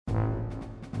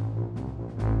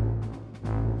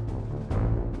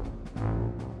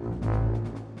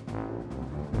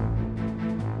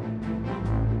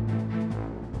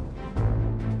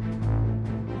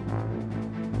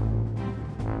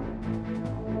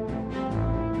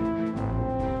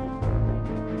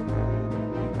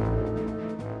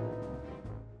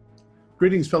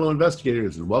Greetings, fellow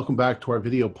investigators, and welcome back to our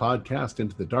video podcast,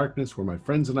 Into the Darkness, where my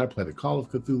friends and I play the Call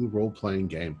of Cthulhu role-playing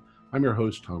game. I'm your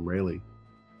host, Tom Rayleigh.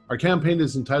 Our campaign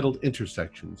is entitled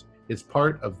Intersections. It's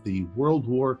part of the World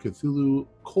War Cthulhu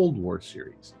Cold War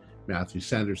series. Matthew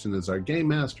Sanderson is our game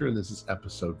master, and this is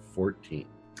episode 14.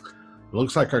 It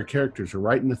looks like our characters are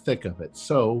right in the thick of it,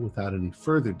 so without any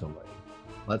further delay,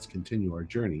 let's continue our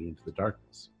journey into the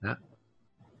darkness. Matt?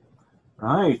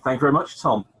 Right, thank you very much,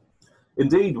 Tom.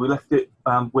 Indeed, we left it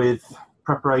with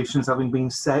preparations having been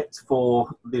set for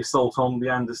the assault on the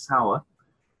Anders Tower.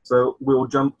 So we'll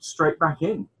jump straight back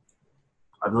in.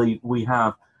 I believe we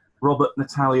have Robert,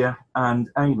 Natalia, and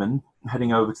Eamon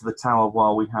heading over to the tower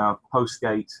while we have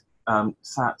Postgate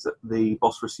sat at the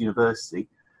Bosphorus University,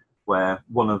 where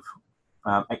one of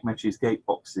Ekmechi's gate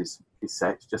boxes is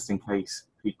set, just in case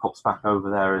he pops back over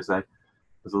there as a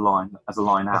line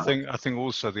out. I think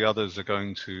also the others are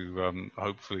going to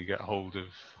hopefully get hold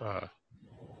of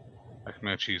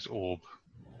Ekmechi's orb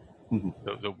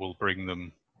that will bring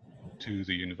them to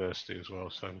the university as well.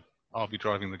 So I'll be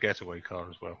driving the getaway car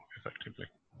as well, effectively.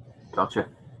 Gotcha.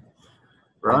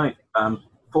 Right.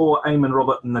 For Eamon,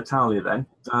 Robert, and Natalia, then,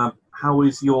 how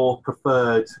is your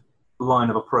preferred line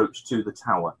of approach to the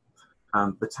tower?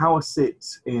 The tower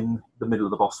sits in the middle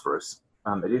of the Bosphorus.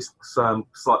 It is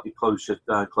slightly closer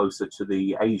to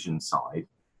the Asian side.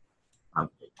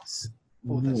 It's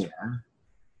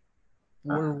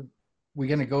Where we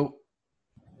going to go?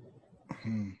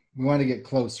 We want to get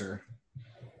closer.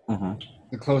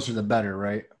 The closer, the better,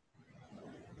 right?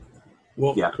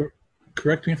 Well, yeah.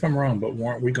 Correct me if I'm wrong, but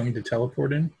weren't we going to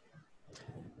teleport in?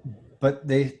 But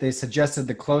they suggested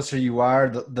the closer you are,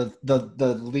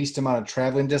 the least amount of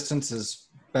traveling distance is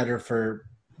better for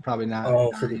probably not.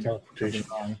 Oh, for the teleportation.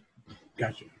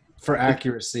 Gotcha. For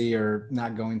accuracy or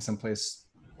not going someplace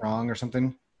wrong or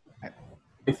something.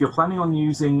 If you're planning on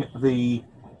using the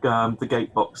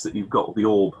gate box that you've got, the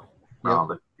orb,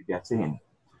 rather, to get in,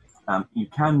 you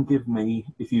can give me,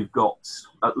 if you've got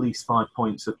at least 5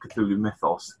 points of Cthulhu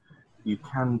Mythos, you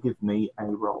can give me a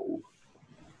roll.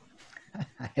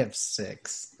 I have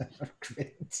 6.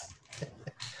 Great.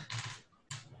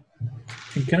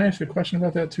 Can I ask a question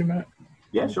about that too, Matt?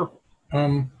 Yeah, sure.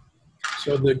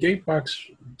 So the gate box,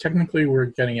 technically we're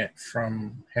getting it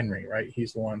from Henry, right?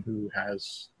 He's the one who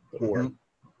has the orb.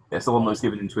 It's the one that was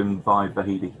given to him by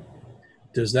Vahidi.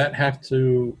 Does that have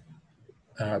to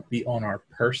be on our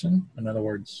person? In other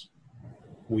words,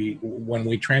 when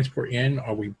we transport in,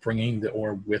 are we bringing the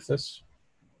orb with us?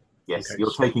 Yes, Okay,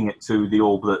 you're taking it to the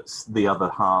orb that's the other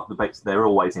half. They're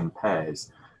always in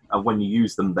pairs. And when you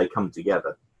use them, they come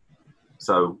together.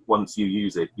 So once you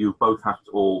use it, you both have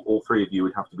to, all three of you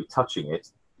would have to be touching it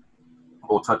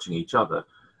or touching each other,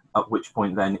 at which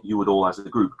point then you would all as a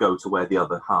group go to where the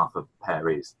other half of the pair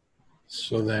is.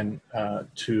 So then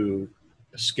to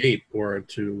escape or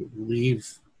to leave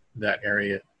that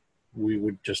area, we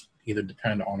would just either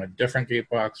depend on a different gate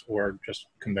box or just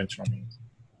conventional means.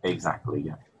 Exactly,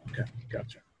 yeah. Okay,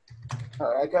 gotcha.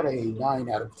 I got a 9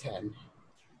 out of 10.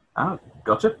 Ah,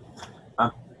 gotcha.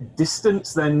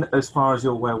 Distance, then, as far as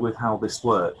you're aware with how this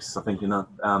works, I think in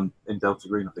Delta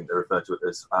Green, I think they refer to it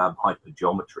as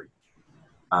hypergeometry,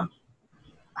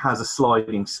 has a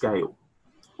sliding scale.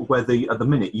 Where at the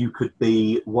minute you could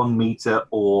be 1 meter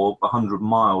or 100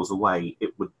 miles away,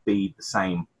 it would be the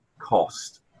same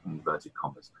cost, in inverted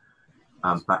commas.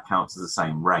 That counts as the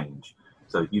same range.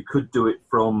 So you could do it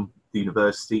from the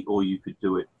university or you could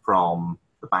do it from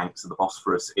the banks of the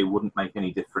Bosphorus. It wouldn't make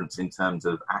any difference in terms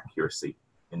of accuracy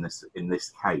in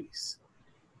this case.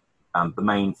 The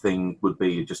main thing would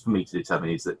be, just for me to determine,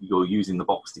 is that you're using the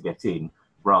box to get in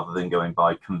rather than going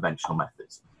by conventional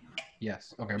methods.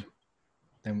 Yes. Okay.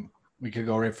 Then we could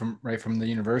go right from the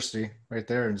university right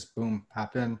there and just boom,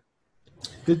 hop in.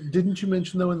 Didn't you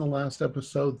mention, though, in the last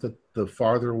episode that the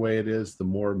farther away it is, the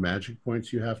more magic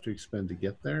points you have to expend to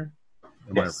get there?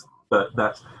 Yes, but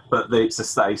it's a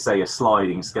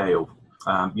sliding scale.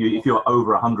 If you're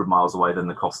over 100 miles away, then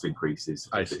the cost increases.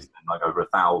 I If see. it's like over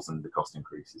 1,000, the cost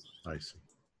increases. I see.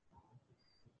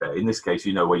 But in this case,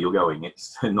 you know where you're going.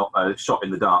 It's not a shot in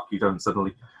the dark. You don't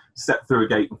suddenly step through a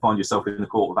gate and find yourself in the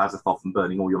court of Azathoth and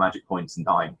burning all your magic points and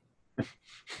dying.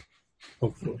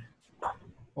 Hopefully.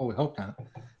 Oh, we hope not.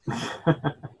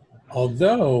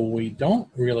 Although we don't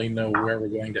really know where we're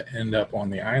going to end up on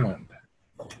the island.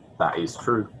 That is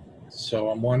true.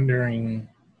 So I'm wondering,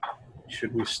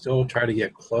 should we still try to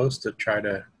get close to try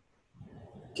to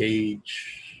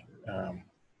gauge,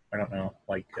 I don't know,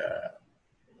 like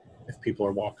if people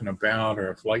are walking about or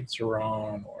if lights are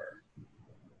on or...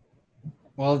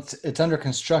 Well, it's under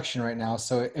construction right now,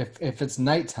 so if it's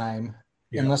nighttime,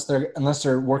 Yeah. unless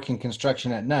they're working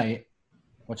construction at night,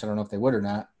 which I don't know if they would or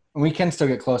not. And we can still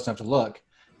get close enough to look.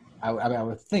 I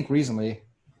would think reasonably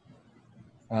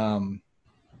that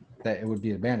it would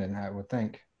be abandoned. I would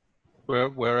think.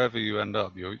 Wherever you end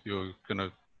up, you're going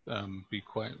to be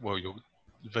quite well.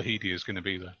 Vahidi is going to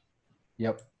be there.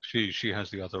 Yep. She has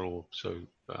the other orb, so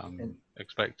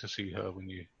expect to see her when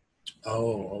you.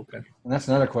 Oh, okay. And that's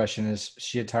another question: is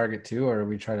she a target too, or do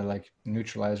we try to like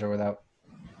neutralize her without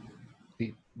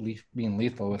being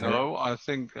lethal with her? No, I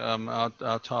think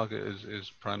our target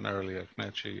is primarily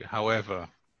Akmechi. However,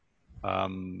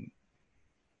 in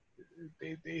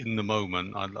the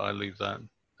moment, I leave that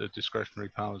the discretionary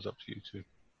powers up to you two.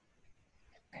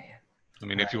 I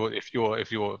mean, if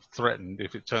you're threatened,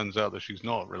 if it turns out that she's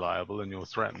not reliable and you're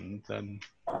threatened, then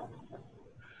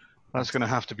that's going to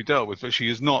have to be dealt with. But she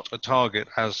is not a target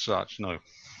as such. No.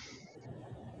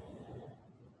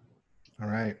 All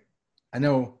right. I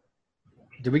know.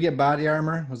 Did we get body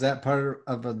armor? Was that part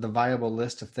of the viable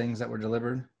list of things that were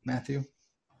delivered, Matthew?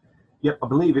 Yep, I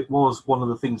believe it was one of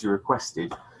the things you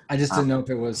requested. I just didn't know if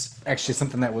it was actually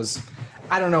something that was.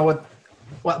 I don't know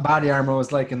what body armor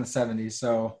was like in the 70s.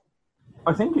 So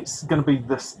I think it's going to be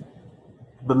this.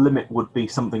 The limit would be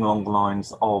something along the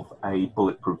lines of a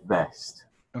bulletproof vest.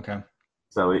 okay.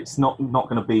 So it's not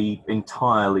going to be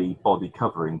entirely body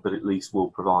covering, but at least will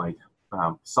provide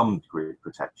some degree of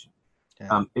protection.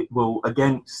 Yeah. It will,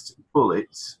 against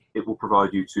bullets, it will provide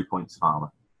you 2 points of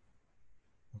armor.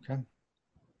 Okay.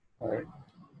 All right.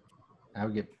 I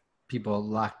would get people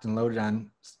locked and loaded on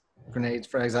grenades,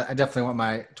 frags. I definitely want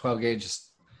my 12 gauge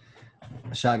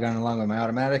shotgun along with my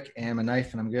automatic and my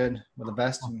knife, and I'm good with the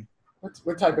vest. And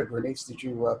What type of grenades did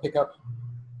you pick up?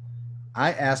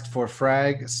 I asked for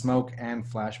frag, smoke, and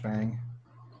flashbang.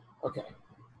 Okay.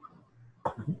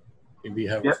 Maybe you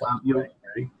have Yep, a flashbang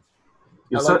ready.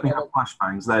 You'll certainly have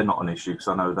flashbangs. They're not an issue because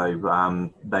I know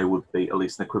they would be, at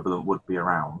least an equivalent would be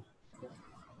around.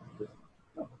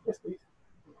 Yes, please.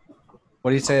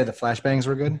 What do you say? The flashbangs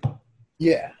were good?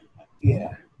 Yeah.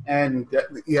 And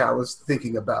I was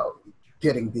thinking about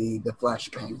getting the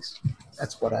flashbangs.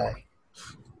 That's what I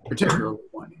particularly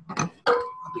wanted. I'll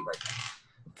be right back.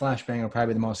 Flashbang will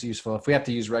probably be the most useful. If we have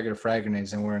to use regular frag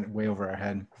grenades, then we're way over our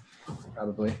head,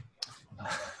 probably.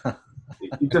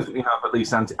 You definitely have at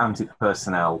least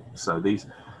anti-personnel. So these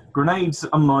grenades,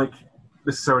 unlike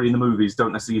necessarily in the movies,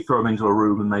 don't necessarily throw them into a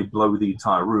room and they blow the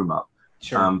entire room up.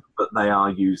 Sure. But they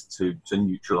are used to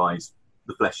neutralize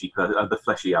the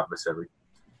fleshy adversary.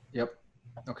 Yep.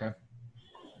 Okay.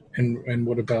 And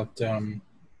what about a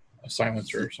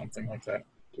silencer or something like that?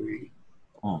 Do we?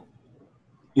 Oh.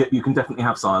 Yeah, you can definitely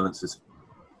have silencers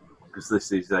because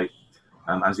this is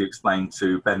as you explained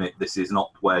to Bennett, this is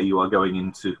not where you are going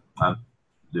in to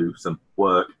do some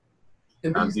work.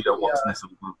 You don't want to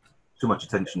necessarily have too much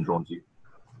attention drawn to you.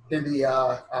 Then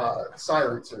the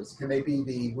silencers, can they be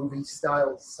the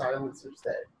movie-style silencers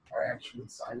that are actually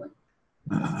silent?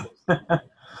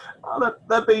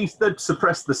 They'd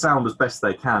suppress the sound as best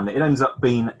they can. It ends up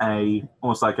being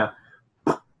almost like a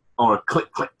or a click,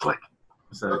 click, click.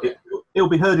 So Okay. it'll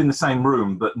be heard in the same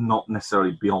room, but not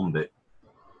necessarily beyond it.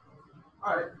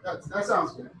 All right, that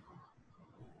sounds good.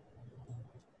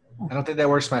 I don't think that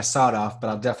works my sawed off, but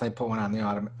I'll definitely put one on the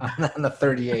on the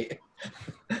 38.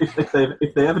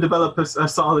 If they ever develop a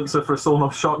silencer for a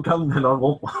sawn-off shotgun, then I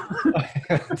want one.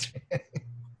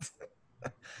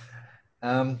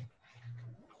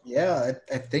 Yeah,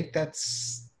 I think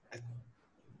that's.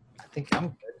 I think I'm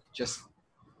good. Just.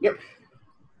 Yep.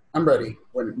 I'm ready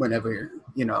whenever,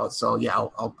 so yeah,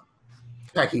 I'll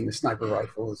packing the sniper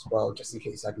rifle as well, just in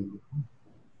case I can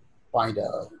find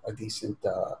a decent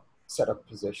setup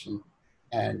position,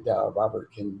 and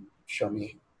Robert can show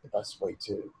me the best way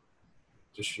to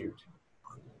shoot.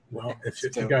 Well, if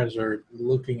you guys are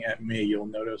looking at me, you'll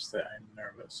notice that I'm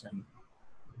nervous, and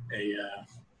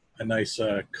a nice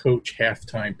coach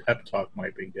halftime pep talk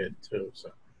might be good too.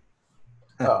 So.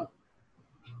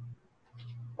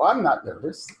 Well, I'm not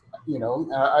nervous.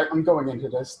 I'm going into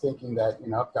this thinking that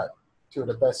I've got two of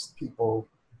the best people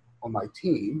on my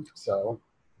team, so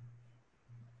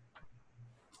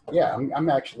yeah, I'm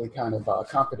actually kind of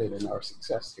confident in our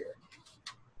success here.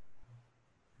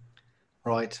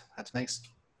 Right, that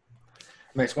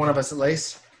makes one of us at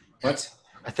least. But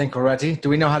I think we're ready. Do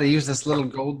we know how to use this little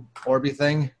gold orby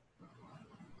thing?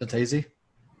 The Tazy?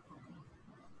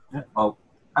 Yeah, well,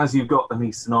 as you've got at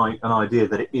least an idea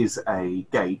that it is a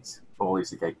gate, or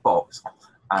it's a gate box,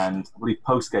 and I believe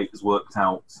Postgate has worked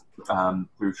out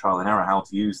through trial and error how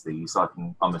to use these.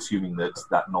 I'm assuming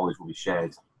that knowledge will be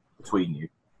shared between you.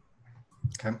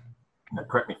 Okay.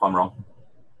 Correct me if I'm wrong.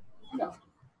 No.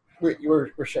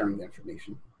 we're sharing the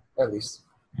information, at least.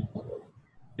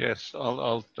 Yes,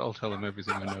 I'll tell him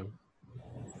everything I know.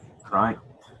 Right.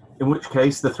 In which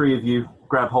case, the three of you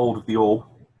grab hold of the orb.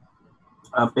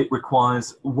 It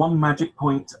requires 1 magic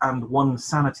point and 1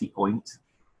 sanity point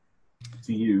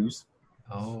to use.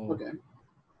 Oh. Okay.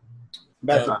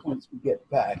 Magic points we get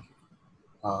back.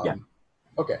 Yeah.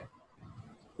 Okay.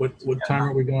 What time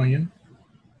are we going in?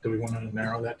 Do we want to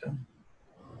narrow that down?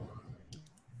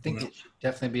 I think it should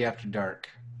definitely be after dark.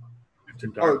 After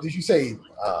Oh, dark? did you say?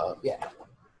 Yeah.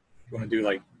 You want to do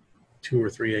like 2 or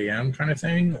 3 a.m. kind of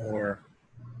thing, or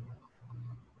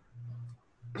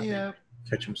Yeah.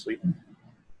 catch him sleeping?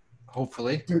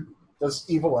 Hopefully. Dude, does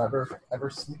evil ever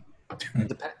sleep?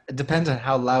 It depends on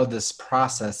how loud this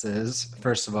process is,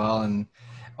 first of all, and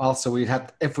also we'd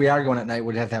have, if we are going at night,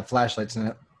 we'd have to have flashlights in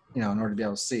it, in order to be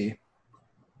able to see.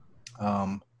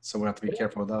 So we'll have to be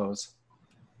careful with those.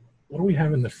 What do we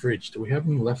have in the fridge? Do we have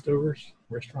any leftovers?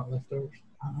 Restaurant leftovers?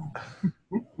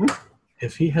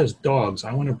 If he has dogs,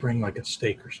 I want to bring like a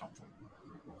steak or something.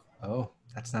 Oh,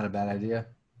 that's not a bad idea.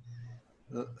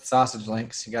 The sausage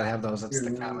links, you gotta have those. That's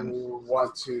the common. You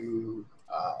want to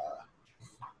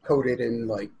coat it in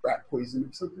like rat poison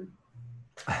or something?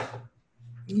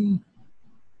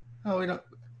 Oh, we don't.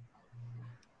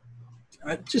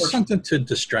 Just something to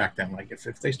distract them. Like if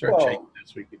they start shaking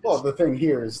this, we could just... Well, the thing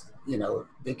here is,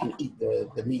 they can eat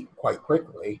the meat quite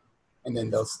quickly, and then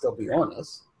they'll still be on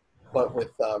us. But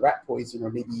with rat poison, or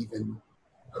maybe even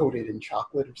coated in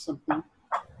chocolate or something.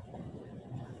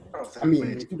 I mean,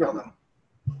 if you kill don't, them.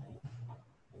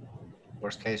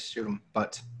 Worst case, shoot them.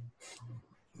 But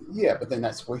yeah, but then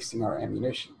that's wasting our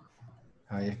ammunition.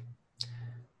 I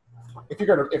If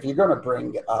you're gonna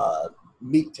bring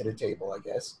meat to the table, I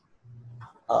guess.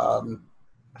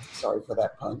 Sorry for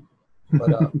that pun,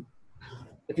 but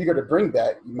if you're gonna bring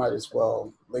that, you might as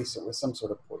well lace it with some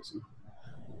sort of poison.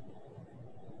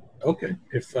 Okay.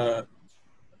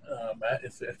 Matt,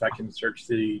 if I can search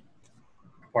the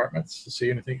apartments to see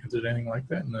anything, if there's anything like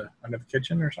that under the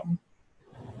kitchen or something.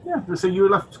 Yeah, so you were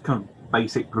left kind of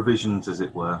basic provisions, as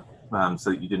it were,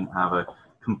 so that you didn't have a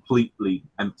completely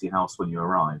empty house when you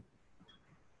arrived.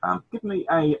 Give me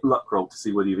a luck roll to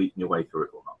see whether you've eaten your way through it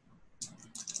or not.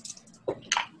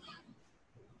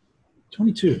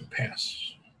 22,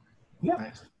 pass. Yeah,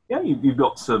 nice. yeah. You've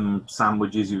got some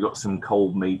sandwiches, you've got some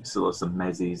cold meats, or some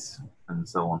mezzes, and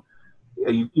so on.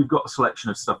 Yeah, you've got a selection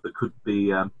of stuff that could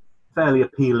be fairly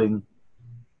appealing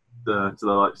to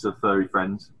the likes of furry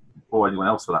friends, or anyone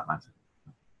else for that matter.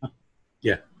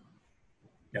 Yeah,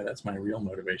 that's my real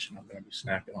motivation. I'm going to be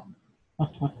snacking on.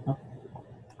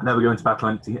 Never go into battle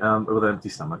empty with an empty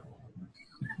stomach.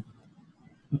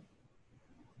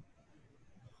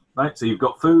 Right, so you've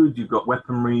got food, you've got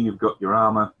weaponry, you've got your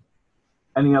armor.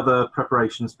 Any other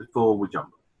preparations before we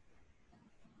jump?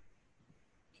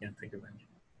 Can't think of any.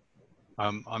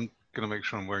 I'm going to make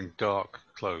sure I'm wearing dark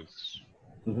clothes.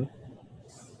 Mm-hmm.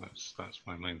 That's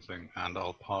my main thing, and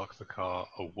I'll park the car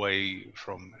away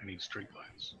from any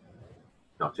streetlights.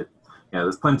 Gotcha. Yeah,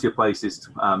 there's plenty of places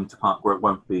to park where it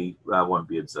won't be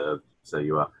observed. So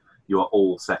you are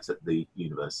all set at the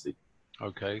university.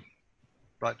 Okay,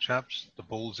 right, chaps, the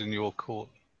ball's in your court.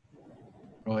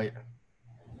 Right.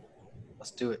 Let's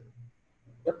do it.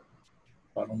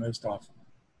 Bottlenosed off.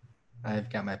 I've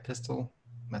got my pistol,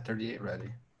 my 38 ready.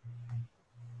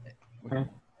 Okay.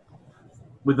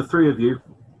 With the three of you,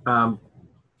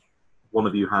 one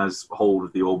of you has hold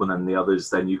of the orb, and then the others,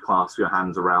 then you clasp your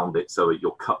hands around it so that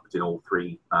you're cupped in all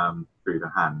three of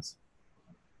your hands.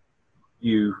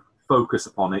 You focus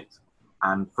upon it,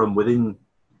 and from within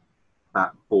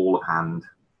that ball of hand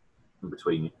in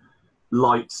between you,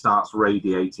 light starts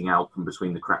radiating out from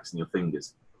between the cracks in your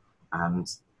fingers, and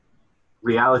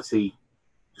reality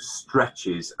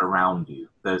stretches around you.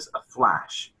 There's a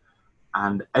flash,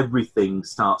 and everything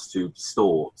starts to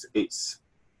distort. It's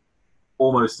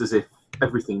almost as if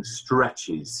everything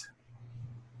stretches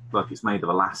like it's made of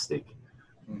elastic,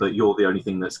 but you're the only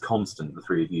thing that's constant, the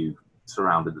three of you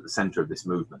surrounded at the center of this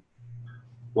movement.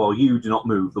 While you do not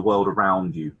move, the world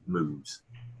around you moves.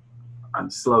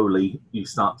 And slowly you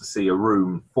start to see a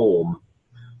room form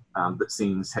that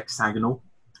seems hexagonal.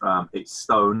 It's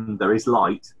stone, there is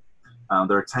light,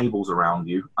 there are tables around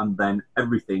you, and then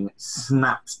everything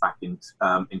snaps back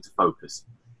into focus.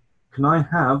 Can I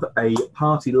have a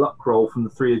party luck roll from the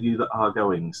three of you that are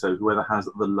going? So whoever has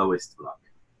the lowest luck.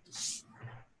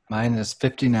 Mine is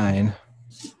 59.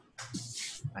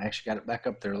 I actually got it back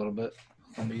up there a little bit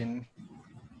from the beginning.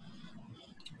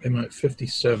 I'm at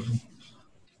 57.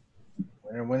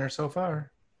 Winner so far.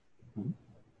 I'm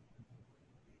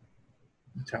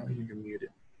telling you, you're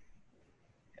muted.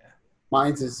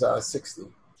 Mine's is 60.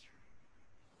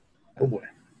 Oh boy.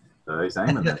 So he's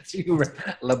aiming. That's you,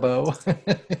 LeBeau.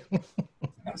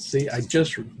 See, I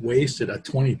just wasted a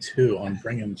 22 on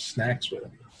bringing snacks with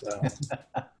him. So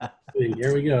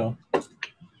here we go.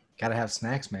 Gotta have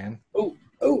snacks, man. Oh.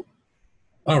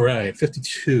 All right,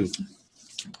 52.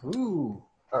 Ooh.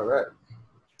 All right.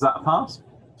 Is that a pass?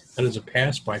 That is a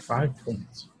pass by 5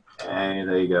 points. Hey,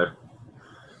 there you go.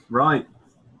 Right.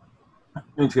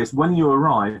 In which case, when you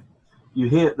arrive, you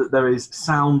hear that there is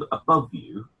sound above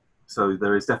you. So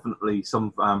there is definitely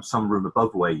some room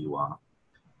above where you are,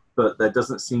 but there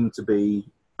doesn't seem to be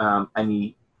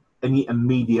any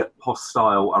immediate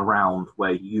hostile around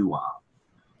where you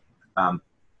are.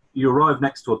 You arrive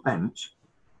next to a bench.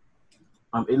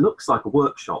 It looks like a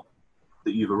workshop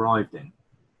that you've arrived in.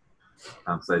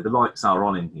 So the lights are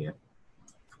on in here.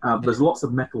 There's lots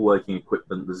of metalworking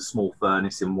equipment. There's a small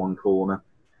furnace in one corner.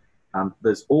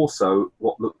 There's also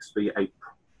what looks to be a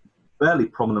fairly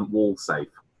prominent wall safe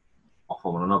off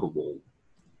on another wall,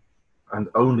 and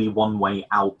only one way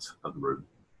out of the room.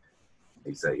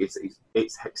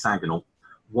 It's hexagonal.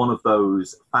 One of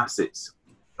those facets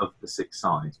of the 6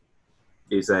 sides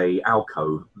is a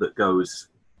alcove that goes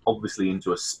obviously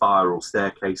into a spiral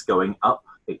staircase going up.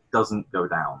 It doesn't go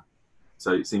down.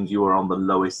 So it seems you are on the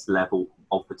lowest level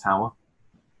of the tower.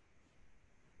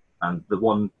 And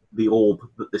the orb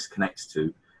that this connects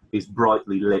to is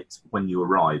brightly lit when you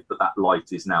arrive, but that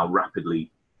light is now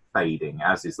rapidly fading,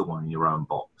 as is the one in your own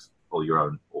box or your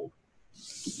own orb.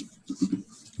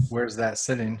 Where's that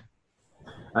sitting?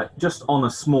 Just on a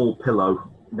small pillow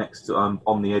next to,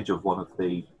 on the edge of one of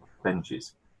the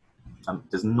benches.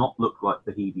 Does not look like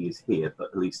Vahidi is here,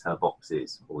 but at least her box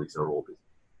is, or at least her orb is.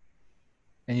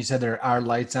 And you said there are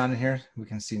lights on in here we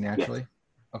can see naturally? Yes.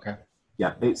 Okay.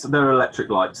 Yeah, there are electric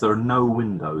lights. There are no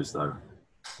windows, though.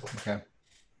 Okay.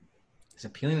 As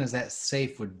appealing as that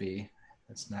safe would be,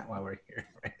 that's not why we're here,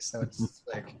 right? So it's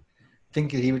like,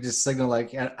 thinking he would just signal,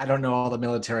 like, I don't know all the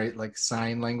military, like,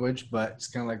 sign language, but it's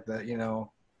kind of like the,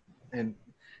 and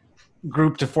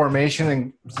group to formation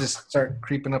and just start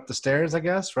creeping up the stairs, I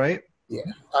guess, right? Yeah,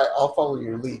 I'll follow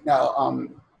your lead. Now,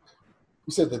 you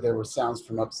said that there were sounds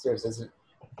from upstairs. Does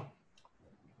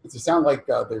it sound like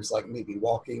there's like maybe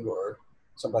walking or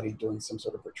somebody doing some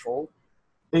sort of patrol?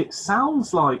 It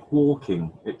sounds like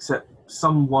walking, except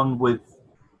someone with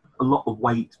a lot of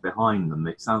weight behind them.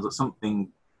 It sounds like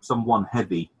someone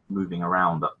heavy moving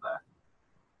around up there.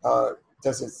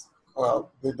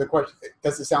 The question,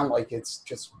 does it sound like it's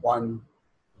just one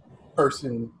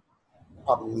person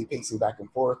probably pacing back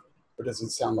and forth, or does it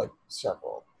sound like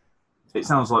several? It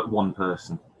sounds like one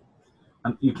person.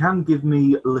 And you can give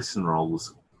me listen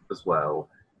rolls as well.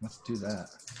 Let's do that.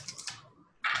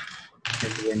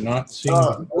 If we're not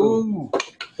seeing Ooh.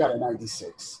 Got a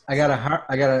 96. I got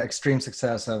an extreme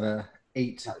success of a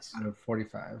 8 Nice. out of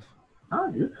 45.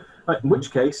 Oh, yeah. In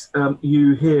which case,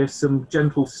 you hear some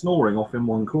gentle snoring off in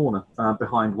one corner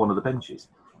behind one of the benches.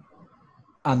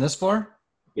 On this floor?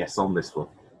 Yes, on this floor.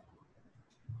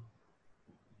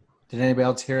 Did anybody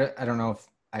else hear it? I don't know if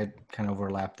I kind of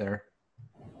overlapped there.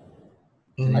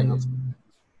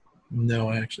 No,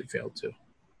 I actually failed to.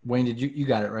 Wayne, did you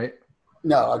got it right?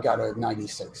 No, I got a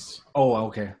 96. Oh,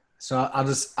 okay. So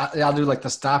I'll do like the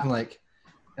stop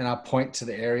and I'll point to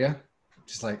the area,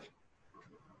 just like,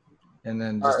 and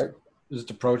then just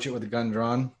approach it with the gun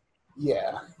drawn.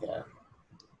 Yeah.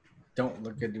 Don't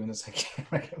look good doing this. I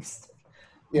can't.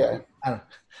 Yeah. I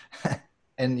don't.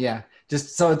 And yeah,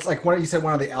 just so it's like you said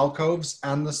one of the alcoves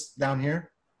on this down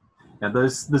here. Yeah,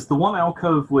 there's the one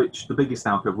alcove, the biggest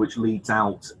alcove, which leads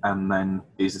out and then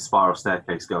is a spiral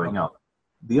staircase going up.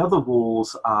 The other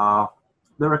walls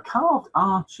there are carved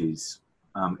arches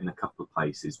in a couple of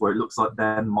places where it looks like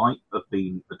there might have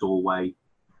been a doorway,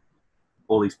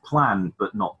 or at least planned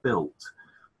but not built,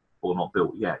 or not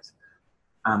built yet.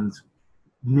 And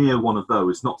near one of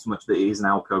those, not so much that it is an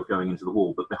alcove going into the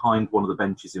wall, but behind one of the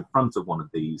benches in front of one of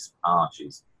these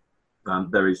arches,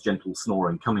 there is gentle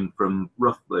snoring coming from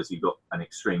roughly, as you've got an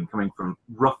extreme, coming from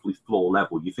roughly floor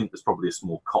level. You think there's probably a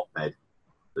small cot bed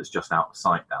that's just out of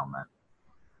sight down there.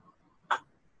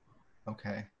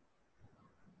 Okay.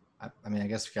 I mean, I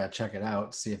guess we gotta check it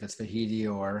out, see if it's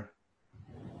Vahidi or.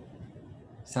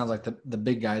 Sounds like the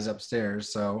big guy's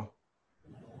upstairs. So,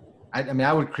 I mean,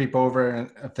 I would creep over,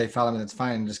 and if they follow me, that's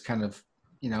fine. Just kind of,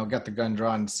 get the gun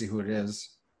drawn and see who it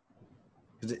is.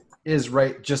 Because it is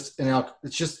right, just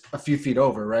it's just a few feet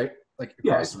over, right? Like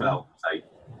it's about say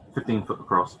 15 foot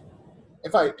across.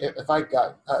 If I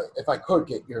could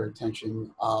get your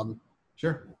attention,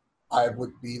 Sure. I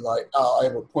would be like, I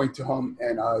would point to him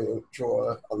and I would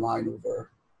draw a line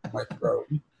over my throat.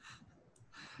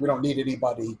 we don't need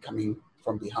anybody coming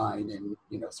from behind and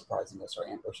surprising us or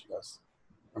ambushing us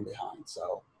from behind.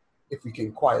 So if we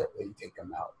can quietly take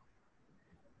them out.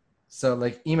 So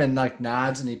like Eamon like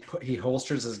nods and he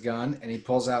holsters his gun and he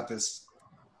pulls out this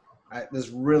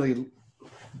really,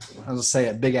 I'll just say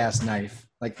a big ass knife,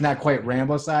 like not quite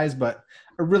Rambo size, but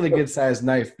a really good sized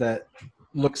knife that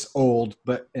looks old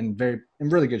but in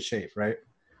really good shape, right?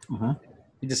 Mm-hmm.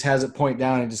 He just has it point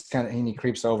down and he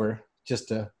creeps over just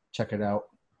to check it out.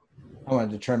 I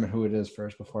want to determine who it is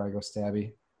first before I go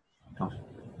stabby.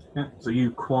 Yeah. So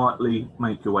you quietly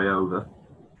make your way over.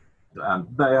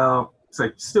 They are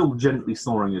still gently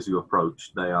snoring as you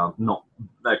approach. They're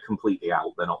completely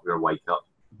out. They're not going to wake up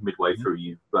midway through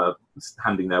you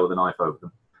standing there with a knife over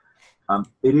them.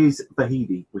 It is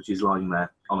Vahidi, which is lying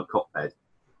there on a cot bed.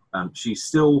 She's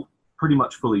still pretty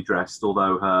much fully dressed,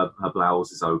 although her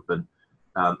blouse is open.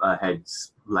 Her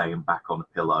head's laying back on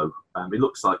a pillow. It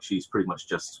looks like she's pretty much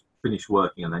just finished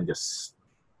working and then just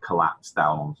collapsed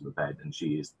down onto the bed, and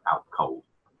she is out cold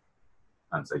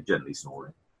and so gently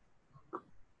snoring.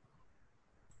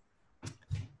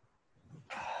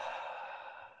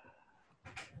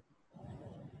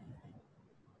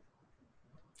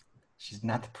 She's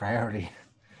not the priority.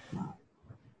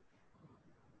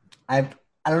 I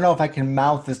don't know if I can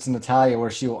mouth this to Natalia where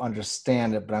she will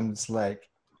understand it, but I'm just like.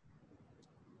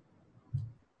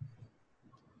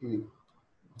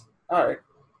 All right.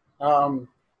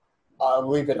 I'll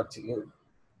leave it up to you.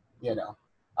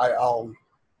 I'll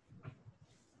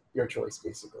your choice,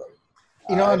 basically.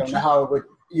 I don't know how it would.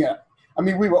 Yeah, I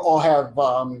mean, we will all have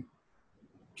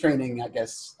training, I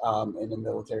guess, in the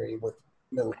military with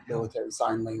military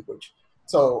sign language.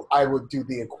 So I would do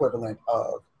the equivalent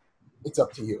of, it's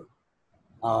up to you.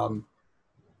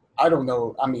 I don't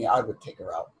know. I mean, I would take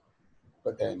her out,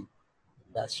 but then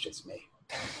that's just me.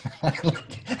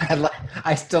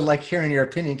 I still like hearing your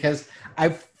opinion because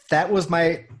that was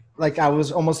my, like, I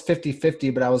was almost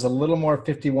 50-50, but I was a little more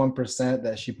 51%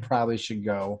 that she probably should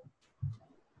go.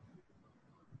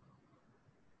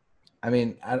 I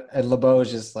mean, LeBeau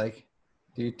is just like,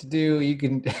 you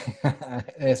can,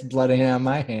 it's bloody on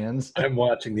my hands. I'm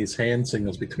watching these hand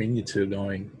signals between you two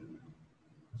going.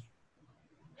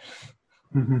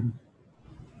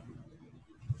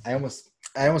 I almost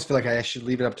feel like I should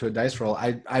leave it up to a dice roll.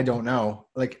 I don't know.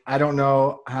 Like, I don't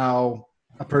know how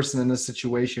a person in this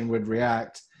situation would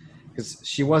react because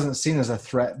she wasn't seen as a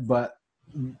threat, but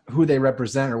who they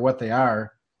represent or what they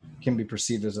are can be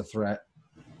perceived as a threat.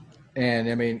 And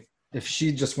I mean, if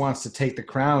she just wants to take the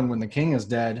crown when the king is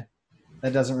dead,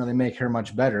 that doesn't really make her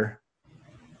much better.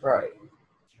 Right.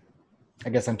 I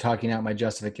guess I'm talking out my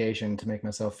justification to make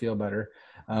myself feel better.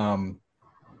 Can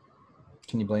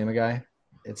you blame a guy?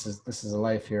 This is a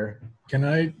life here. Can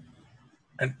I,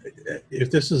 and if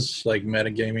this is like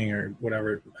metagaming or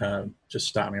whatever, just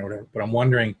stop me or whatever. But I'm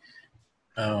wondering,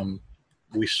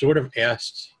 we sort of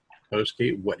asked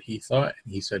Postgate what he thought,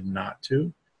 and he said not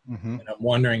to. Mm-hmm. And I'm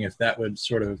wondering if that would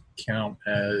sort of count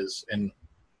as an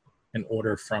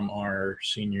order from our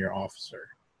senior officer.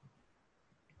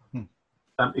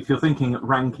 If you're thinking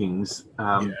rankings,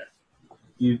 Yeah.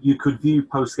 you could view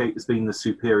Postgate as being the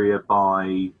superior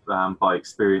by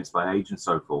experience, by age, and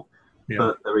so forth. Yeah.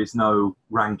 But there is no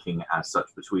ranking as such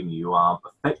between you. You are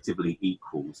effectively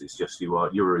equals. It's just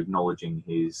you're acknowledging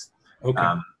his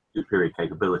Okay. superior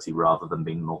capability rather than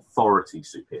being an authority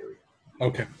superior.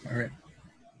 Okay. All right.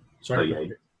 Sorry. So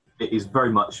yeah, it is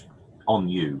very much on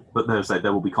you. But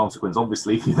there will be consequence.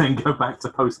 Obviously, if you then go back to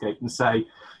Postgate and say,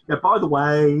 yeah, by the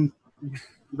way,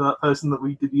 that person that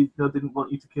we didn't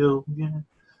want you to kill. Yeah,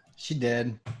 she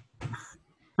did.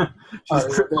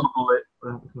 She's tripped on a bullet.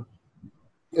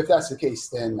 If that's the case,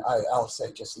 then I'll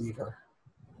say just leave her.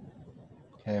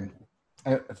 Okay.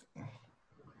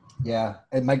 Yeah.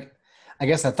 I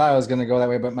guess I thought I was going to go that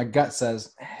way, but my gut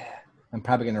says I'm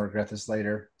probably going to regret this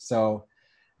later. So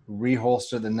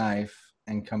reholster the knife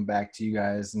and come back to you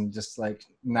guys and just like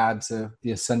nod to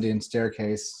the ascending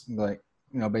staircase, like,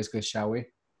 basically, shall we?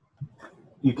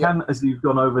 You can, as you've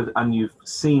gone over and you've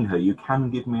seen her, you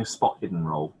can give me a spot hidden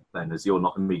roll then, as you're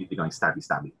not immediately going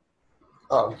stabby.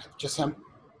 Oh, just him?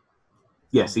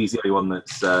 Yes, he's the only one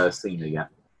that's seen her yet.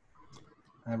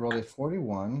 I rolled a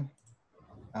 41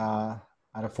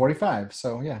 out of 45,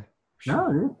 so yeah.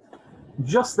 No.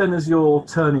 Just then, as you're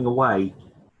turning away,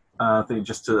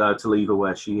 just to leave her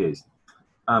where she is,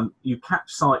 you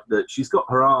catch sight that she's got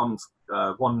her arms.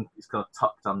 One is kind of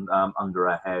tucked under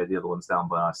her head, the other one's down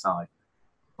by her side.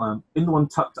 In the one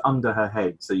tucked under her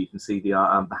head, so you can see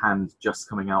the hand just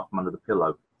coming out from under the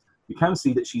pillow, you can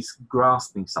see that she's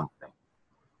grasping something.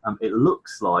 It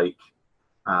looks like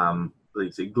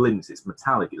it glints, it's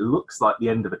metallic. It looks like the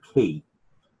end of a key.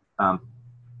 By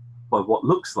what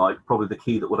looks like probably the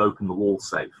key that would open the wall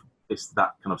safe. It's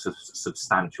that kind of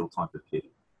substantial type of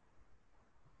key.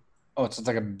 Oh, so it's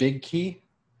like a big key?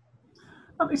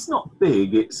 It's not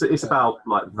big, it's about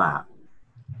like that.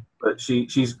 But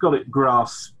she's got it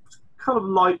grasped kind of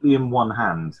lightly in one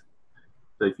hand.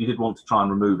 So if you did want to try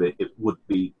and remove it, it would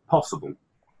be possible.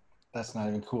 That's not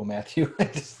even cool, Matthew. I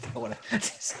just don't want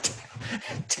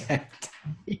to.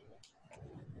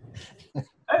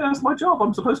 Hey, that's my job.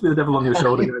 I'm supposed to be the devil on your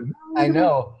shoulder. I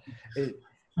know.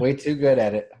 Way too good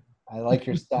at it. I like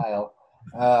your style.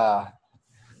 I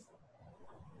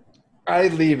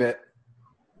leave it.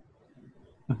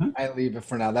 Mm-hmm. I leave it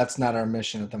for now. That's not our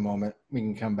mission at the moment. We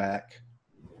can come back.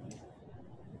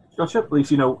 Gotcha. At least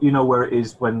you know where it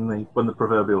is when the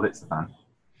proverbial hits the fan.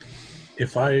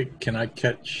 Can I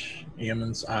catch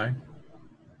Eamon's eye?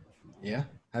 Yeah.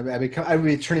 I'd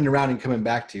be turning around and coming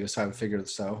back to you, so I would figure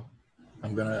so.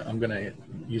 I'm gonna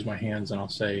use my hands and I'll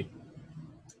say,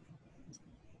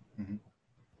 Mm-hmm.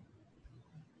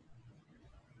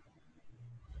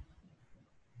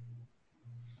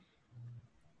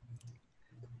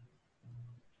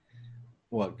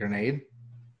 What, grenade?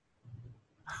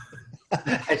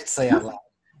 I'd say out loud.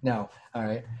 No. All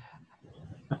right.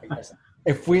 I guess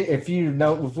if we would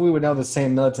know the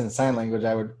same militant sign language,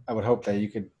 I would hope that we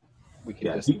could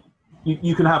just.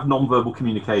 You can have non-verbal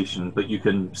communication, but you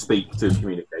can speak to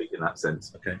communicate in that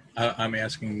sense. okay. I'm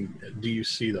asking, do you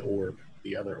see the orb,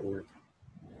 the other orb?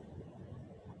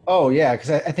 Oh yeah,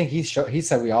 because I think he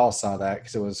said we all saw that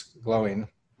because it was glowing.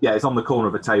 Yeah, it's on the corner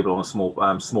of a table on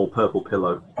a small purple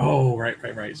pillow. Oh, right.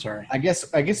 Sorry. I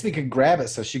guess we could grab it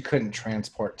so she couldn't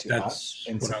transport to That's us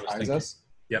and what I was surprise thinking. us.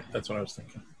 Yep, that's what I was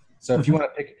thinking. So if you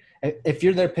want to if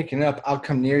you're there picking it up, I'll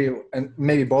come near you and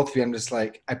maybe both of you. I'm just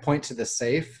like I point to the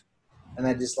safe, and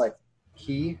I just like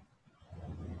key.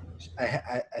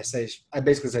 I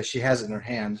basically say she has it in her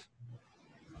hand.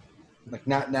 Like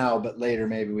not now, but later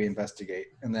maybe we investigate,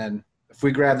 and then if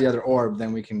we grab the other orb,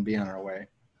 then we can be on our way.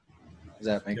 Does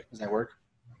that work?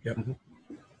 Yep.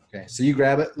 Okay, so you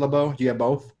grab it, LeBeau. Do you have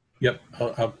both? Yep.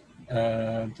 Do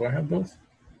I have both?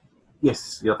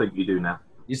 Yes, I think you do now.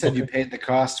 You said Okay. you paid the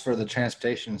cost for the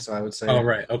transportation, so I would say. Oh,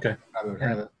 right. Okay. I would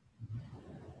have it.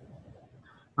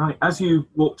 Right, as you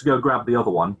walk to go grab the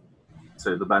other one,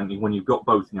 so the banging, when you've got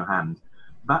both in your hand,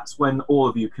 that's when all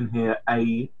of you can hear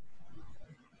a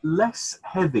less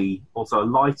heavy, also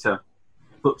lighter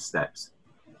footsteps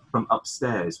from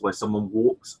upstairs where someone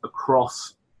walks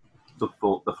across the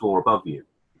floor above you.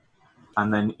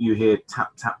 And then you hear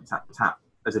tap, tap, tap, tap,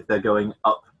 as if they're going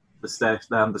up the stairs,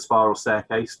 down the spiral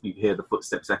staircase. You hear the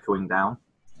footsteps echoing down.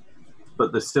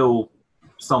 But there's still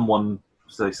someone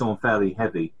fairly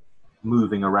heavy,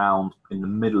 moving around in the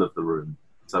middle of the room.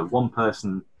 So one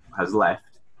person has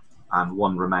left and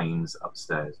one remains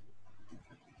upstairs.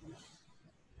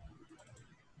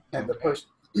 And the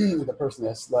person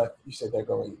that's left, you said they're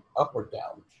going up or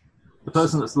down? The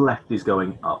person that's left is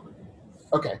going up.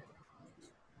 Okay.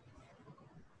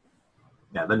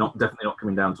 Yeah, they're definitely not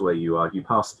coming down to where you are. You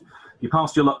passed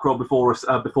your luck roll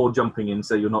before jumping in,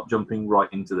 so you're not jumping right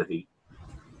into the heat.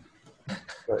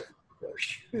 Good.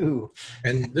 Phew.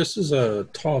 And this is a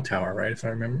tall tower, right? If I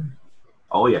remember.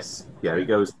 Oh yes, yeah, it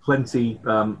goes plenty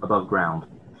above ground.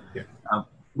 Yeah.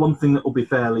 One thing that will be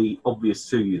fairly obvious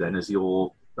to you then, as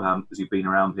you've been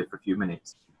around here for a few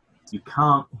minutes, you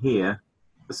can't hear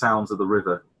the sounds of the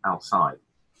river outside.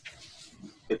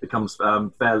 It becomes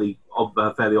fairly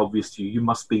obvious to you. You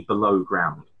must be below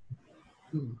ground.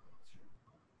 Okay.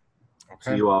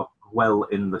 So you are well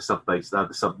in the subbase,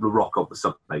 the rock of the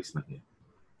sub-basement here.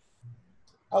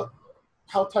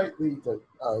 How tightly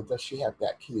does she have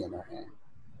that key in her hand?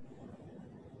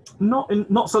 Not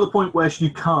to the point where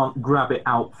you can't grab it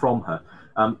out from her.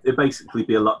 It'd basically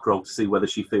be a luck roll to see whether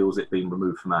she feels it being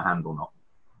removed from her hand or not.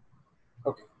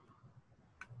 Okay.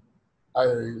 I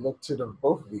look to the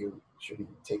both of you. Should we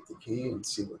take the key and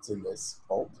see what's in this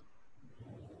vault?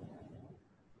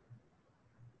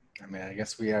 I mean, I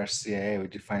guess we are CIA. We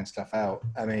do find stuff out.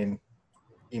 I mean,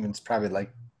 Eamon's probably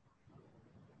like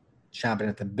chomping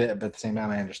at the bit, but at the same time,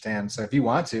 I understand. So if you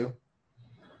want to.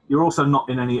 You're also not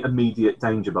in any immediate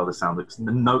danger by the sound of it.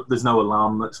 There's no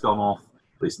alarm that's gone off.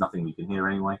 There's nothing you can hear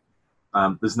anyway.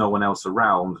 There's no one else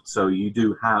around, so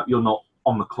you're not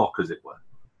on the clock, as it were.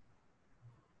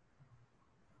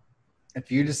 If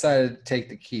you decided to take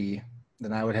the key,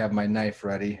 then I would have my knife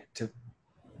ready to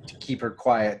keep her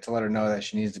quiet, to let her know that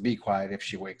she needs to be quiet if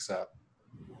she wakes up.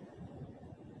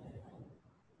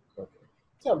 Okay.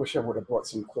 So I wish I would have brought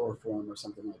some chloroform or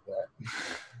something like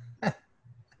that.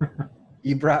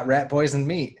 You brought rat poisoned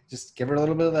meat. Just give her a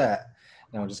little bit of that.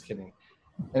 No, just kidding.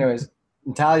 Anyways,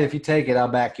 Natalia, if you take it, I'll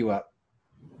back you up.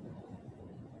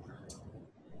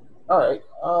 All right.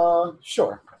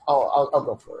 Sure. I'll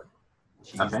go for it.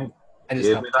 Jeez. Okay. I just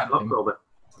Give helped me that tempt luck him. roll, but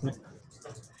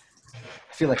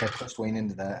I feel like I pushed Wayne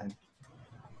into that.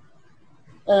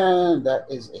 And that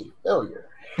is a failure.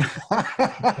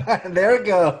 There it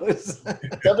goes.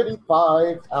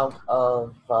 75 out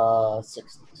of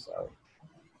 60. So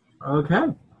okay.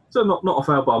 So not a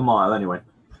fail by a mile, anyway.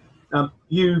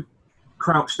 You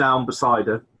crouch down beside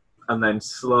her, and then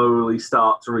slowly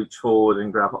start to reach forward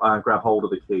and grab hold of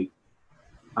the key.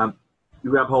 You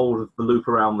grab hold of the loop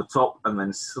around the top, and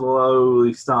then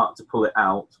slowly start to pull it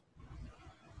out.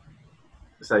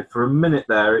 So for a minute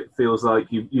there, it feels like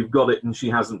you've got it, and she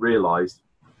hasn't realised.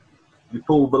 You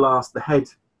pull the head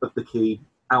of the key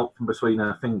out from between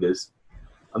her fingers,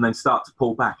 and then start to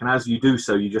pull back. And as you do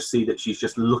so, you just see that she's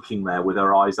just looking there with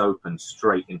her eyes open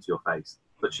straight into your face,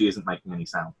 but she isn't making any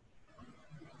sound.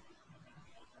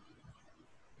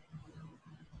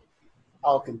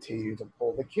 I'll continue to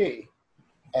pull the key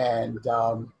and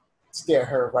stare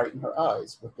her right in her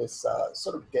eyes with this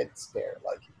sort of dead stare,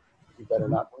 like, you better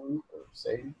not move or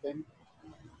say anything.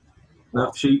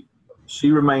 No, she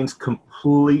remains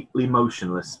completely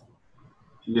motionless.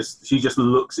 She just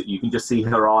looks at you. You can just see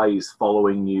her eyes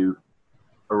following you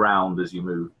around as you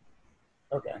move.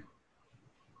 Okay.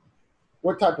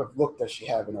 What type of look does she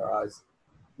have in her eyes?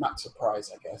 Not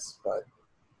surprised, I guess, but...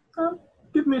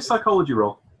 Give me a psychology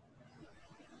roll.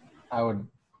 I would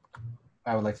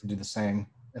like to do the same.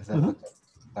 If that,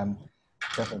 I'm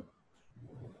definitely.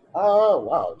 Oh,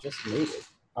 wow, just made it.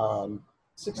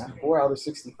 64 out of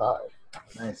 65.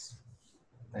 Nice,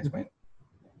 Wayne.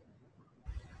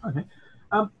 Okay.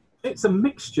 It's a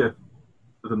mixture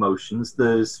of emotions.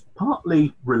 There's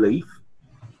partly relief.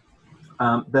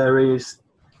 There is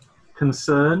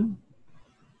concern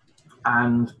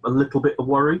and a little bit of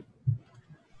worry,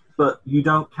 but you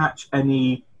don't catch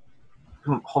any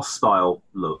kind of hostile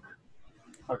look.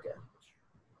 Okay.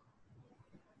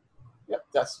 Yep,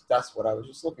 that's what I was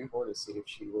just looking for, to see if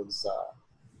she was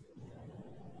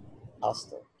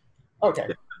hostile. Okay.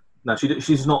 Yeah. No,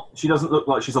 she's not. She doesn't look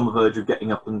like she's on the verge of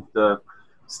getting up and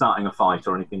starting a fight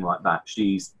or anything like that.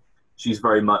 She's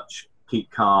very much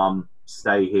keep calm,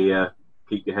 stay here,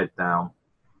 keep your head down.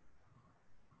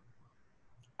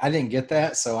 I didn't get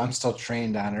that, so I'm still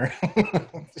trained on her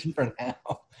for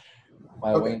now.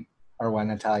 While Wayne while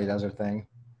Natalia does her thing.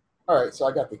 All right, so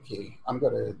I got the key. I'm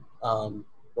gonna go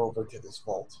over to this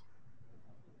vault.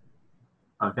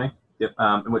 Okay. Yep.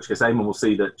 In which case, Eamon will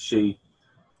see that she,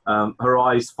 her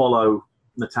eyes follow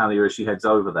Natalia as she heads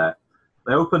over there.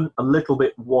 They open a little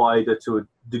bit wider to a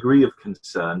degree of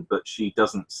concern, but she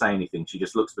doesn't say anything. She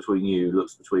just looks between you,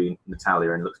 looks between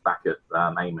Natalia, and looks back at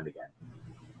Eamon again.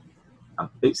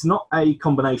 It's not a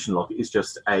combination lock. It's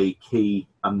just a key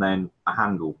and then a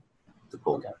handle to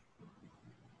pull. Okay.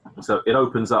 So it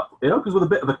opens up. It opens with a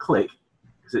bit of a click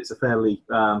because it's a fairly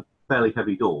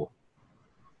heavy door.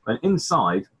 And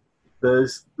inside,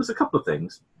 there's a couple of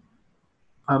things.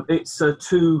 It's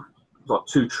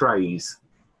two trays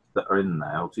that are in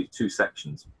there, or two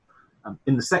sections.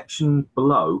 In the section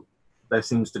below, there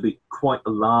seems to be quite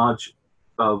a large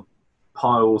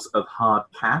piles of hard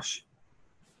cash.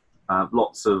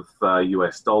 Lots of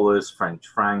US dollars, French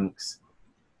francs,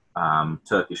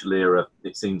 Turkish lira.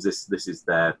 It seems this is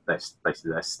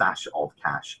basically their stash of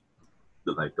cash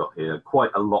that they've got here.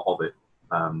 Quite a lot of it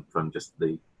from just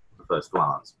the first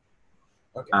glance.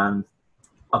 Okay. And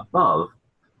above,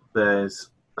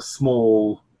 there's a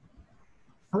small,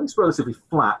 I think it's relatively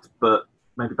flat, but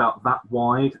maybe about that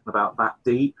wide, about that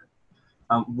deep,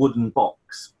 wooden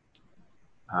box,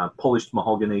 polished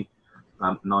mahogany,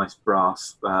 nice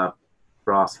brass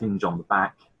hinge on the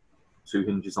back, 2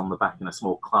 hinges on the back, and a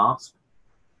small clasp.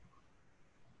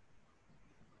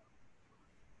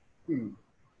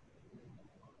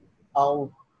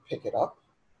 I'll pick it up.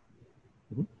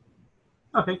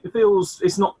 Okay,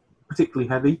 it's not particularly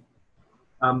heavy.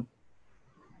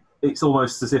 It's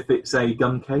almost as if it's a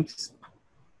gun case.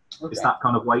 Okay. It's that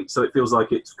kind of weight, so it feels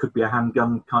like it could be a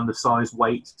handgun kind of size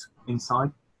weight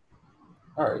inside.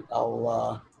 All right,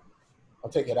 I'll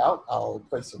take it out. I'll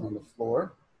place it on the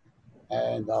floor,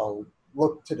 and I'll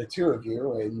look to the two of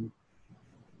you and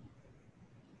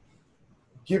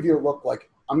give you a look like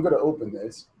I'm going to open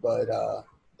this, but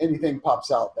anything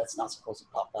pops out that's not supposed to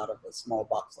pop out of a small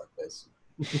box like this,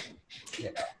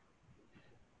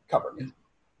 cover me.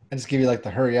 I just give you like the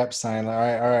hurry up sign. All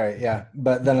right, yeah.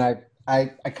 But then I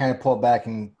kind of pull back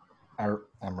and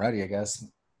I'm ready, I guess.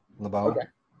 LeBeau. Okay.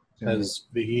 Has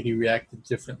Vahidi reacted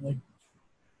differently?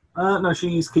 No,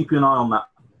 she's keeping an eye on that.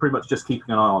 Pretty much just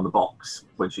keeping an eye on the box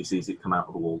when she sees it come out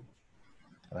of the wall.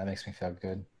 Well, that makes me feel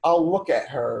good. I'll look at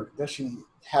her. Does she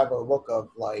have a look of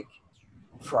like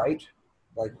fright?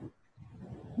 Like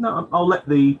No, I'll let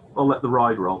the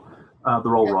ride roll. The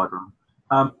roll Okay. ride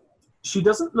roll. She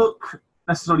doesn't look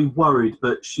necessarily worried,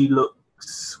 but she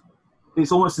looks.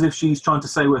 It's almost as if she's trying to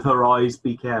say with her eyes,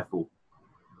 "Be careful."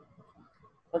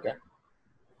 okay.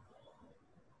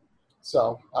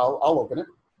 So I'll open it.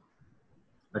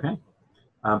 Okay.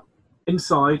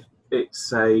 Inside,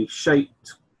 it's a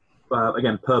shaped,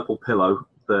 again, purple pillow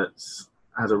that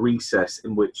has a recess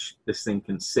in which this thing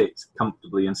can sit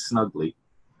comfortably and snugly.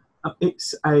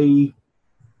 It's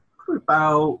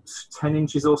about 10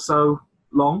 inches or so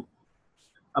long.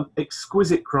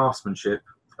 Exquisite craftsmanship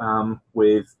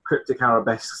with cryptic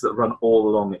arabesques that run all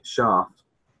along its shaft.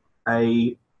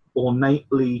 A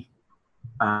ornately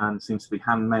and seems to be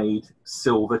handmade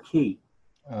silver key.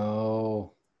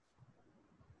 Oh,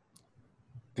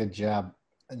 good job,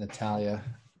 Natalia.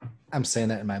 I'm saying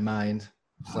that in my mind.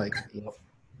 It's like,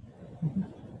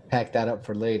 pack that up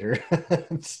for later.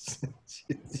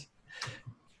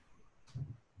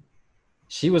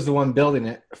 She was the one building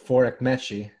it for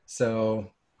Ekmechi, so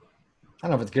I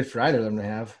don't know if it's good for either of them to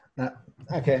have.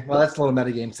 Okay, well, that's a little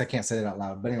metagame because I can't say that out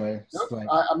loud. But anyway, Nope. like,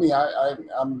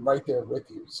 I'm right there with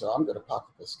you, so I'm going to pocket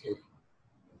this key.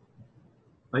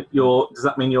 Does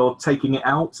that mean you're taking it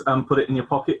out and put it in your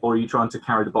pocket, or are you trying to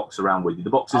carry the box around with you? The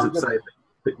box is, say, a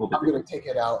bit more I'm big. going to take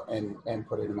it out and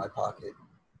put it in my pocket.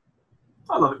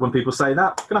 I love it when people say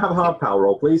that. Can I have a hard power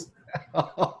roll, please?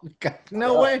 oh, God,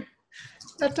 no way.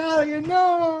 Natalia,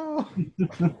 no.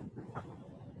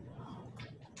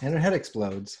 And her head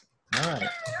explodes. All right.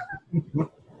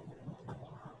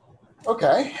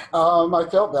 Okay, I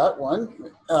felt that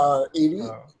one.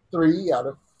 83 out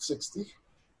of 60.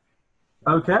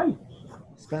 Okay.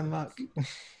 Spend luck.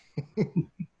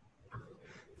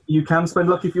 You can spend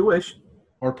luck if you wish.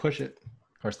 Or push it.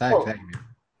 Of course, that can be.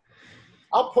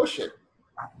 I'll push it.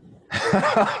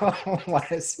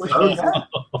 What is Okay.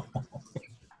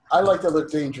 I like to live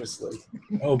dangerously.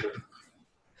 Oh, boy.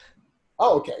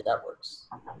 Oh, okay, that works.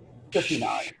 59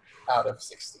 out of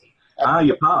 60.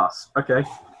 You pass. Okay.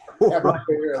 That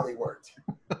barely worked.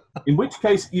 In which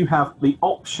case, you have the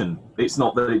option. It's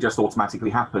not that it just automatically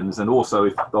happens, and also,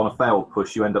 if on a failed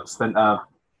push, you end up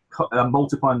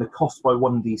multiplying the cost by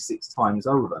 1d6 times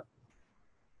over.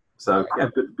 So, yeah,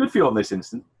 good for you on this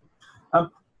instant.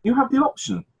 You have the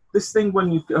option. This thing,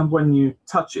 when you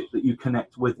touch it, that you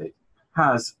connect with it,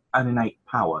 has an innate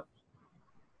power.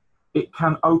 It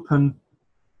can open.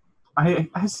 I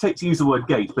hesitate to use the word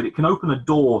gate, but it can open a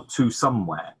door to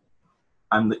somewhere.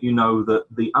 And that you know that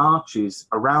the arches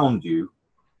around you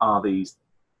are these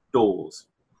doors.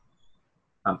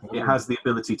 It has the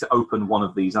ability to open one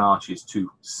of these arches to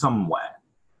somewhere.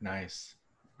 Nice.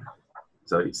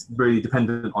 So it's really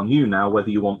dependent on you now whether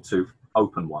you want to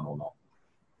open one or not.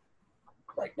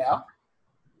 Right now?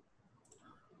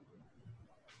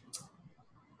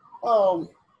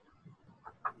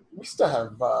 We still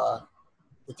have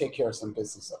to take care of some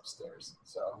business upstairs,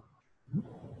 so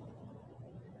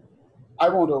I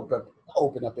won't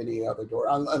open up any other door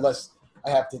unless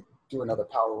I have to do another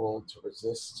power roll to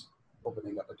resist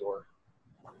opening up a door.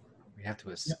 We have to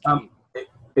escape.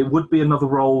 It would be another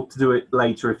roll to do it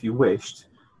later if you wished.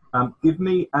 Give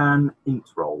me an int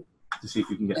roll to see if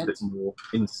you can get a bit more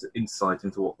insight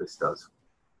into what this does.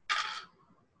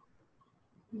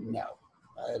 No,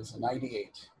 it's a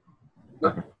 98.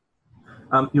 Okay.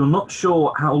 You're not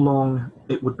sure how long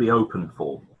it would be open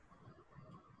for.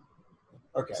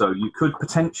 Okay. So you could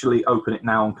potentially open it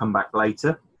now and come back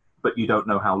later, but you don't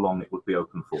know how long it would be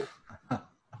open for.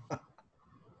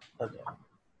 Okay.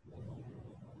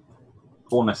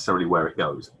 Or necessarily where it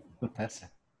goes. That's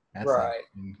Right.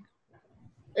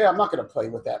 Yeah, I'm not going to play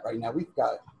with that right now. We've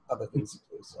got other things to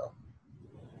do, so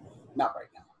not right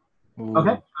now. Ooh.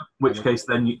 Okay. In which case,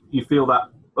 then you feel that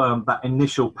that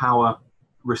initial power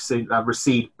recede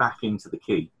back into the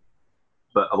key,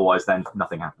 but otherwise, then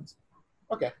nothing happens.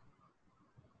 Okay.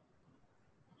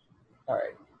 All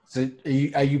right. So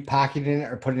are you pocketing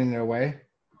it or putting it away?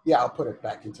 Yeah, I'll put it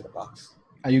back into the box.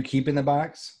 Are you keeping the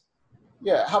box?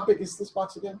 Yeah. How big is this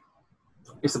box again?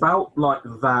 It's about like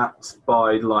that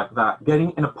by like that.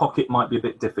 Getting in a pocket might be a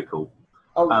bit difficult.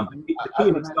 Oh, The key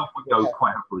in itself would go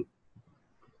quite happily.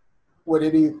 Would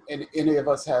any of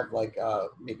us have like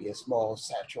maybe a small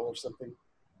satchel or something?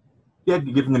 Yeah,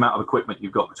 given the amount of equipment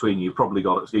you've got between you, you've probably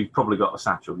got a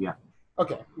satchel. Yeah.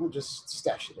 Okay, we'll just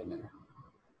stash it in there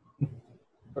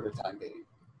for the time being.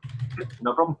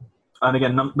 No problem. And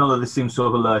again, none of this seems to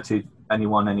have alerted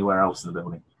anyone anywhere else in the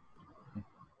building.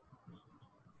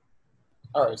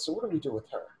 All right. So what do we do with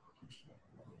her?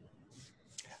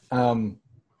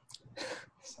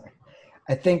 Sorry.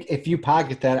 I think if you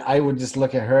pocket that, I would just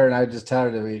look at her and I would just tell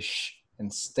her to be shh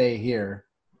and stay here.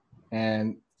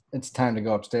 And it's time to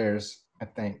go upstairs, I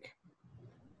think.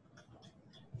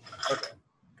 Okay.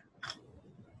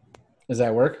 Does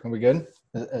that work? Are we good?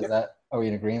 Is that, are we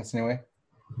in agreement anyway?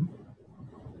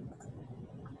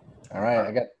 All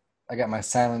right. I got my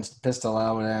silenced pistol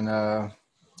out, and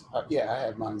Yeah, I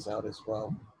have mine's out as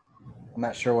well. I'm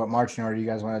not sure what marching order you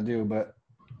guys want to do, but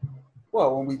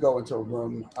Well, when we go into a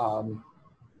room,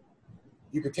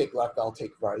 you could take left, I'll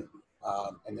take right,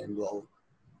 and then we'll.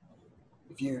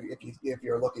 If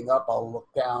you're looking up, I'll look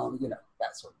down. You know,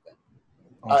 that sort of thing.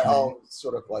 okay. I'll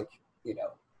sort of like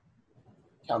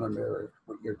counter mirror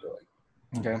what you're doing.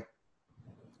 Okay.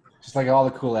 Just like all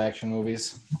the cool action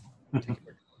movies.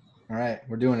 All right,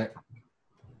 we're doing it.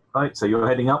 Right, so you're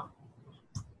heading up.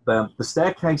 The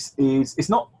staircase it's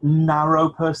not narrow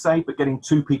per se, but getting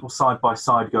two people side by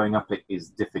side going up it is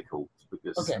difficult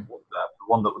because the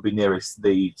one that would be nearest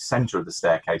the center of the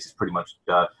staircase is pretty much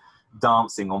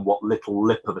dancing on what little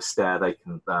lip of a stair they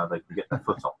can get their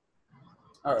foot on.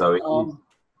 All right. So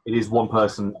it is one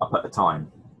person up at a time.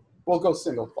 We'll go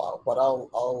single file, but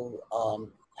I'll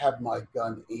have my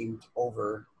gun aimed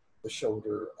over the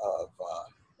shoulder of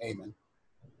Eamon.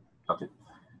 Okay.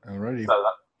 Alrighty. So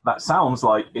that sounds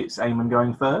like it's Eamon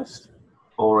going first,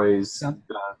 or is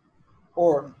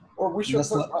Or we should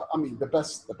put. I mean, the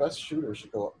best shooter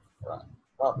should go up front,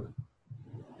 probably.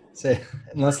 Say,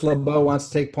 unless LeBeau wants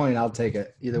to take point, I'll take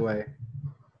it. Either way.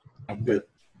 I'm good.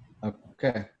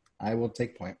 Okay, I will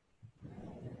take point.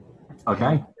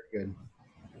 okay. Good.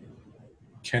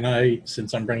 Can I,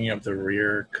 since I'm bringing up the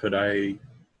rear, could I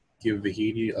give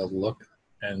Vahidi a look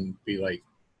and be like,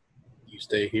 you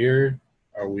stay here?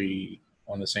 Are we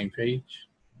on the same page?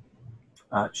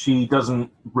 She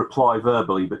doesn't reply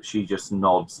verbally, but she just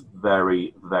nods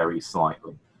very, very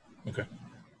slightly. Okay.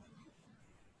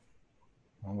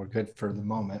 Well, we're good for the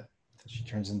moment. She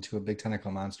turns into a big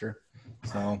tentacle monster.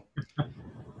 So,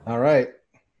 all right.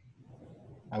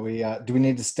 Are we? Do we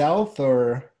need to stealth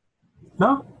or?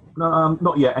 No,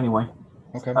 not yet. Anyway.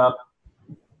 Okay.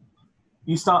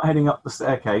 You start heading up the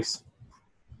staircase,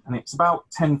 and it's about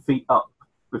 10 feet up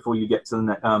before you get to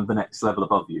the next level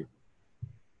above you.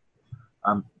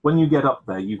 When you get up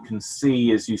there, you can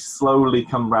see as you slowly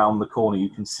come round the corner, you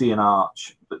can see an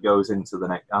arch that goes into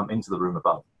the room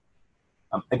above.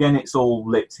 Again, it's all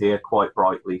lit here quite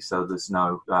brightly, so there's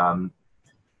no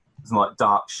like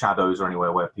dark shadows or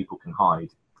anywhere where people can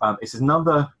hide. It's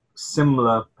another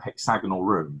similar hexagonal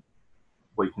room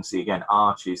where you can see again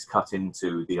arches cut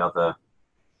into the other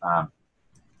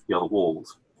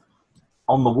walls.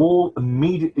 On the wall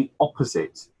immediately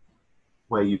opposite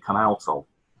where you come out of,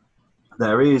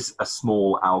 there is a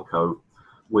small alcove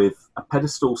with a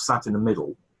pedestal sat in the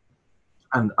middle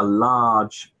and a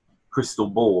large crystal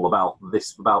ball about a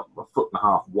foot and a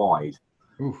half wide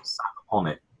sat upon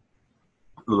it.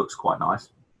 It looks quite nice.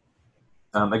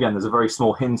 Again, there's a very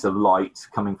small hint of light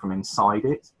coming from inside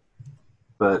it,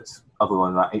 but other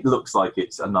than that, it looks like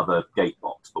it's another gate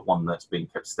box, but one that's being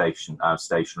kept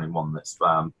stationary, and one that's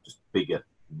just bigger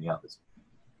than the others.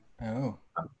 Oh.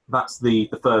 That's the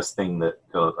first thing that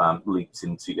leaps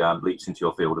into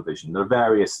your field of vision. There are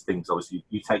various things. Obviously,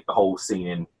 you take the whole scene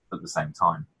in at the same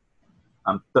time.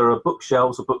 There are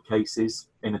bookshelves or bookcases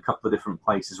in a couple of different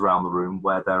places around the room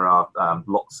where there are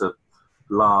lots of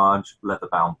large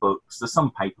leather-bound books. There's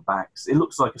some paperbacks. It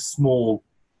looks like a small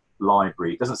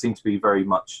library. It doesn't seem to be very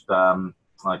much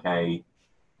like a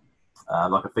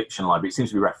fiction library. It seems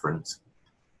to be referenced.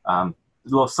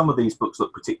 Some of these books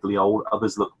look particularly old.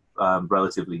 Others look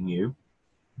relatively new.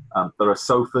 There are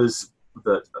sofas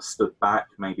that are stood back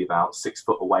maybe about 6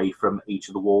 foot away from each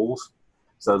of the walls,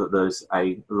 so that there's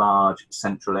a large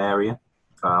central area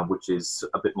which is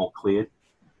a bit more cleared.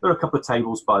 There are a couple of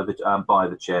tables by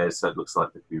the chairs, so it looks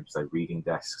like there could be, say, reading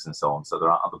desks and so on. So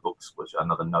there are other books,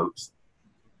 other notes,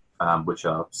 which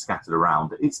are scattered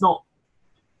around. It's not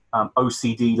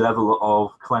OCD level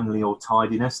of cleanliness or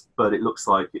tidiness, but it looks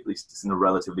like at least it's in a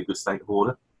relatively good state of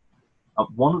order.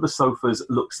 One of the sofas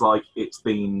looks like it's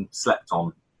been slept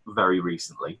on very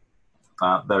recently.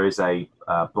 There is a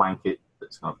blanket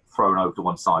that's kind of thrown over to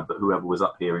one side, but whoever was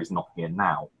up here is not here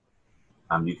now.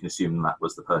 You can assume that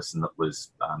was the person that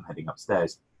was heading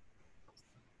upstairs.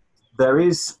 There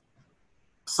is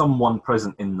someone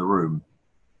present in the room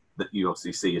that you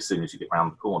obviously see as soon as you get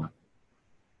round the corner.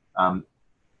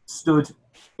 Stood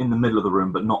in the middle of the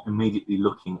room, but not immediately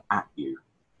looking at you.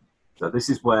 So this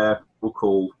is where we'll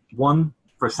call one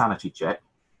for a sanity check,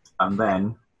 and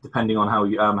then, depending on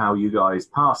how you guys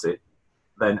pass it,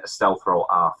 then a stealth roll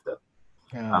after.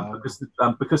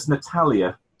 Because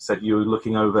Natalia said you were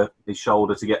looking over his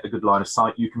shoulder to get a good line of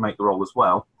sight, you can make the roll as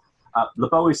well.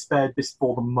 LeBeau is spared this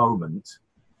for the moment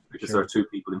because there are two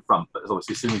people in front, but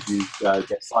obviously as soon as you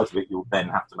get sight of it, you'll then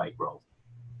have to make rolls.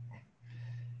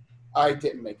 I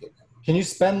didn't make it. Can you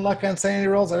spend luck on sanity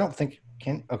rolls? I don't think you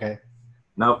can. Okay.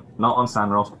 No, not on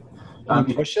sand rolls. Can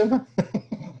you push him?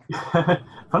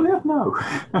 Funny enough, no.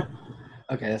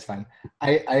 Okay, that's fine.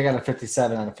 I got a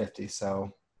 57 out of 50,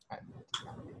 so...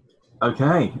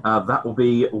 Okay, that will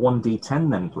be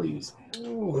 1d10 then, please.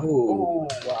 Ooh,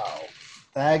 wow.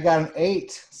 I got an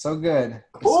 8. So good.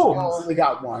 Oh, only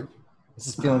got one. This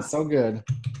is feeling so good.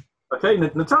 Okay,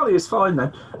 Natalia's fine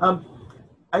then.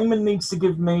 Eamon needs to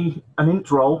give me an int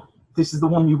roll. This is the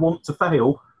one you want to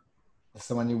fail. This is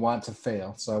the one you want to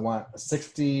fail. So I want a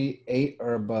 68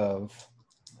 or above.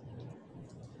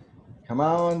 Come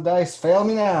on, dice. Fail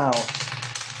me now.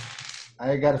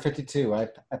 I got a 52. I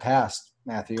passed,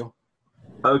 Matthew.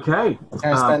 Okay.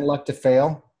 Can I spend luck to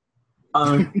fail?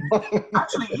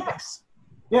 Actually, yes.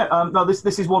 Yeah. No,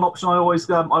 this is one option I always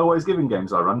give in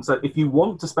games I run. So if you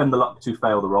want to spend the luck to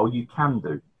fail the roll, you can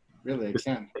do. Really, I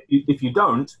can. If you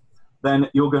don't, then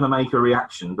you're going to make a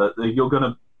reaction that you're going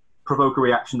to provoke a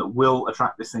reaction that will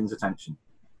attract this thing's attention.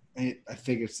 I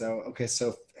figured so. Okay,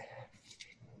 so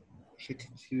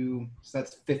 52. So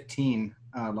that's 15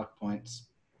 luck points.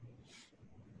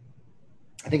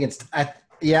 I think it's. I'm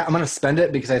going to spend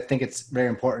it because I think it's very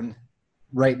important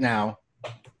right now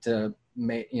to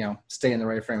stay in the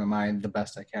right frame of mind the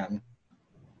best I can.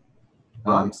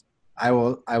 Right. I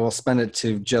will spend it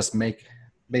to just make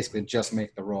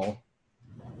the roll.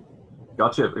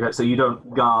 Gotcha. Okay, so you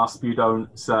don't gasp, you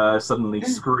don't suddenly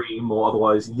scream or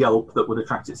otherwise yelp that would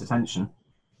attract its attention.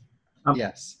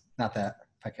 Yes, not that,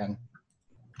 if I can.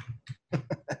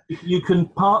 You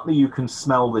can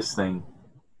smell this thing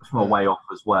from a way off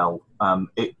as well.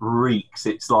 It reeks.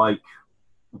 It's like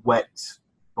wet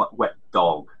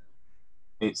dog.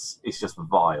 It's just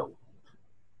vile.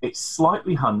 It's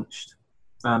slightly hunched.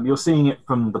 You're seeing it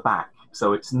from the back,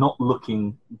 so it's not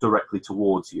looking directly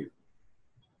towards you.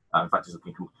 In fact, it's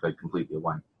looking completely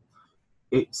away.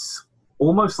 It's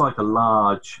almost like a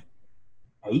large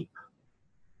ape,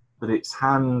 but its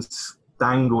hands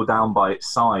dangle down by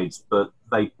its sides, but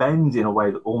they bend in a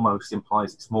way that almost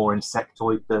implies it's more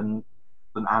insectoid than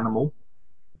animal.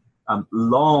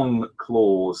 Long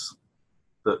claws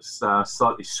that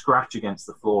slightly scratch against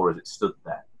the floor as it stood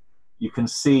there. You can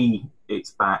see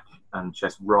its back and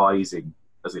chest rising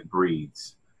as it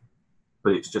breathes,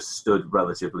 but it's just stood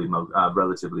relatively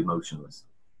motionless.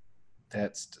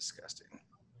 That's disgusting.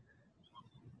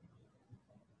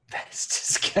 That's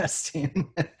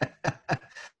disgusting.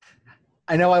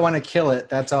 I know I want to kill it.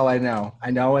 That's all I know.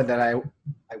 I know that I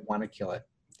want to kill it.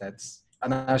 I'm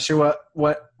not sure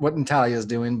what Natalia is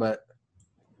doing, but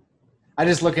I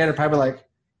just look at her probably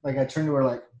like I turn to her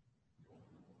like,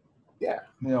 yeah,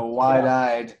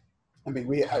 wide-eyed. I mean,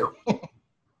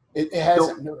 it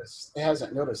hasn't noticed. It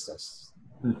hasn't noticed us.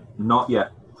 Not yet.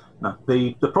 No.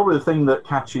 The probably the thing that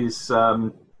catches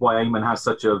why Eamon has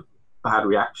such a bad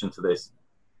reaction to this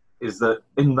is that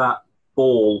in that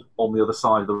ball on the other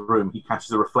side of the room, he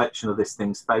catches a reflection of this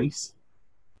thing's face.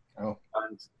 Oh.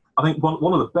 And I think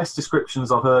one of the best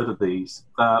descriptions I've heard of these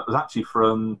was actually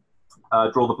from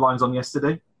Draw the Blinds on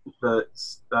yesterday that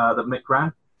Mick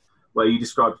ran, where you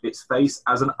described its face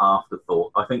as an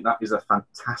afterthought. I think that is a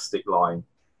fantastic line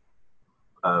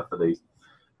for these.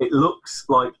 It looks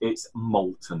like it's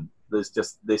molten. There's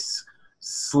just this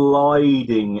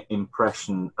sliding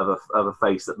impression of a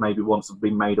face that maybe once had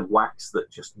been made of wax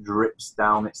that just drips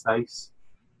down its face.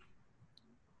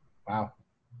 Wow.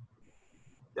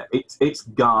 Yeah, it's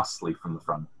ghastly from the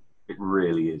front. It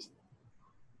really is.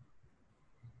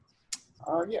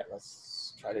 Yeah,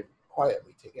 let's try to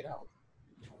quietly take it out.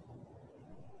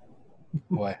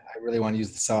 Boy, I really want to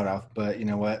use the sawed off, but you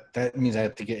know what? That means I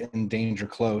have to get in danger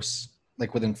close,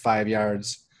 like within 5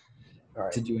 yards,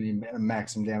 to do any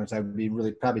maximum damage. That would be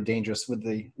probably dangerous with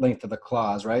the length of the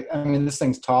claws, right? I mean, this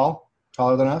thing's taller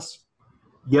than us.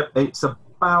 Yep, it's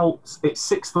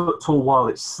 6 foot tall while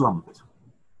it's slumped.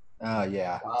 Oh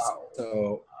yeah. Wow.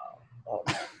 So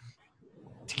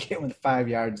to get within 5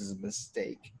 yards is a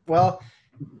mistake. Well,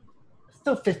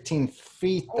 still 15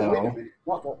 feet though. Wait a minute.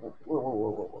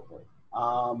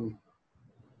 Whoa.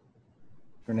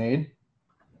 Grenade.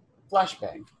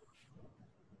 Flashbang.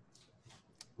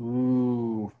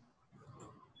 Ooh.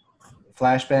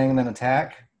 Flashbang and then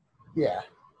attack? Yeah.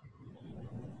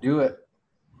 Do it.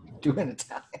 Do an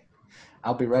attack.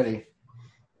 I'll be ready.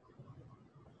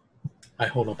 I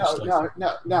hold up a slice.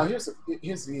 Now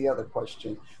here's the other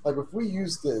question. Like, if we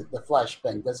use the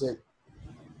flashbang, does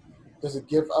it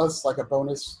give us like a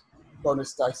bonus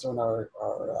dice on our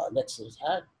next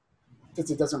attack? Since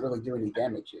it doesn't really do any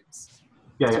damage, it's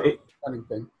a funny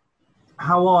thing.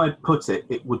 How I'd put it,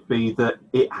 it would be that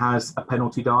it has a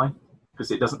penalty die, because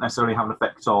it doesn't necessarily have an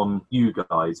effect on you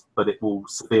guys, but it will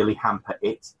severely hamper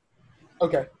it.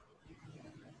 Okay,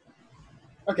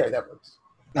 that works.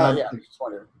 Yeah, I'm just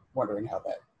wondering how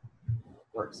that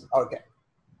works. Okay.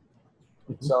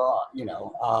 So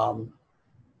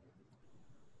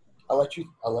I'll let you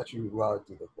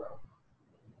do the throw.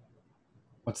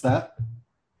 What's that?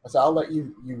 So I'll let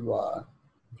you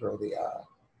throw the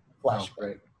flash.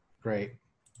 Oh, great.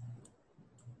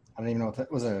 I don't even know what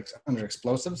that was. It under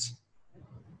explosives?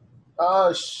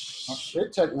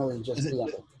 Should technically just be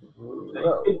on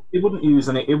it wouldn't use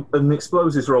any. An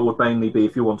explosives roll would mainly be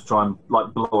if you want to try and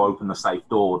like blow open the safe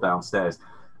door downstairs.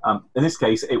 In this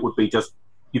case, it would be just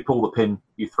you pull the pin,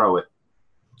 you throw it.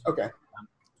 Okay.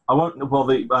 I won't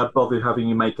bother having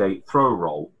you make a throw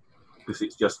roll, because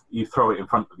it's just you throw it in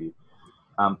front of you.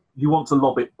 You want to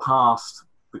lob it past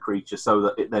the creature so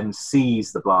that it then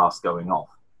sees the blast going off.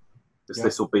 Because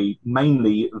this will be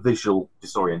mainly visual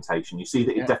disorientation. You see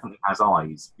that it definitely has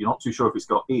eyes. You're not too sure if it's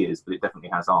got ears, but it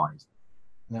definitely has eyes.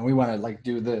 Now we want to like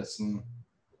do this and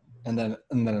then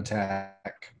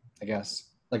attack, I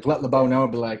guess. Like let LeBeau know,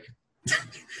 be like.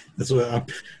 That's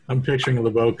what I'm picturing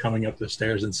LeBeau coming up the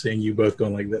stairs and seeing you both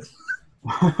going like this.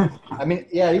 I mean,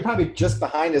 yeah, you're probably just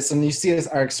behind us, and you see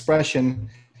our expression.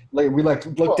 Like we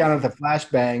look down at the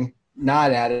flashbang,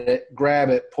 nod at it, grab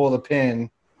it, pull the pin,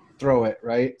 throw it,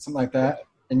 right? Something like that.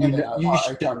 And you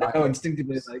should know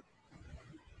instinctively, like,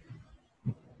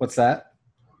 what's that?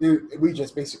 We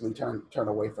just basically turn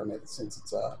away from it since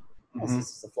it's a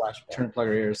flashbang. Turn plug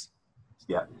our ears.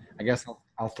 Yeah. I guess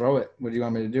I'll throw it. What do you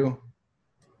want me to do?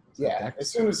 Yeah. As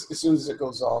soon as it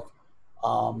goes off,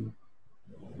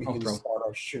 we can start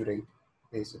our shooting,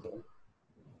 basically.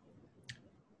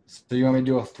 So you want me to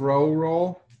do a throw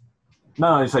roll?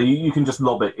 No, so you can just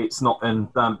lob it. It's not, and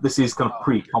this is kind of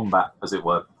pre-combat, as it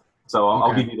were. So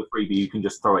I'll give you the freebie. You can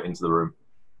just throw it into the room.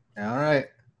 All right.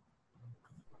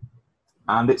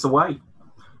 And it's away.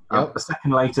 Yep. A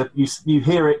second later, you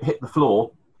hear it hit the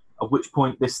floor, at which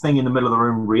point this thing in the middle of the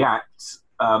room reacts,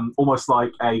 almost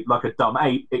like a dumb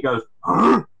ape. It goes,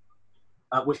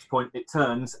 at which point it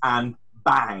turns and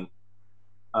bang.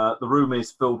 The room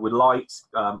is filled with light,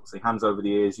 so hands over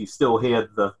the ears. You still hear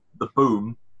the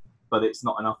boom, but it's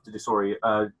not enough to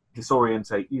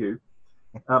disorientate you.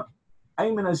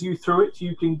 Eamon, as you threw it,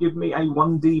 you can give me a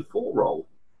 1d4 roll.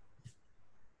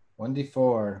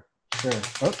 1d4, sure.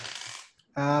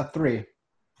 3.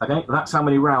 Okay, that's how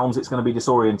many rounds it's going to be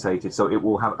disorientated, so it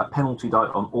will have a penalty die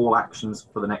on all actions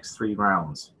for the next 3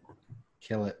 rounds.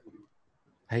 Kill it.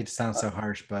 I hate to sound so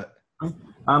harsh, but...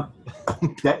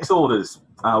 Dex orders.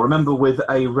 Remember, with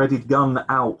a readied gun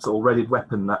out or readied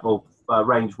weapon,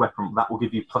 ranged weapon, that will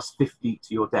give you plus 50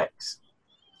 to your dex.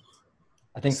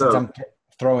 I think since I'm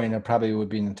throwing, it probably would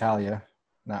be Natalia,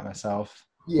 not myself.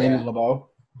 Yeah. Maybe LeBeau.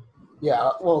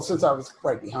 Yeah, well, since I was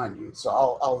right behind you, so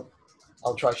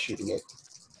I'll try shooting it.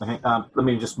 Okay, let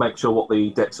me just make sure what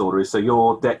the dex order is. So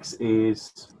your dex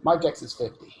is... My dex is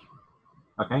 50.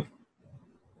 Okay.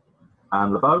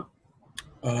 And LeBeau?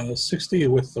 60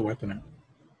 with the weapon out.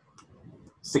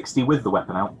 60 with the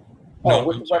weapon out? No,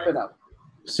 with the weapon out.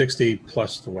 60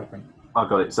 plus the weapon. I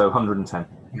got it, so 110.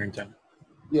 110.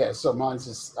 Yeah, so mine's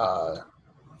is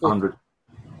 100.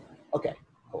 Okay,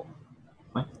 cool.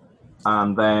 Okay.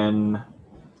 And then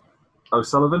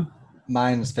O'Sullivan?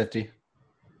 Mine is 50.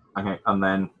 Okay, and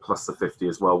then plus the 50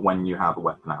 as well when you have a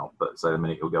weapon out, but so in a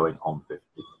minute you'll go in on 50.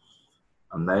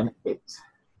 And then it.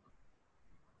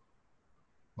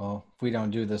 Well, if we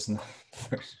don't do this in the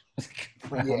first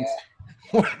rounds,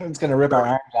 it's going to rip our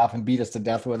arms off and beat us to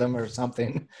death with them or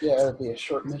something. Yeah, it'll be a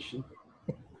short mission.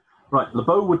 Right,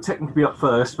 LeBeau would technically be up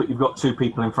first, but you've got 2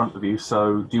 people in front of you,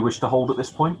 so do you wish to hold at this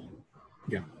point?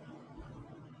 Yeah.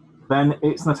 Then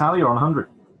it's Natalia on 100.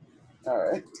 All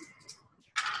right.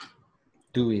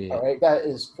 Do we? All right, that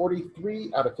is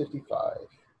 43 out of 55.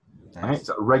 Nice. Okay, it's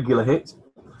a regular hit.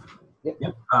 Yep.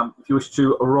 If you wish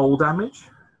to roll damage.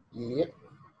 Yep.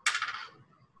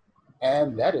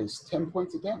 And that is 10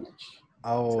 points of damage.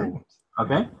 Oh.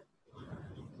 Okay.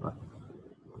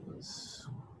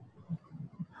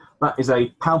 That is a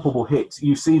palpable hit.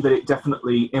 You see that it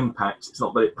definitely impacts. It's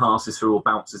not that it passes through or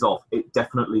bounces off. It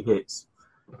definitely hits.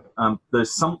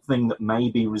 There's something that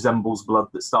maybe resembles blood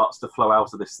that starts to flow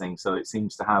out of this thing, so it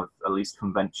seems to have at least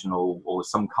conventional or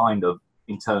some kind of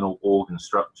internal organ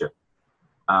structure.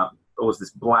 was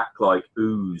this black like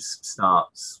ooze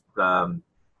starts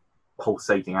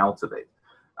pulsating out of it.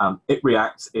 It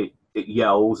reacts. It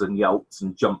yells and yelps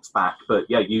and jumps back. But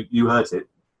yeah, you hurt it.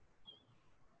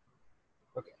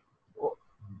 Okay. Well,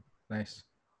 Nice.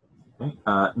 Okay.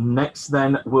 Next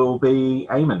then will be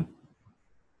Eamon.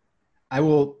 I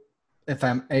will, if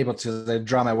I'm able to, as I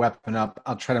draw my weapon up,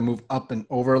 I'll try to move up and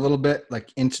over a little bit,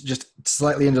 like into just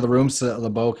slightly into the room so that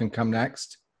LeBeau can come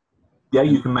next. Yeah,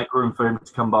 you can make room for him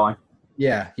to come by.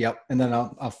 Yeah, yep. And then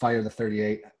I'll fire the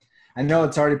 38. I know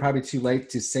it's already probably too late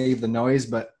to save the noise,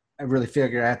 but I really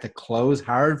figure I have to close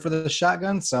hard for the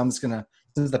shotgun. So I'm just going to,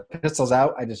 since the pistol's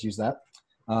out, I just use that.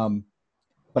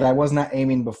 But I was not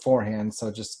aiming beforehand, so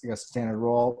just a standard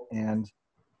roll. And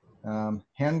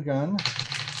handgun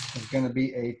is going to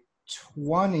be a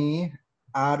 20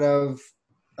 out of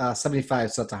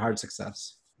 75, so that's a hard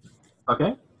success.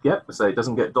 Okay. Yep. So it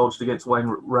doesn't get dodged against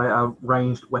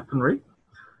ranged weaponry.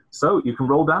 So you can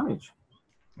roll damage.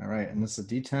 All right, and this is a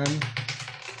D10.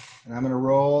 And I'm going to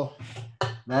roll.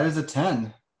 That is a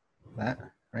 10. That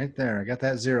right there. I got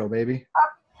that 0, baby.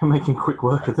 You're making quick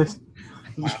work of this.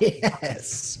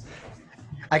 Yes.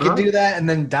 I can do that and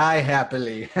then die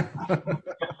happily.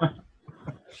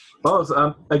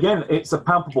 Well, again, it's a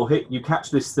palpable hit. You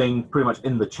catch this thing pretty much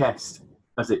in the chest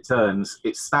as it turns.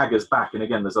 It staggers back, and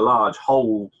again, there's a large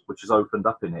hole which has opened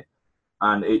up in it,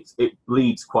 and it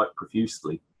bleeds quite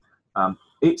profusely.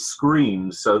 It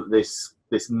screams, so this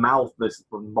mouth, this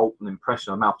molten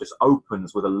impression of the mouth just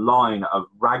opens with a line of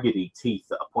raggedy teeth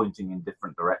that are pointing in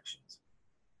different directions.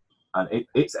 And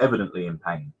it's evidently in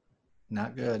pain.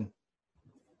 Not good.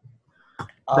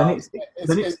 Then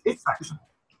it's action.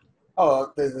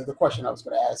 Oh, the question I was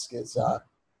going to ask is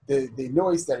the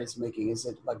noise that it's making, is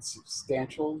it like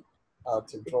substantial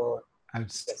to draw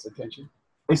its attention?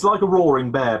 It's like a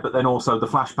roaring bear, but then also the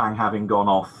flashbang having gone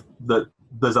off, that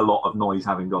there's a lot of noise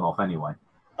having gone off anyway.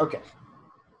 Okay.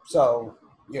 So,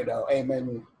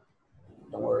 Eamon,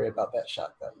 don't worry about that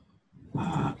shotgun.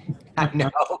 I know.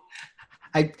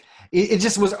 It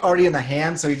just was already in the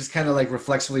hand, so he just kind of like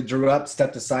reflexively drew up,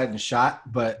 stepped aside, and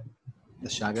shot. But the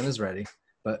shotgun is ready.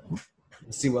 But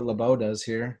let's see what LeBeau does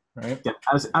here, right? Yeah,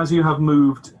 as you have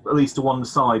moved at least to one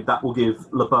side, that will give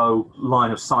LeBeau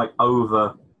line of sight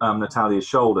over Natalia's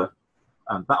shoulder.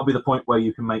 That'll be the point where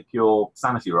you can make your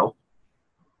sanity roll.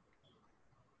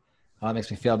 Oh, that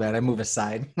makes me feel bad. I move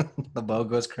aside. LeBeau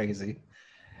goes crazy.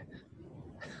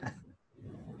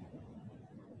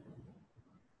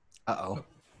 Uh-oh.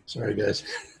 Sorry, guys.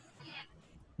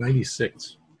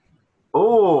 96.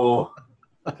 Oh,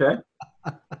 okay.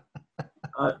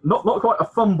 Not quite a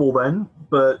fumble then,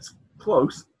 but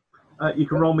close. You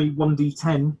can roll me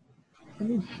 1d10.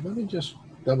 Let me just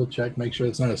double check, make sure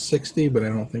it's not a 60, but I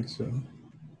don't think so.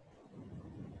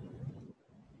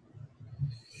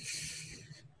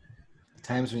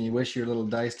 Times when you wish your little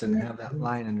dice didn't have that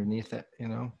line underneath it,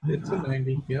 It's a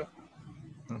 90, yep.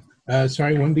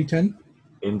 Sorry, 1d10?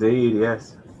 Indeed,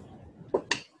 yes.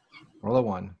 Roll a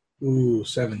 1. Ooh,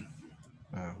 7.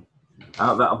 Oh.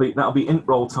 That'll be int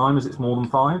roll time, as it's more than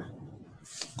 5.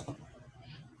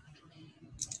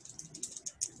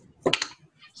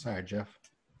 Sorry, Jeff.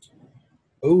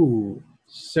 Ooh,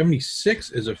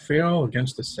 76 is a fail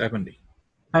against a 70.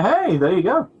 Hey, there you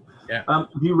go. Yeah.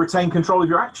 You retain control of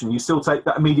your action. You still take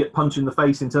that immediate punch in the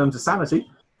face in terms of sanity,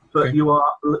 but Okay.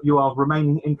 you are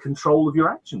remaining in control of your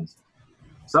actions.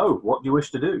 So, what do you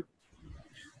wish to do?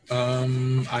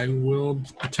 I will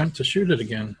attempt to shoot it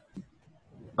again.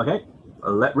 Okay,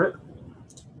 let rip.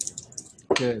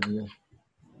 Good.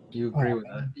 You agree with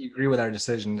that? You agree with our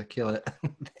decision to kill it?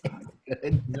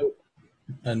 Good. Nope.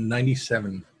 A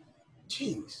 97.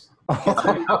 Jeez.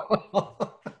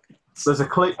 There's a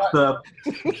click. The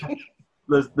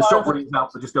shot rings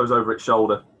out, that just goes over its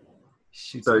shoulder.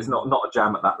 So it's not a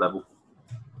jam at that level.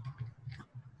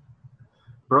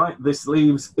 Right, this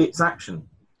leaves its action.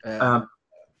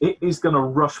 It is going to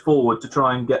rush forward to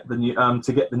try and get the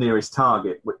nearest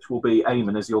target, which will be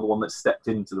Eamon, as you're the one that stepped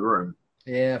into the room.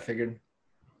 Yeah, I figured.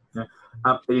 Yeah.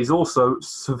 It is also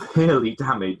severely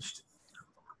damaged,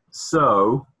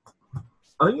 so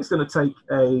I think it's going to take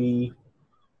a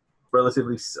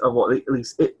relatively, what at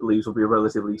least it believes will be a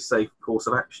relatively safe course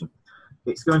of action.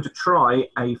 It's going to try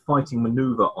a fighting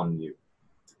maneuver on you.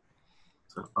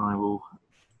 So I will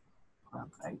grab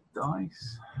a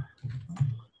dice.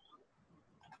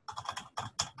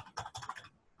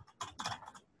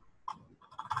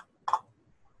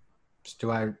 Do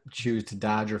I choose to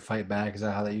dodge or fight back? Is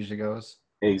that how that usually goes?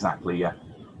 Exactly, yeah.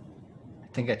 I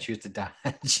think I choose to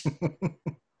dodge.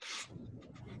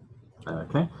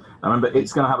 Okay. Now remember,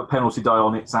 it's going to have a penalty die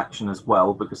on its action as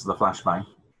well because of the flashbang.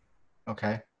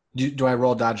 Okay. Do I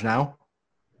roll dodge now?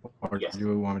 Or Yes. do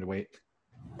you want me to wait?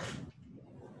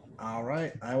 All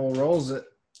right. I will roll it.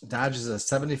 Dodge is a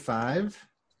 75.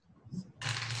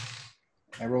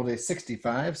 I rolled a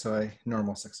 65, so a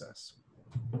normal success.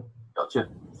 Gotcha.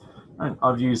 And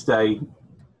I've used a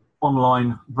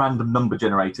online random number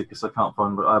generator because I can't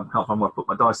find where I put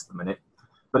my dice at the minute.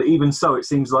 But even so, it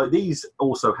seems like these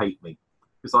also hate me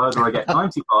because either I get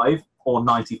 95 or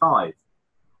 95.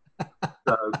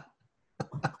 So,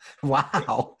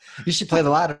 Wow. You should play the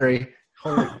lottery.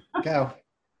 Holy cow.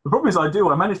 the problem is I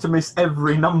manage to miss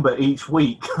every number each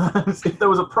week. If there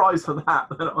was a prize for that,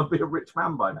 then I'd be a rich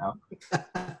man by now.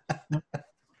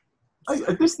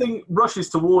 This thing rushes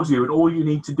towards you, and all you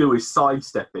need to do is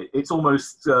sidestep it. It's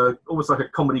almost like a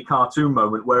comedy cartoon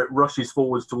moment where it rushes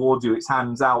forwards towards you, its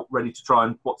hands out, ready to try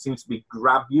and what seems to be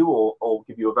grab you or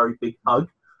give you a very big hug.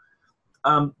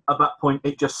 At that point,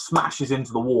 it just smashes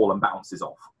into the wall and bounces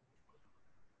off.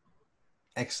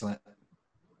 Excellent.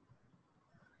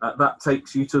 That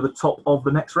takes you to the top of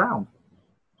the next round.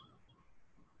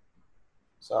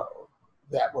 So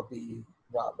that would be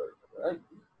Robert, right?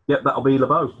 Yep, that'll be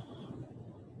LeBeau.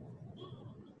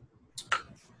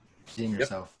 Redeem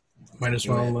yourself. Might as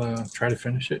well try to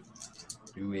finish it.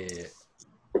 Do it.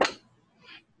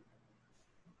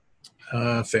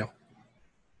 Fail.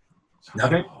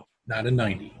 Okay. Not a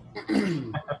 90.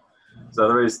 So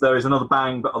there is another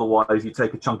bang, but otherwise you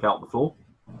take a chunk out of the floor.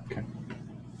 Okay.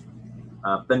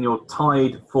 Then you're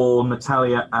tied for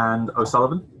Natalia and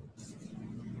O'Sullivan.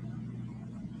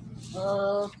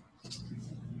 As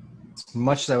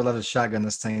much as I would love to shotgun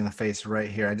this thing in the face right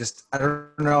here, I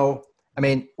don't know. I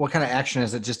mean, what kind of action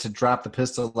is it just to drop the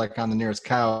pistol like on the nearest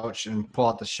couch and pull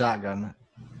out the shotgun?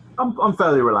 I'm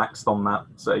fairly relaxed on that,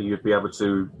 so you'd be able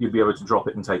to drop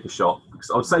it and take a shot. Because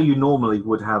I would say you normally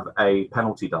would have a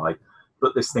penalty die,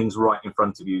 but this thing's right in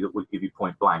front of you that would give you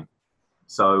point blank.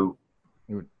 So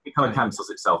it kind of cancels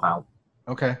itself out.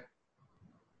 Okay.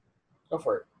 Go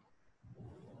for it.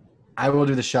 I will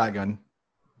do the shotgun.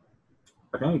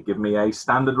 Okay, give me a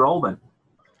standard roll then.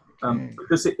 Okay.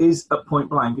 Because it is at point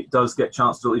blank, it does get a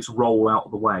chance to at least roll out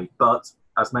of the way. But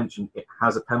as mentioned, it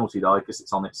has a penalty die because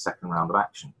it's on its second round of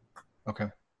action. Okay.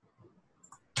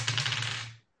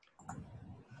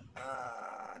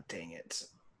 Dang it.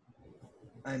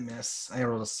 I miss. I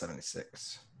rolled a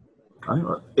 76.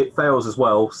 It fails as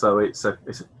well, so it's a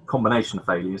combination of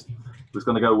failures. It was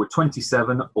going to go with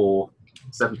 27 or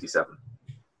 77.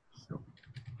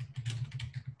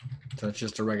 So it's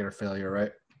just a regular failure,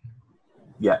 right?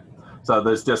 Yeah. So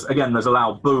there's a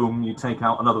loud boom. You take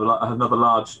out another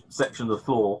large section of the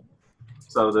floor.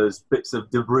 So there's bits of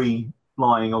debris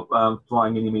flying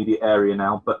in the immediate area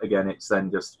now. But again, it's then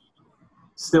just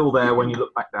still there when you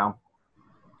look back down.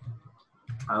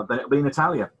 Then it'll be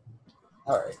Natalia.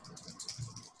 All right.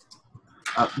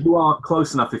 You are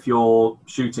close enough if you're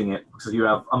shooting it, because you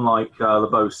have, unlike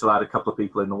LeBeau, still had a couple of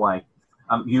people in the way.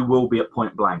 You will be at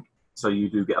point blank, so you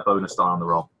do get a bonus die on the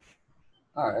roll.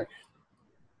 All right.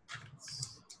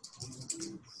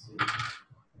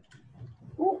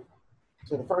 Ooh.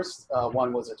 So the first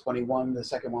one was a 21, the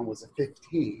second one was a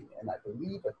 15, and I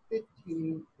believe a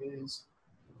 15 is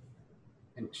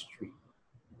an extreme.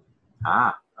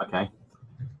 Ah, okay.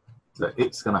 So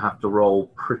it's going to have to roll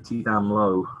pretty damn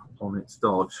low on its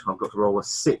dodge. I've got to roll a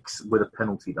 6 with a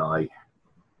penalty die.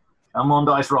 Come on,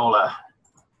 dice roller.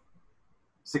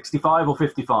 65 or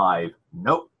 55?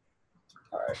 Nope.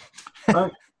 All right.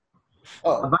 Right.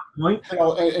 Oh, At that point,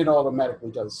 it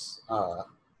automatically does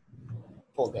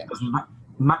full damage. there's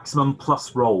maximum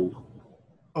plus roll.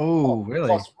 Oh, really?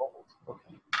 Plus rolled.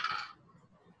 Okay.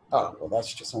 Oh, well,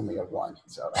 that's just only a 1.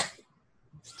 So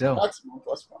Still. maximum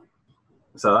plus 1.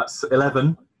 So that's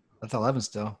 11. That's 11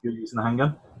 still. You're using the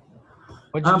handgun.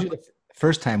 What did you do the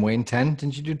first time, Wayne? 10?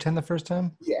 Didn't you do 10 the first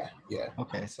time? Yeah.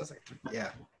 Okay, so it's like,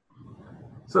 yeah.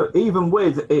 So even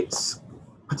with its,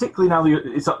 particularly now that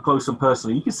it's up close and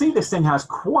personal, you can see this thing has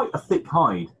quite a thick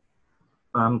hide.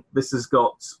 This has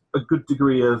got a good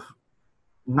degree of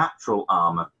natural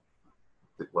armor,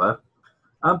 as it were.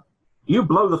 You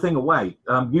blow the thing away.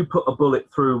 You put a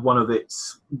bullet through one of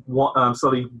its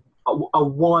a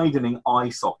widening eye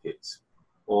socket,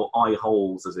 or eye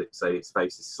holes, as it say. Its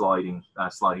face is sliding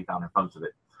down in front of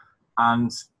it.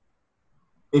 And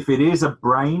if it is a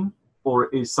brain, or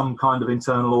it is some kind of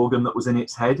internal organ that was in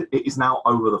its head, it is now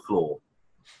over the floor.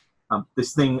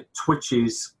 This thing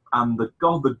twitches, and the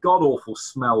god-awful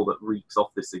smell that reeks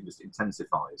off this thing just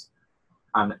intensifies.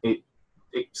 And it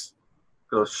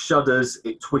shudders,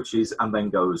 it twitches, and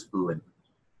then goes limp.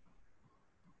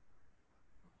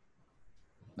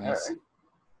 Nice.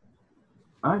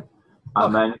 All right.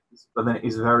 And then it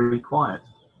is very quiet.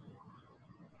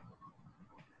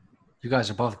 You guys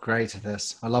are both great at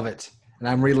this. I love it. And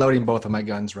I'm reloading both of my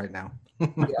guns right now.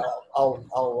 Yeah,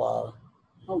 I'll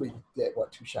only get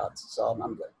 2 shots, so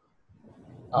I'm good.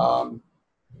 I'll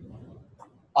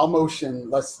motion.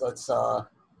 Let's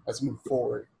move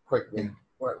forward quickly. Yeah.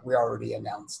 We already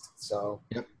announced, so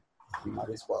Yep. we might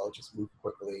as well just move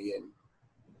quickly and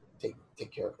take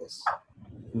care of this.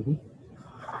 Mm-hmm.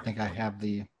 I think I got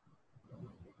the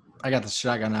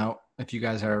shotgun out. If you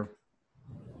guys are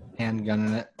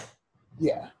handgunning it.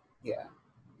 Yeah.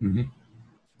 Mm-hmm.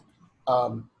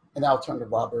 And I'll turn to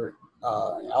Robert.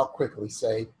 And I'll quickly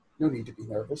say, no need to be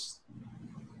nervous.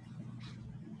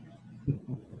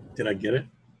 Did I get it?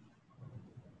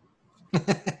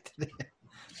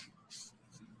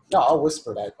 No, I'll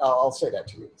whisper that. I'll say that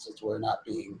to you since we're not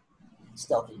being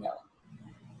stealthy now.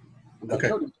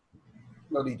 Okay.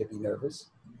 No need to be nervous.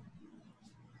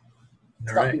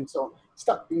 All right.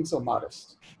 Stop being so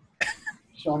modest.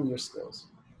 Show them your skills.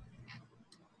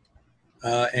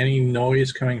 Any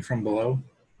noise coming from below?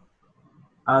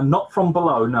 Not from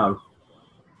below, no.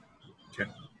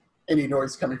 Okay. Any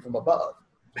noise coming from above?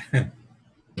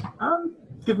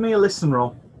 Give me a listen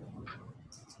roll.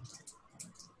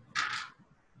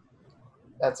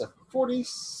 That's a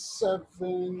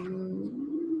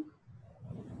 47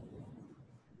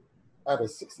 out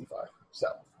of 65. So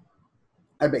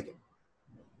I make it.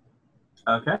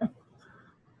 Okay.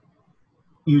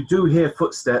 You do hear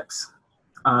footsteps.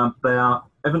 They are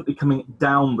evidently coming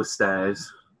down the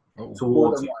stairs Oh.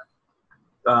 towards More you.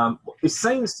 than one. It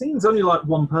seems only like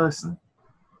one person.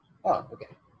 Oh, okay.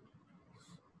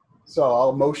 So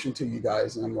I'll motion to you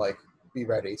guys, and I'm like, be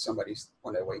ready. Somebody's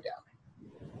on their way down.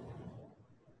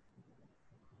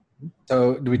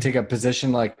 So do we take a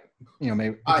position like,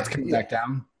 maybe if it's coming back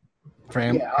down for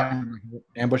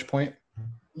ambush point?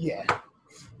 Yeah.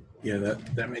 Yeah,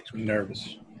 that makes me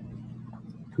nervous.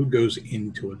 Who goes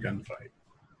into a gunfight?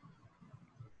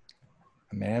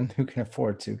 A man who can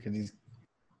afford to, because he's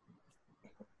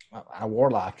a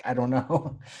warlock. I don't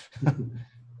know.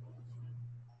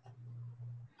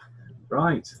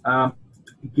 Right.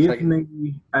 Give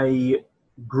me a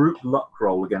group luck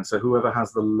roll again. So whoever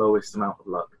has the lowest amount of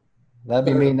luck. That'll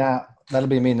be me now. That'll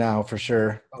be me now for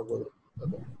sure. Oh, will it?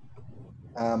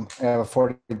 Okay. I have a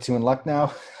 42 in luck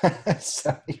now.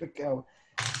 So here we go.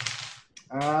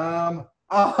 I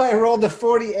rolled a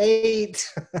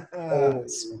 48. Oh.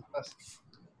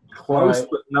 Close, Right.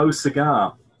 but no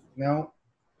cigar. No.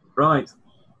 Right.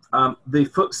 The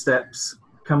footsteps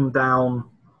come down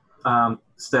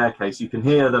staircase. You can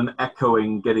hear them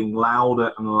echoing, getting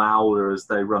louder and louder as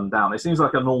they run down. It seems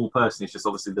like a normal person. It's just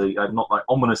obviously not like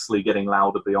ominously getting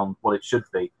louder beyond what it should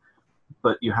be.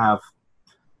 But you have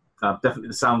definitely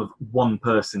the sound of one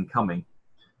person coming.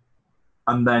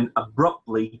 And then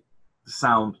abruptly, the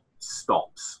sound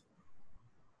stops.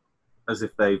 As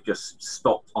if they've just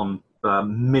stopped on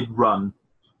mid-run,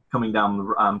 coming down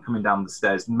the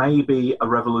stairs. Maybe a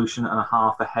revolution and a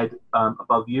half ahead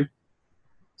above you.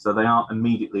 So they aren't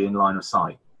immediately in line of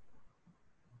sight.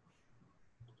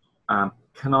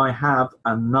 Can I have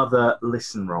another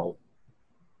listen roll?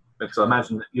 Because I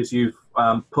imagine that as you've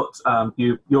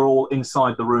you're all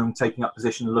inside the room, taking up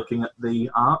position, looking at the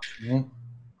arch. Mm-hmm.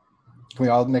 Can we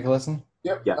all make a listen?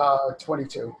 Yep. Yeah.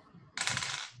 22.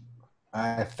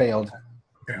 I failed.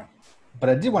 Yeah. But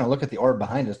I did want to look at the orb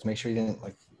behind us to make sure you didn't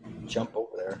jump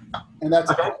over there. And that's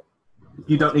Okay.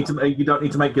 You don't need to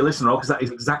make your listen roll because that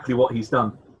is exactly what he's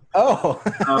done. Oh.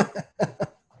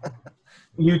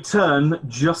 You turn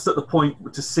just at the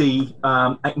point to see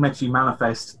Ekmechi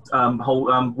manifest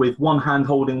with one hand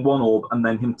holding one orb and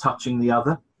then him touching the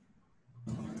other.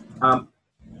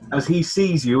 As he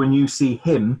sees you and you see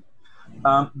him,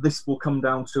 this will come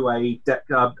down to a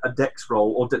dex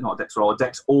roll, or not a dex roll, a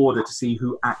dex order to see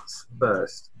who acts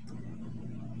first.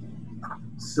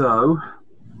 So,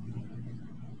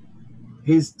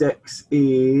 his dex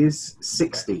is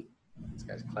 60. This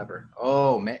guy's clever.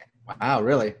 Oh, man. Wow,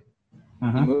 really?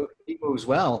 Mm-hmm. He moves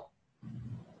well.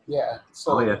 Yeah.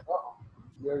 So Oh, yeah.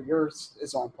 yours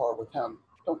is on par with him.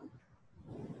 Don't.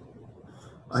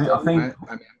 I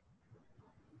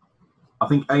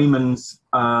think Eamon's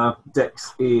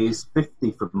dex is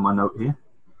 50 from my note here.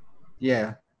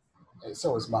 Yeah.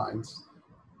 So is mine.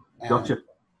 And Gotcha.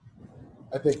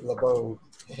 I think LeBeau,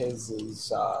 his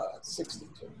is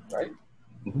 62, right?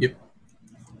 Yep.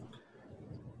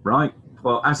 Right.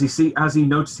 Well, as he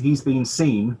notices he's been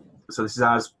seen, so this is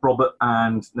as Robert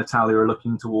and Natalia are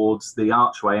looking towards the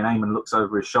archway, and Eamon looks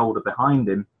over his shoulder behind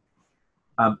him.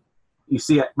 You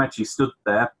see Ekmechi stood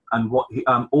there, and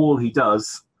all he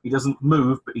does, he doesn't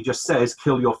move, but he just says,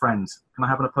 "Kill your friends." Can I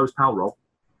have an opposed power roll?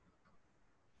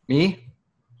 Me?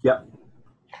 Yep.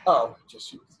 Oh,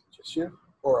 just you,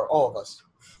 or all of us?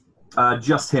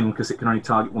 Just him, because it can only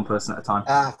target one person at a time.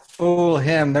 Fool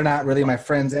him. They're not really my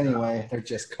friends anyway. They're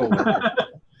just coworkers.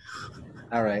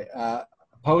 All right.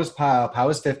 Opposed POW. POW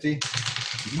is 50.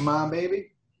 Come on,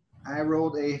 baby. I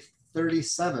rolled a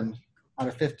 37 out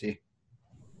of 50.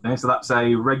 Okay, so that's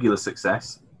a regular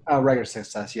success. Regular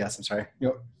success. Yes, I'm sorry.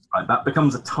 Yep. Right, that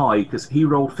becomes a tie because he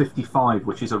rolled 55,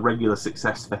 which is a regular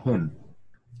success for him.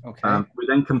 Okay. We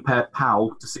then compare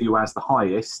POW to see who has the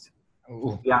highest.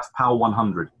 Ooh. He has POW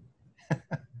 100.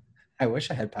 I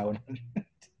wish I had POW 100.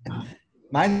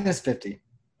 Mine is 50.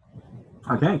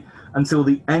 Okay. Until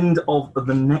the end of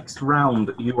the next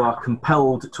round, you are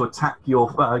compelled to attack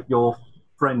your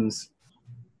friends.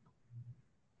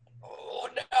 Oh,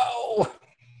 no.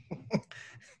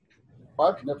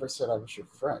 I've never said I was your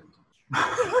friend.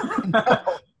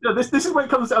 No, this is where it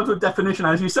comes down to a definition,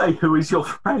 as you say. Who is your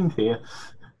friend here?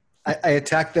 I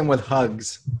attack them with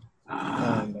hugs.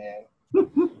 Oh, man.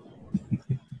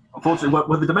 Unfortunately,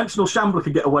 when the Dimensional Shambler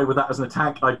can get away with that as an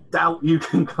attack, I doubt you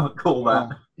can call that.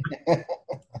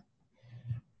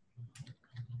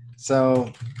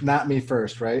 So, not me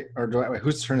first, right? Or do I? Wait,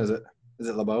 whose turn is it? Is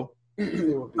it LeBeau? It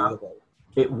would be LeBeau.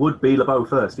 It would be LeBeau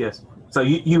first, yes. So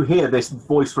you hear this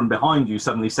voice from behind you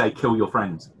suddenly say, "Kill your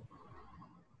friends."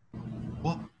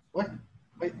 What?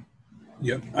 Wait.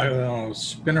 Yep. I'll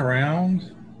spin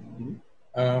around.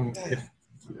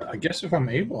 I guess if I'm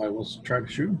able, I will try to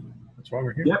shoot him. That's why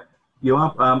we're here. Yep, you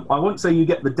are. I won't say you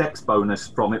get the dex bonus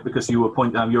from it because you were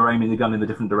you're aiming the gun in a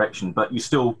different direction, but you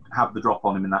still have the drop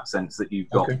on him in that sense that you've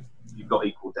got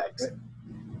equal dex.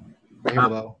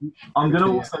 I'm going to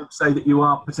also say that you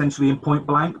are potentially in point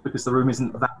blank because the room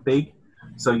isn't that big,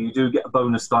 so you do get a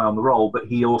bonus die on the roll. But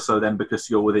he also then, because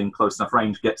you're within close enough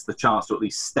range, gets the chance to at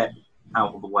least step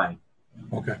out of the way.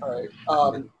 Okay.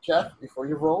 All right, Jeff. Before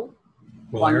you roll.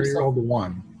 Well, I already rolled the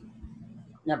 1.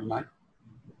 Never mind.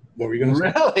 What were you going to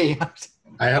say? Really?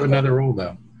 I have another roll,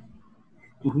 though.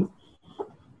 Mm-hmm.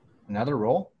 Another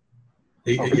roll?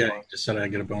 Yeah, he just said I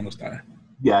get a bonus die.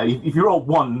 Yeah, if you roll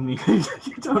 1, you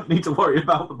don't need to worry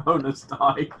about the bonus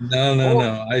die.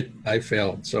 No. I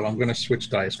failed, so I'm going to switch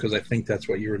dice because I think that's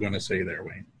what you were going to say there,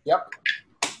 Wayne. Yep.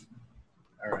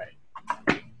 All right.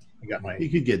 I got my. You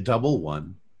could get double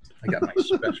 1. I got my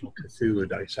special Cthulhu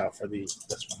dice out for this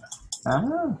one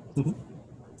now.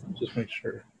 Just make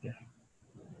sure. Yeah.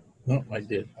 No, I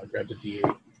did. I grabbed a D8.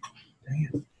 Dang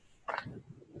it.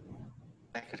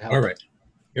 That could help. All right.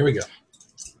 Here we go.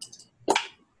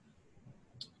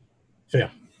 Fail.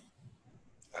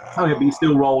 Oh yeah, but you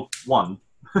still rolled 1.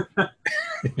 So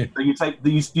you take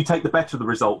the better of the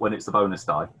result when it's the bonus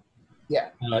die. Yeah.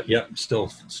 Yep. Still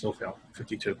fail.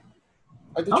 52.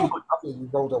 I think you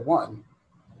rolled a 1.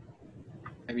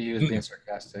 Maybe he was being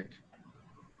sarcastic.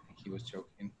 I think he was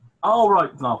joking. Oh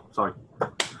right. No, sorry.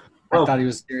 I thought he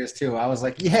was serious too. I was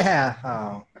like, yeah.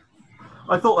 Oh.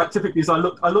 I thought that typically, as I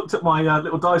looked at my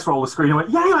little dice roller screen and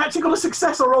went, yeah, you actually got a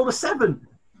success. I rolled a 7.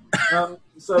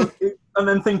 And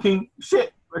then thinking,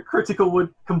 shit, a critical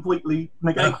would completely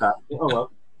negate that. Oh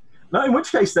well. No, in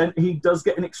which case then he does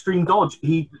get an extreme dodge.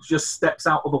 He just steps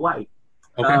out of the way.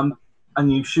 Okay.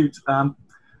 And you shoot.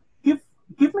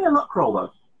 Give me a luck roll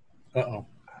though. Uh-oh.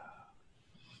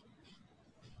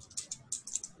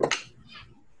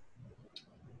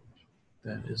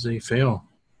 That is a fail.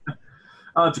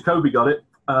 Jacoby got it.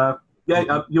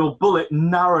 Your bullet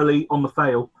narrowly on the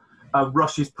fail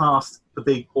rushes past the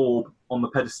big orb on the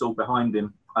pedestal behind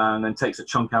him and then takes a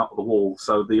chunk out of the wall.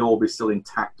 So the orb is still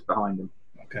intact behind him.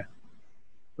 Okay.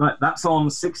 Right, that's on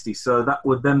 60. So that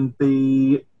would then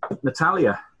be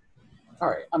Natalia. All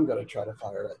right, I'm going to try to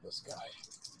fire at this guy.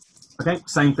 Okay,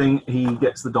 same thing. He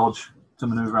gets the dodge to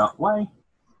maneuver out the way.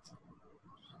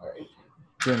 All right.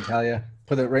 Didn't tell you.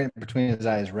 Put it right between his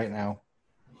eyes right now.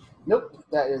 Nope,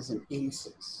 that is an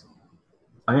 86.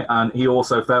 Okay, and he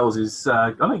also fails his.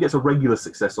 I think he gets a regular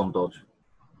success on dodge.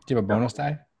 Do you have a bonus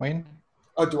die, Wayne?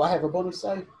 Oh, do I have a bonus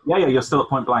die? Yeah, you're still at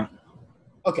point blank.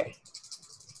 Okay.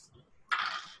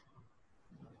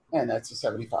 And that's a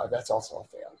 75. That's also a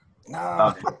fail.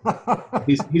 No.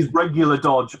 His regular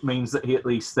dodge means that he at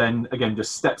least then again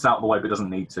just steps out of the way, but doesn't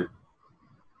need to.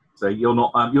 So you're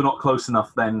not close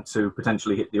enough then to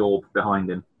potentially hit the orb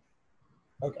behind him.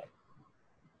 Okay.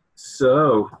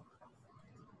 So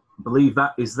I believe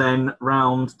that is then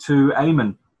round to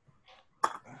Eamon.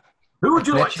 Who would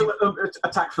you like to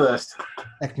attack first?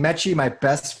 Ekmechi, my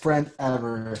best friend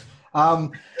ever. I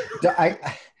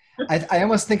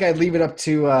almost think I'd leave it up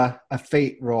to a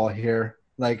fate roll here,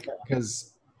 like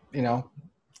because I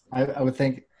would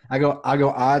think I go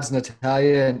odds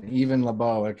Natalia and even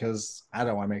LeBeau because I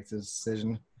don't want to make this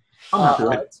decision. I'm happy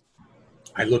with it.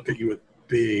 I look at you with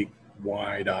big,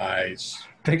 wide eyes.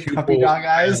 Big puppy dog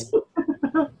eyes.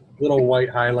 Little white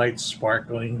highlights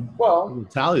sparkling. Well,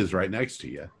 Talia's right next to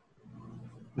you.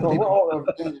 well, we're all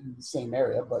in the same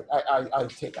area, but I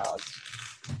take odds.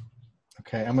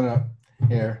 Okay,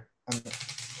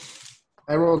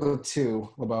 I rolled a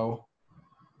 2, LeBeau.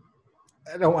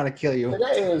 I don't want to kill you.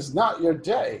 Today is not your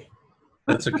day.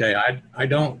 That's okay. I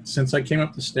don't, since I came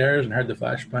up the stairs and heard the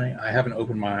flashbang, I haven't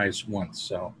opened my eyes once,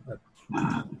 so.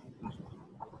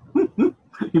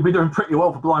 You've been doing pretty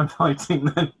well for blind fighting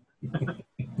then.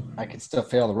 I can still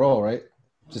fail the roll, right?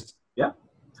 Just Yeah.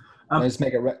 Can I just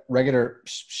make a regular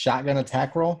shotgun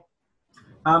attack roll?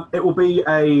 It will be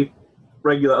a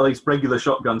regular, at least regular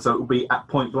shotgun, so it will be at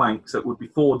point blank, so it would be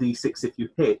 4d6 if you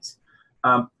hit.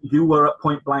 You were at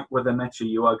point blank with Amechi,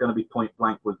 you are going to be point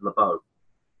blank with LeBeau.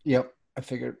 Yep, I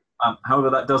figured. However,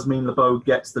 that does mean LeBeau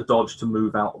gets the dodge to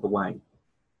move out of the way.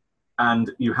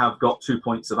 And you have got 2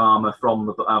 points of armor from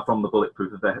the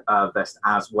bulletproof vest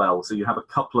as well, so you have a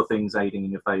couple of things aiding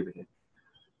in your favor here.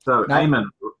 So, Now, Eamon,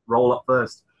 roll up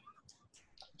first.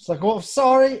 It's like, oh,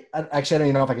 sorry. Actually, I don't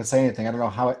even know if I can say anything. I don't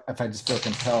know if I just feel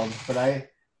compelled. But I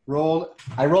rolled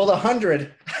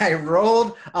 100. I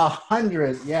rolled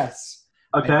 100. Yes.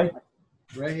 Okay.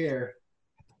 Right here.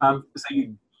 So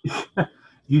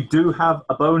you do have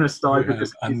a bonus die You because have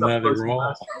it's up another close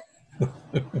roll.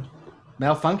 first.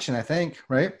 Malfunction, I think.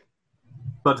 Right.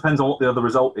 But it depends on what the other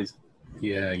result is.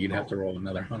 Yeah, you'd have to roll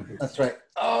another 100. That's right.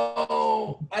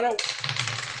 Oh, I don't.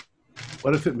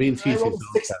 What if it means he's his own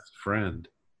six- best friend?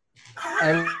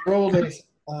 I rolled a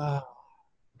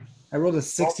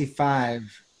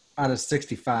 65 out of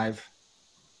 65.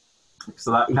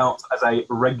 So that counts as a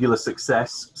regular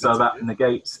success. So that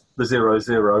negates the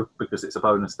 0-0 because it's a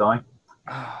bonus die.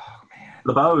 Oh man.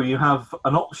 LeBeau, you have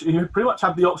an option. You pretty much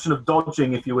have the option of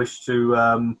dodging if you wish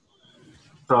to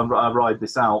try and ride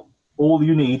this out. All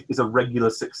you need is a regular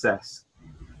success.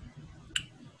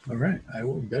 All right, I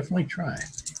will definitely try.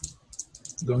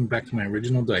 Going back to my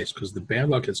original dice, because the bad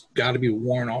luck has got to be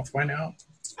worn off by now.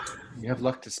 You have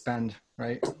luck to spend,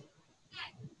 right?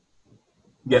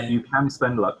 Yeah, you can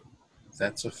spend luck.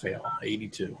 That's a fail.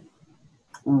 82.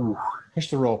 Ooh. Push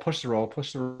the roll. Push the roll.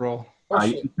 Push the roll.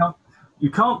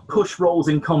 You can't push rolls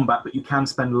in combat, but you can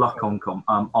spend luck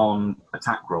on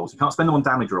attack rolls. You can't spend them on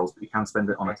damage rolls, but you can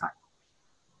spend it on attack.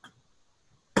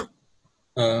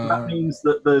 That means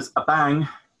that there's a bang.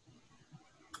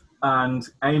 And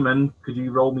Eamon, could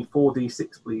you roll me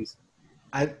 4d6, please?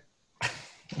 Are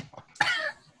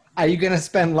you gonna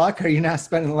spend luck? Or are you not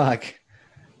spending luck?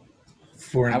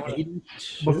 For an 82?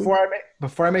 Before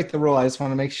I make the roll, I just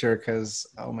want to make sure because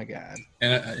oh my god.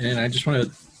 And I just want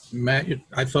to, Matt,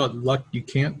 I thought luck you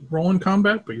can't roll in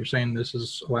combat, but you're saying this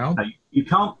is allowed? No, you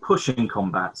can't push in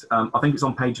combat. I think it's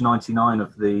on page 99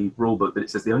 of the rulebook that it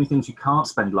says the only things you can't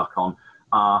spend luck on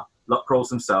are luck rolls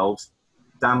themselves,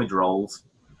 damage rolls,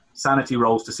 sanity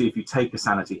rolls to see if you take a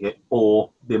sanity hit, or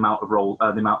the amount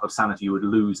of sanity you would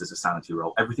lose as a sanity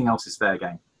roll. Everything else is fair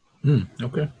game.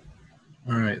 Okay.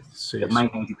 All right. Let's see. The main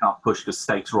things you can't push because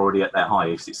stakes are already at their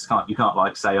highest. You can't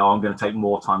like say, oh, I'm going to take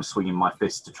more time swinging my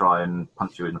fist to try and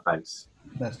punch you in the face.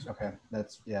 That's okay.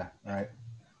 That's yeah. All right.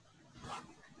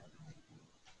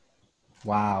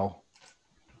 Wow.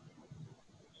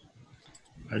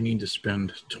 I need to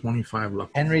spend 25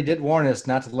 luck. Henry did warn us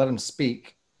not to let him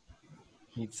speak.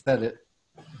 He said it.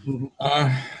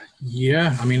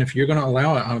 Yeah. I mean, if you're going to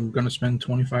allow it, I'm going to spend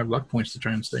 25 luck points to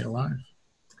try and stay alive.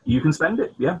 You can spend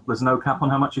it, yeah. There's no cap on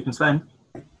how much you can spend.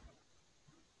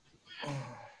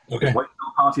 Okay. Wait until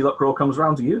the party luck roll comes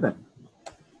around to you then.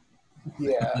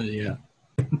 Yeah. Yeah.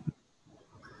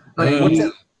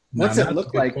 What's it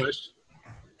look like? Question.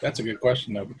 That's a good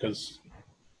question though, because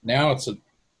now it's a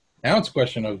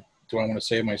question of, do I want to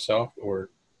save myself or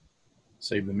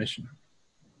save the mission?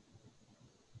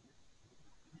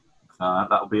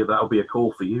 That'll be a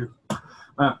call for you.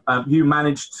 You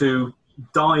managed to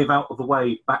dive out of the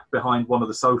way back behind one of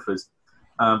the sofas,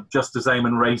 just as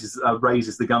Eamon raises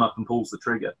the gun up and pulls the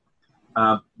trigger.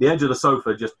 The edge of the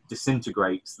sofa just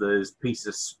disintegrates. There's pieces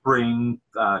of spring,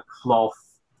 cloth,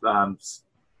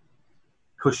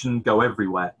 cushion go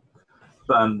everywhere.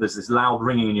 There's this loud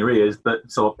ringing in your ears,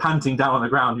 but sort of panting down on the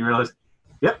ground, you realise,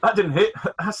 yep, that didn't hit.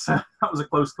 That was a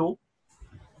close call.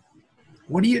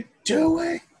 What are you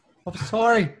doing? I'm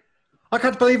sorry. I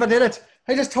can't believe I did it.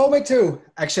 He just told me to.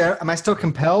 Actually, am I still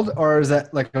compelled, or is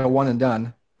that like a one and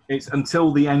done? It's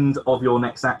until the end of your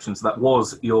next action, so that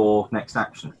was your next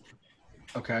action.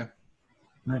 Okay.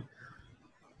 No.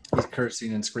 He's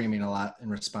cursing and screaming a lot in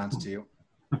response to you.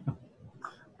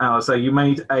 So you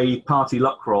made a party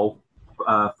luck roll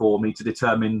for me to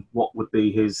determine what would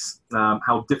be his,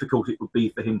 how difficult it would be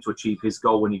for him to achieve his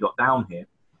goal when he got down here.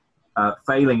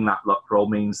 Failing that luck roll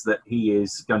means that he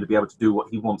is going to be able to do what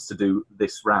he wants to do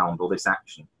this round or this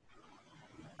action.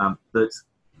 That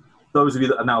those of you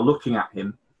that are now looking at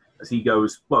him as he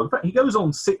goes, well, in fact, he goes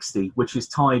on 60, which is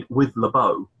tied with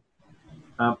LeBeau.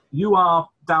 You are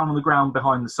down on the ground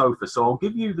behind the sofa, so I'll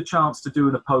give you the chance to do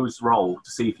an opposed roll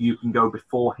to see if you can go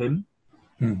before him.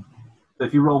 So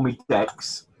if you roll me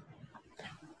Dex.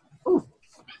 Ooh.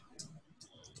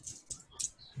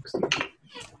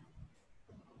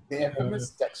 The infamous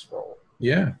Dex roll.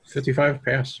 Yeah, 55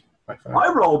 pass by 5.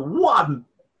 I rolled 1!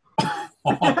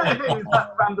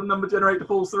 That random number generator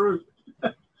falls through.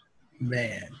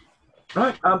 Man.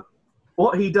 Right.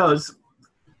 What he does,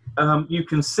 you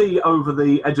can see over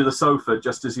the edge of the sofa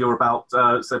just as you're about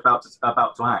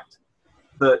to act.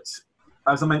 That,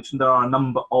 as I mentioned, there are a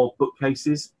number of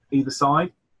bookcases either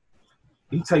side.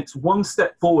 He takes one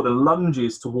step forward and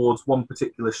lunges towards one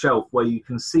particular shelf where you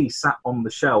can see sat on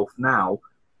the shelf now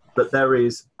that there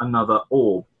is another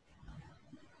orb.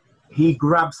 He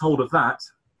grabs hold of that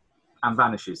and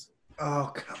vanishes.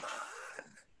 Oh, come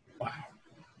on. Wow.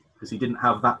 Because he didn't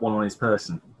have that one on his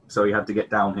person, so he had to get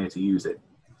down here to use it.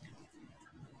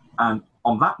 And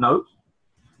on that note,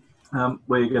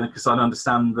 we're going to, because I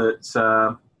understand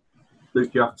that,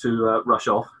 Luke, you have to rush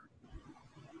off.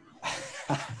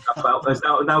 Is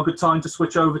now a good time to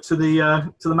switch over to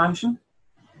the mansion?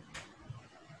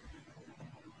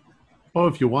 Oh,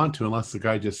 if you want to, unless the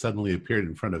guy just suddenly appeared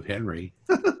in front of Henry.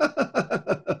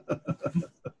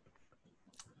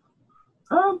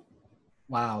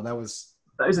 Wow, that was...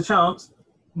 That is a chance.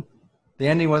 The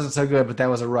ending wasn't so good, but that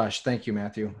was a rush. Thank you,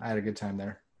 Matthew. I had a good time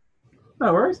there.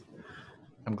 No worries.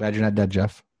 I'm glad you're not dead,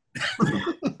 Jeff.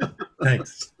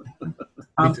 Thanks.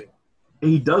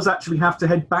 He does actually have to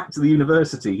head back to the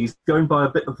university. He's going by a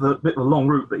bit of a long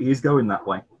route, but he is going that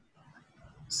way.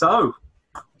 So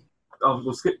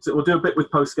we'll do a bit with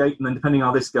Postgate, and then depending on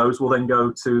how this goes, we'll then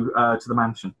go to the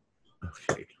mansion.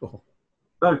 Okay, cool.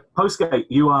 So Postgate,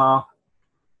 you are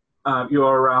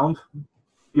around.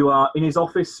 You are in his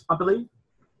office, I believe.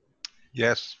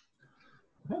 Yes.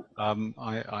 Okay.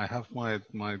 I have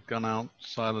my gun out,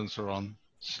 silencer on,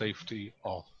 safety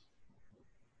off.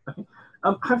 Okay.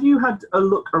 Have you had a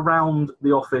look around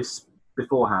the office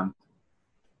beforehand?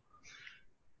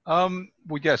 Well,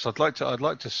 yes. I'd like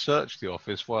to search the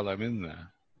office while I'm in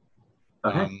there.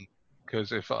 Okay.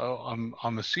 Because if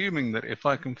I'm assuming that if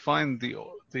I can find the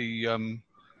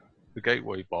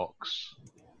gateway box,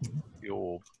 the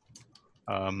orb,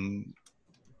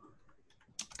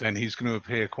 then he's going to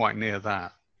appear quite near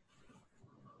that.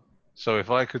 So if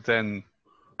I could then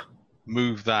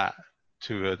move that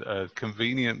to a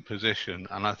convenient position,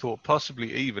 and I thought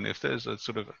possibly even if there's a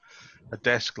sort of a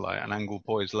desk light, an angle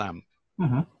poised lamp,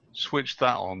 switch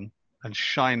that on and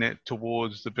shine it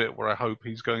towards the bit where I hope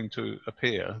he's going to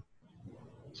appear.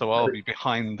 So I'll be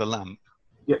behind the lamp.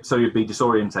 Yep. So you'd be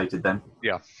disorientated then.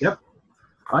 Yeah. Yep.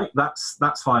 Right. That's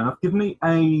fine enough. Give me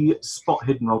a spot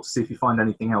hidden roll to see if you find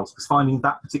anything else, because finding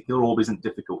that particular orb isn't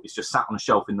difficult. It's just sat on a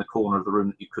shelf in the corner of the room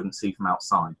that you couldn't see from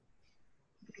outside.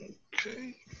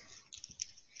 Okay.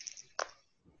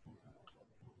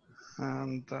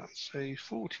 And that's a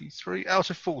 43 out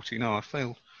of 40. No, I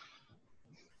failed.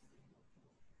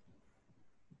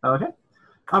 Okay.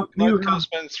 You can't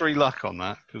spend 3 luck on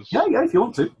that. Cause... Yeah, if you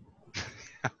want to.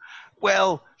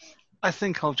 Well, I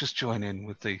think I'll just join in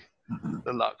with the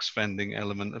luck spending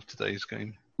element of today's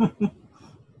game.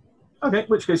 Okay, in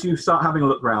which case you start having a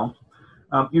look round.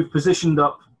 You've positioned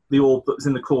up the orb that's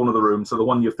in the corner of the room, so the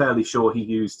one you're fairly sure he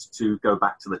used to go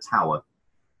back to the tower.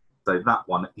 So that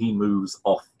one, he moves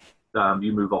off.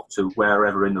 You move off to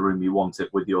wherever in the room you want it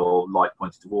with your light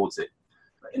pointed towards it.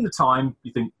 In the time,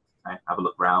 you think, okay, have a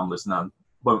look round, there's none,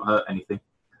 won't hurt anything.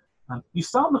 You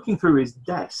start looking through his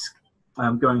desk,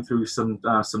 going through some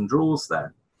drawers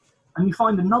there, and you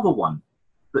find another one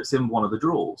that's in one of the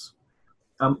drawers,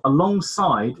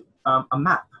 alongside a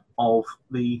map of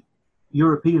the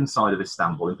European side of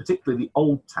Istanbul, in particular the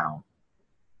Old Town.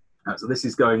 So this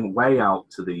is going way out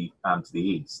to the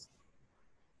east.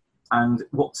 And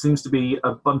what seems to be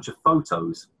a bunch of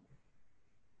photos.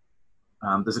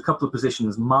 There's a couple of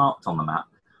positions marked on the map.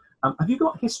 Have you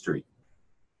got history?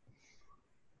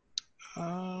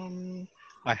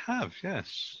 I have,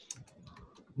 yes.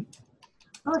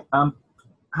 All right.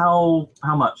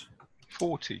 How much?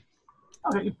 40.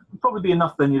 Okay, it'd probably be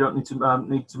enough. Then you don't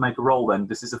need to make a roll. Then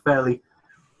this is a fairly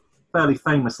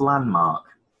famous landmark.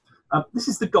 This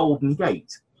is the Golden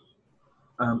Gate.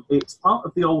 It's part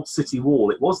of the old city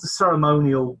wall. It was the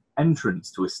ceremonial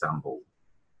entrance to Istanbul.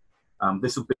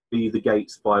 This would be the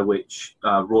gates by which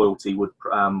royalty would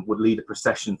lead a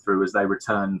procession through as they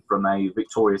return from a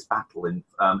victorious battle in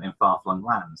far-flung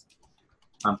lands.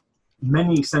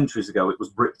 Many centuries ago, it was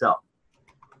bricked up,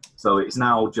 so it's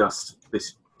now just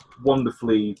this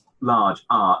wonderfully large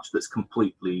arch that's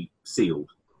completely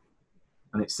sealed.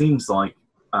 And it seems like,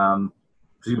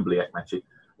 presumably Ekmechi,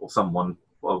 or someone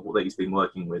that he's been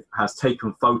working with, has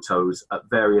taken photos at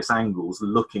various angles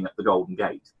looking at the Golden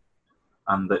Gate,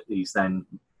 and that he's then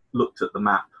looked at the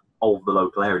map of the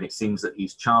local area, and it seems that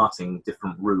he's charting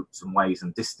different routes and ways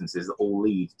and distances that all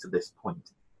lead to this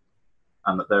point,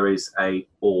 and that there is a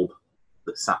orb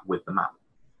that sat with the map.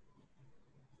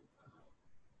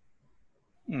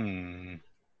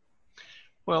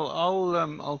 Well,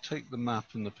 I'll take the map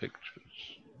and the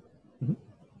pictures.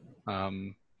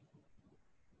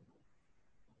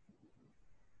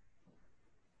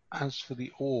 As for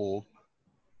the orb,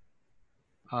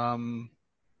 from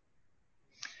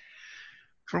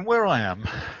where I am,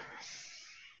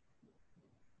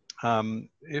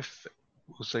 if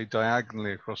we'll say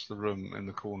diagonally across the room in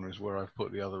the corner is where I've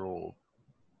put the other orb,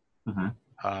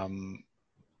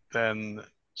 then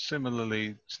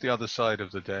similarly to the other side of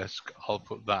the desk, I'll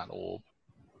put that orb,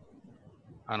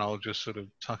 and I'll just sort of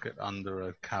tuck it under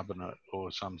a cabinet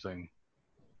or something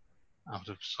out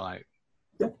of sight.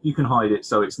 Yeah, you can hide it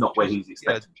so it's not where he's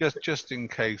expecting. Yeah, just in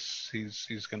case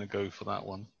he's going to go for that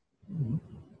one.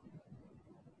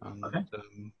 And, okay.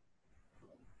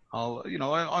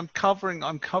 I'm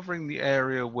covering the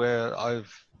area where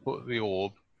I've put the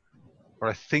orb, where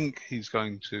I think he's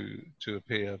going to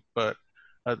appear. But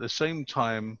at the same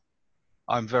time,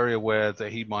 I'm very aware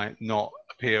that he might not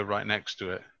appear right next to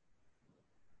it.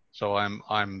 So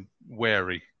I'm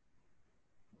wary.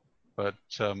 But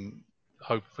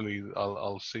hopefully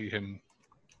I'll see him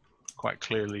quite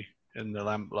clearly in the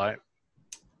lamplight.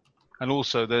 And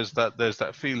also there's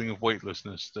that feeling of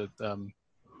weightlessness that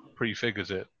prefigures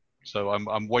it. So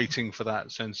I'm waiting for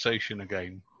that sensation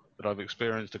again that I've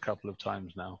experienced a couple of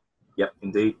times now. Yep,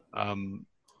 indeed.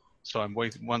 So I'm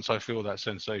waiting. Once I feel that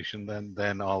sensation,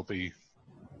 then I'll be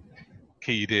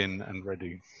keyed in and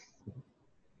ready.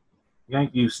 Yeah,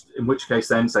 in which case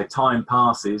then, say time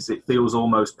passes, it feels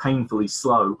almost painfully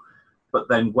slow, but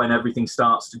then when everything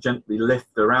starts to gently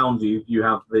lift around you, you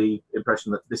have the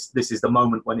impression that this is the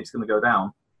moment when it's going to go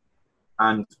down.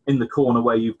 And in the corner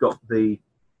where you've got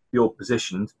you're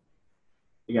positioned,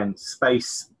 again,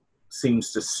 space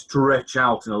seems to stretch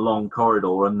out in a long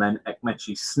corridor, and then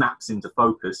Ekmechi snaps into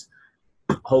focus,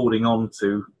 holding on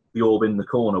to the orb in the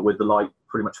corner with the light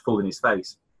pretty much full in his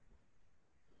face.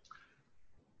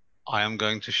 I am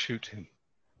going to shoot him.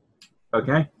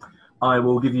 Okay. I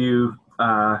will give you,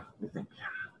 let me think.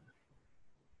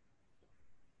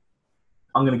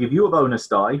 I'm going to give you a bonus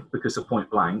die because of point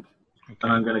blank,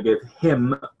 and I'm going to give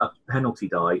him a penalty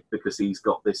die because he's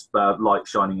got this light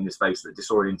shining in his face that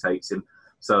disorientates him.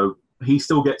 So he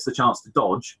still gets the chance to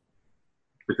dodge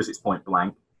because it's point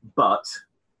blank, but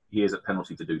he is at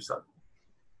penalty to do so.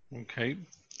 Okay.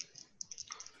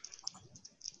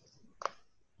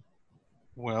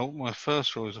 Well, my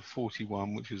first roll is a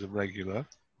 41, which is a regular.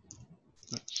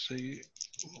 Let's see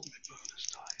what my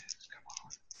bonus die is. Come on.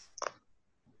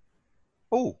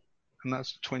 Oh, and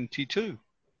that's 22,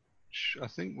 which I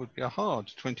think would be a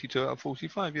hard. 22 out of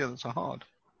 45. Yeah, that's a hard.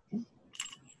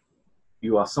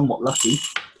 You are somewhat lucky.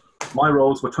 My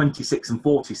rolls were 26 and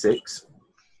 46.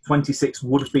 26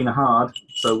 would have been a hard,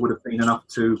 so would have been enough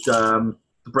to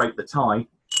break the tie.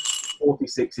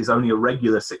 46 is only a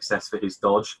regular success for his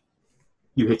dodge.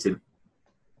 You hit him.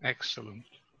 Excellent.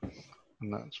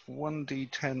 And that's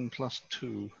 1d10 plus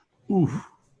 2. Oof.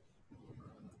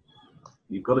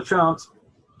 You've got a chance.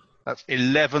 That's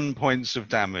 11 points of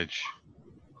damage.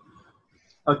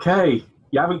 Okay,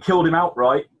 you haven't killed him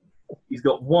outright. He's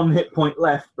got 1 hit point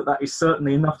left, but that is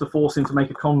certainly enough to force him to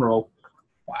make a con roll.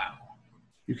 Wow.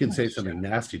 You can say something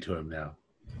nasty to him now.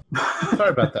 Sorry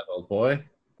about that, old boy.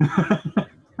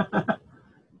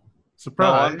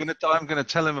 Surprise. No, I'm gonna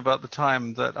tell him about the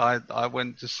time that I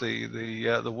went to see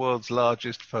the world's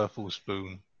largest purple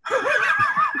spoon.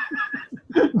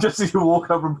 Just as you walk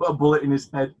over and put a bullet in his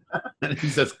head. And he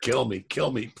says, kill me,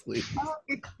 please.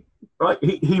 Right,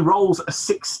 he rolls a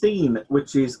 16,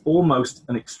 which is almost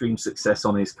an extreme success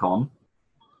on his con.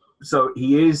 So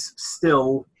he is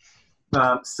still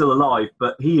alive,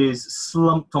 but he is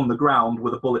slumped on the ground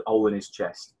with a bullet hole in his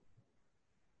chest.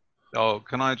 Oh,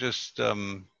 can I just...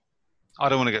 I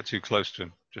don't want to get too close to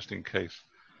him, just in case.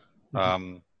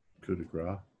 Coup de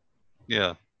grace.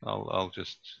 Yeah, I'll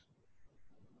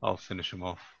finish him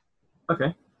off.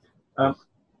 Okay.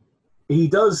 He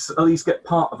does at least get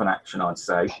part of an action, I'd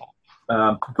say.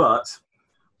 But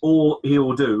all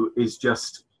he'll do is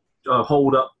just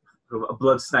hold up a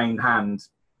blood-stained hand,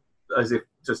 as if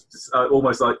just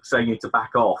almost like saying it to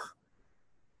back off.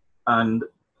 And I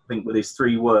think with his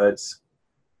 3 words,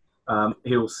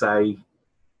 he'll say,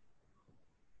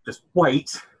 "Just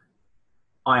wait.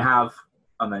 I have,"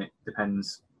 and then it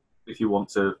depends if you want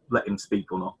to let him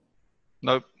speak or not.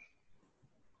 Nope.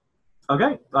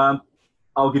 Okay.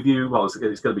 I'll give you. Well, it's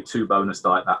going to be 2 bonus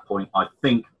die at that point, I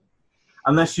think,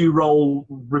 unless you roll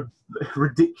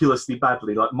ridiculously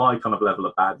badly, like my kind of level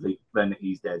of badly, then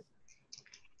he's dead.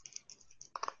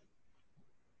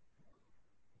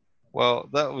 Well,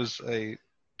 that was a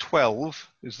 12.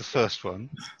 Is the first one.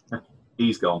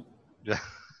 He's gone. Yeah.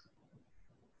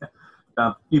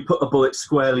 You put a bullet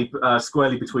squarely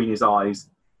between his eyes,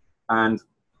 and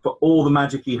for all the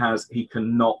magic he has, he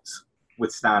cannot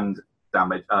withstand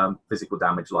damage, physical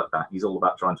damage like that. He's all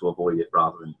about trying to avoid it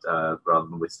rather than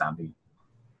withstanding.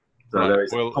 So right. there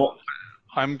is. Well,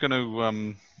 I'm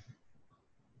going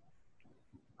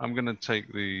to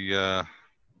take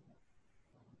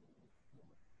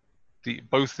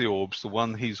both the orbs, the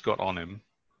one he's got on him,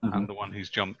 and the one he's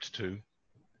jumped to,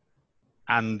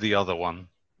 and the other one.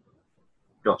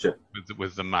 Gotcha.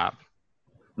 With the map.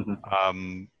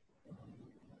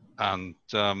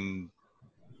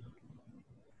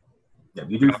 Yeah,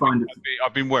 you do find it.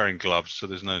 I've been wearing gloves, so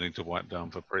there's no need to wipe down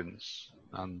for prints.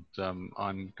 And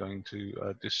I'm going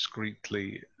to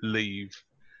discreetly leave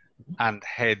and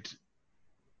head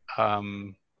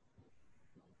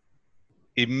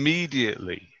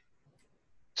immediately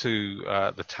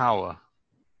to the tower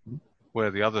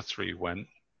where the other 3 went.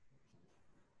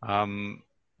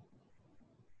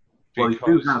 Well, you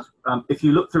do have, if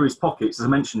you look through his pockets, as I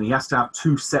mentioned, he has to have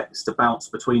 2 sets to bounce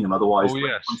between them. Otherwise,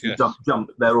 once you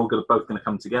jump, they're all both going to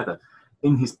come together.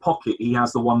 In his pocket, he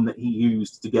has the one that he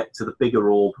used to get to the bigger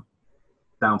orb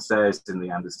downstairs in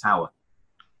the Anders Tower.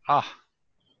 Ah,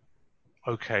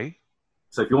 okay.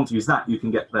 So if you want to use that, you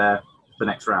can get there the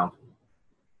next round.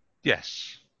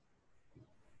 Yes.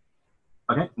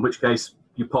 Okay, in which case,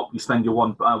 you spend your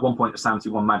 1 point of sanity,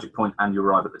 1 magic point, and you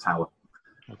arrive at the tower.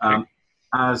 Okay.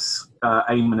 As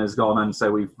Eamon has gone, and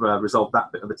so we've resolved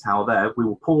that bit of the tower there, we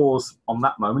will pause on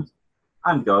that moment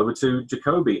and go over to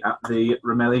Jacoby at the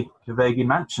Ramelli Kavegi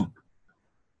mansion.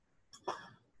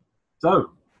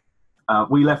 So,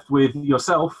 we left with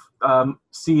yourself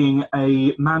seeing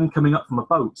a man coming up from a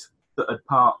boat that had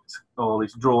parked, or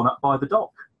is drawn up by the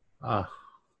dock. That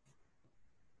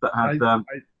had I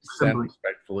stand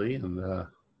respectfully, and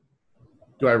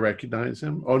do I recognize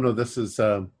him? Oh no, this is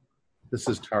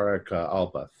Tarek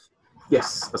Albath.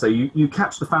 Yes, so you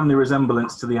catch the family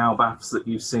resemblance to the Albaths that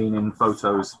you've seen in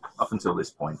photos up until this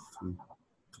point.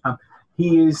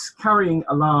 He is carrying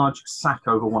a large sack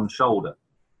over one shoulder,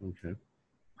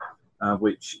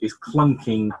 which is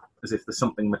clunking as if there's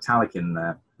something metallic in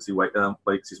there as he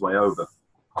wakes his way over.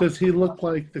 Does he look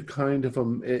like the kind of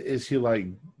is he like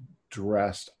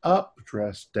dressed up,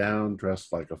 dressed down,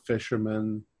 dressed like a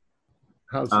fisherman?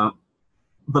 How's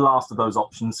the last of those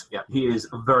options? Yeah, he is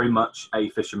very much a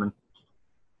fisherman.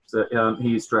 So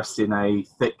he is dressed in a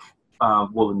thick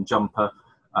woolen jumper.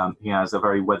 He has a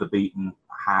very weather-beaten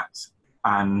hat,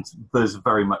 and there's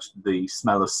very much the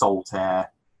smell of salt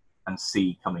air and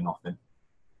sea coming off him.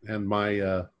 And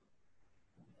my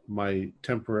my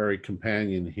temporary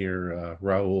companion here,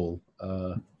 Raoul,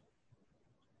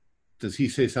 does he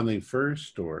say something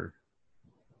first, or?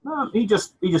 He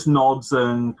just nods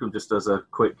and just does a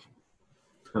quick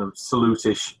kind of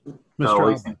salute-ish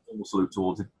salute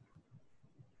towards him.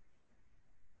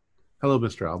 Hello,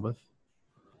 Mr. Albath.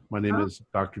 My name is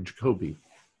Dr. Jacoby.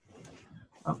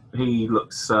 He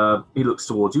looks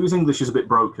towards you. His English is a bit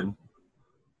broken,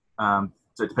 so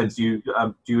it depends. Do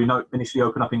you initially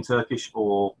open up in Turkish,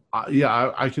 or?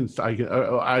 Yeah, I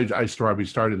probably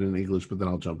started in English, but then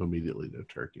I'll jump immediately to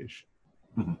Turkish.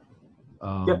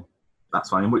 Yep, that's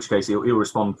fine. In which case, he'll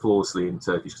respond flawlessly in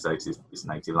Turkish because it's his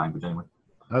native language anyway.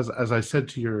 As I said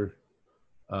to your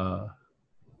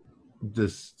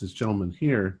this gentleman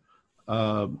here,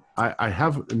 I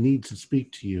have a need to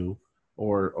speak to you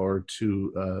or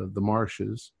to the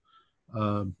Marshes.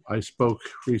 I spoke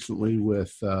recently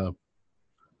with Elgrith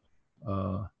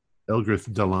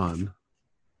Dalan.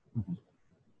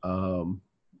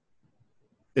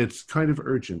 It's kind of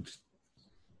urgent.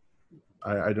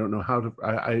 I don't know how to.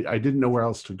 I didn't know where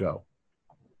else to go.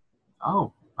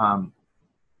 Oh,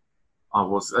 I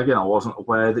wasn't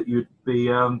aware that you'd be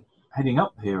heading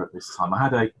up here at this time. I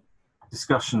had a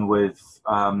discussion with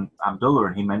Abdullah,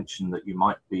 and he mentioned that you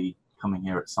might be coming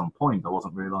here at some point. I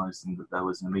wasn't realizing that there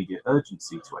was an immediate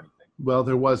urgency to anything. Well,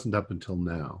 there wasn't up until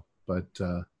now, but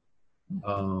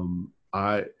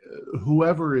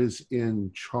Whoever is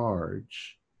in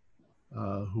charge,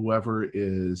 whoever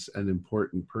is an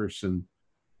important person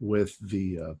with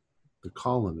the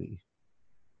colony,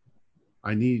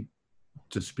 I need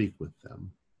to speak with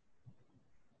them.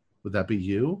 Would that be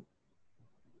you?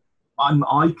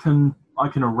 I can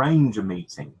arrange a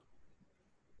meeting.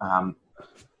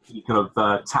 He kind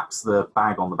of taps the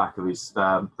bag on the back of his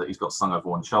that he's got slung over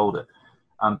one shoulder.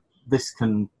 This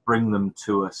can bring them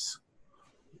to us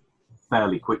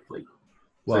fairly quickly.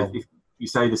 Well, so if you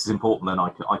say this is important, then I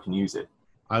can use it.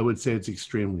 I would say it's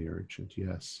extremely urgent.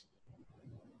 Yes.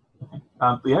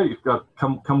 But yeah, you've got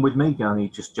come with me, and he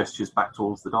just gestures back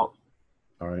towards the dock.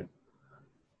 All right.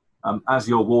 As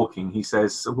you're walking, he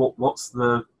says, "What's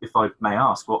the? If I may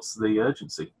ask, what's the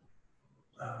urgency?"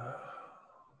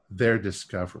 Their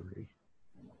discovery.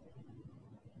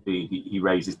 He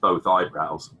raises both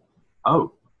eyebrows.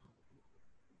 Oh.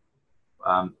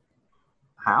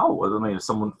 How? I mean,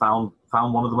 someone found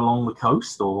one of them along the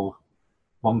coast, or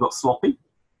one got sloppy?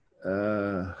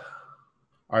 I'd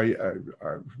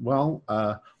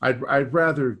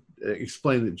rather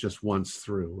explain it just once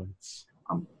through. It's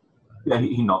yeah,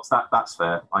 he nods. That's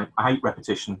fair. I hate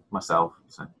repetition myself.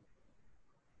 So.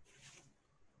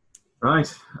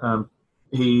 Right.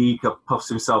 He puffs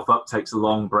himself up, takes a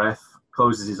long breath,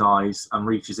 closes his eyes, and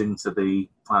reaches into the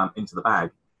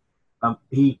bag.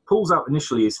 He pulls out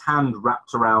initially his hand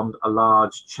wrapped around a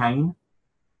large chain,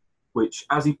 which,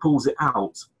 as he pulls it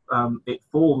out, it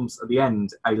forms at the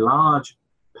end a large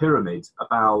pyramid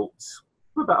about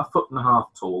 1.5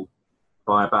 feet tall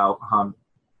by about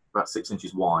 6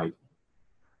 inches wide.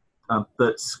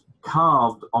 That's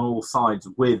carved on all sides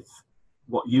with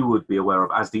what you would be aware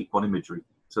of as Deep One imagery.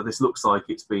 So this looks like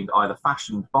it's been either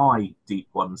fashioned by Deep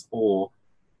Ones or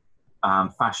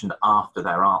fashioned after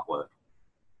their artwork.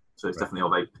 So it's definitely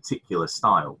of a particular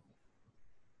style.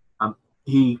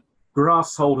 He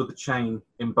grasps hold of the chain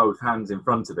in both hands in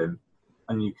front of him,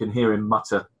 and you can hear him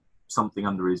mutter something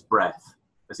under his breath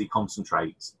as he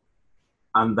concentrates.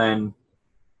 And then,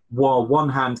 while one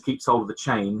hand keeps hold of the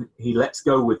chain, he lets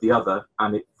go with the other,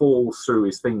 and it falls through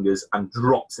his fingers and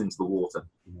drops into the water.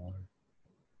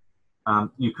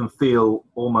 You can feel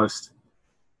almost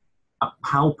a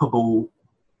palpable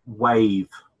wave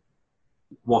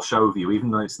wash over you, even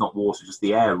though it's not water, just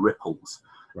the air ripples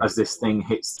as this thing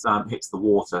hits the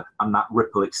water, and that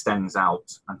ripple extends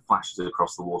out and flashes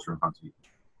across the water in front of you.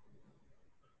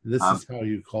 This is how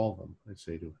you call them, I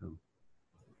say to him.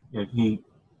 Yeah, he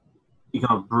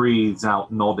kind of breathes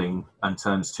out, nodding, and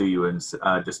turns to you and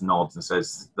just nods and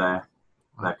says, "They're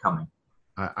coming."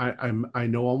 I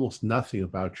know almost nothing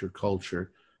about your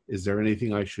culture. Is there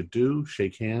anything I should do?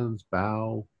 Shake hands,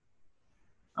 bow?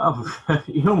 Oh,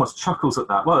 he almost chuckles at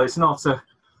that. Well, it's not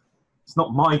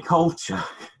my culture.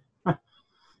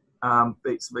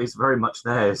 It's very much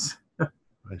theirs.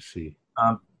 I see.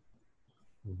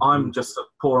 I'm just a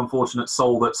poor, unfortunate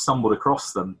soul that stumbled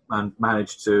across them and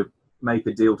managed to make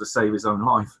a deal to save his own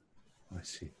life. I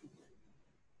see.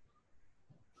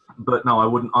 But no, I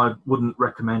wouldn't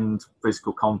recommend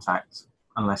physical contact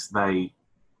unless they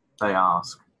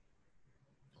ask.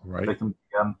 Right.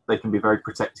 They can be very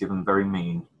protective and very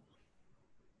mean.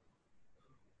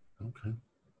 Okay.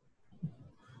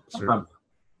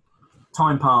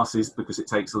 Time passes because it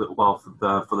takes a little while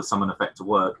for the summon effect to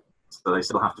work, so they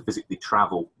still have to physically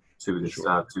travel to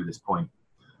this point.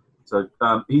 So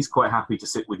he's quite happy to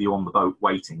sit with you on the boat,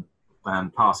 waiting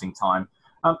and passing time.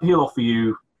 He'll offer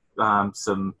you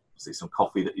some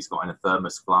coffee that he's got in a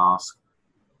thermos flask.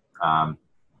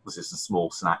 There's just some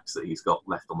small snacks that he's got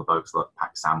left on the boat, so like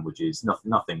packed sandwiches.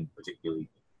 Nothing particularly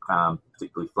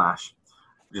flash.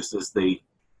 Just as the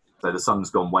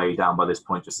sun's gone way down by this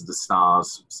point, just as the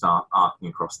stars start arcing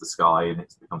across the sky, and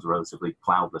it becomes a relatively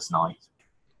cloudless night.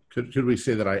 Could we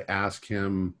say that I ask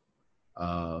him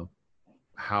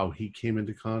how he came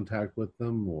into contact with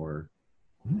them, or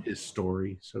his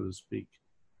story, so to speak?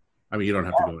 I mean, you don't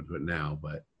have to go into it now,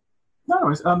 but no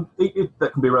worries.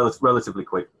 That can be relatively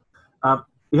quick.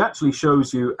 He actually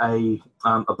shows you a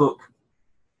book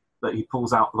that he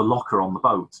pulls out of a locker on the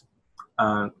boat.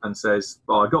 And says,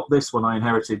 "Well, I got this when I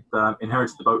inherited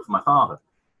the boat from my father."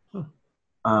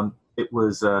 It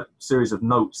was a series of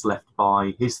notes left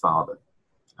by his father.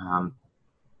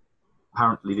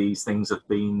 Apparently, these things have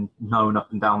been known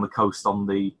up and down the coast on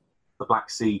the Black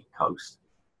Sea coast,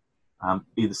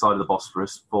 either side of the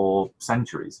Bosphorus, for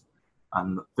centuries.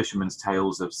 And fishermen's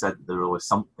tales have said that there was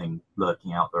something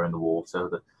lurking out there in the water.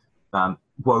 That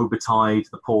woe betide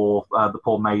the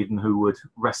poor maiden who would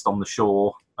rest on the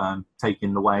shore,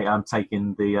 taking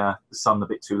the sun a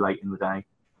bit too late in the day,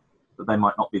 that they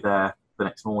might not be there the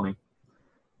next morning.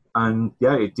 And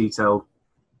yeah, it detailed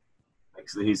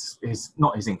actually his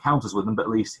not his encounters with them, but at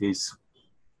least his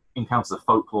encounters of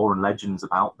folklore and legends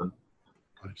about them.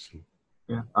 I see.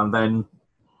 Yeah, and then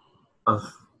a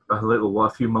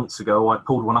few months ago, I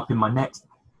pulled one up in my net.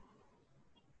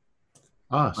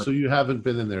 Ah, so you haven't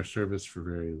been in their service for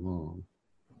very long.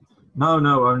 No,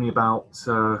 only about.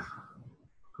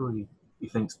 He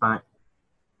thinks back.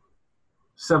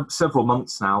 Several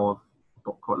months now. I've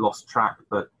got quite lost track,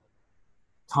 but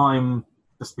time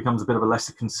just becomes a bit of a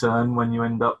lesser concern when you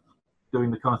end up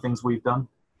doing the kind of things we've done.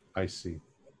 I see.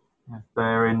 Yeah,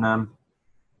 they're in.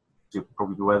 You're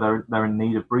probably aware they're in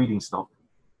need of breeding stock,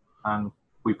 and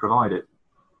we provide it.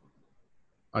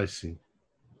 I see.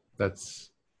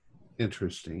 That's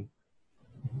interesting.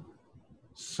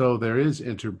 So there is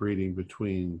interbreeding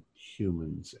between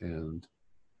humans and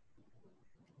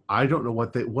I don't know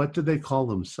what do they call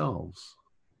themselves?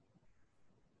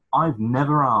 I've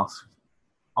never asked.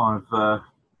 I've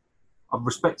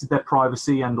respected their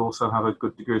privacy and also have a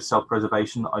good degree of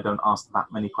self-preservation that I don't ask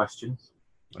that many questions.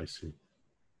 I see.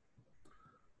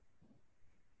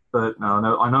 But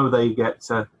no, I know they get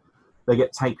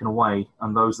taken away,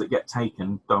 and those that get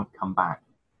taken don't come back.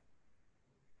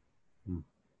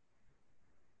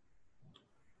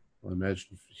 Well, I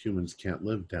imagine humans can't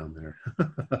live down there.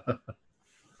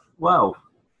 Well,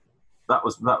 that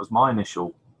was my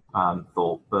initial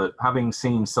thought. But having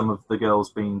seen some of the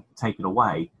girls being taken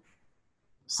away,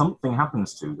 something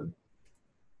happens to them.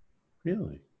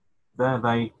 Really?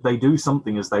 They do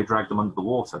something as they drag them under the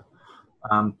water.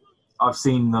 I've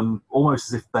seen them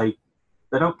almost as if they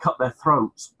don't cut their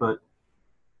throats, but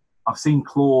I've seen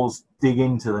claws dig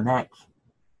into the neck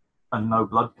and no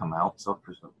blood come out. So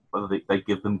whether they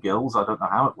give them gills, I don't know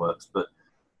how it works, but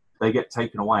they get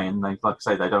taken away and they, like I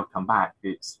say, they don't come back.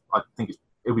 I think it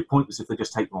would be pointless if they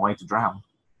just take them away to drown.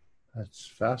 That's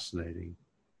fascinating.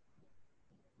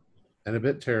 And a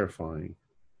bit terrifying.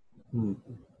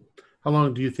 How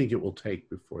long do you think it will take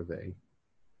before they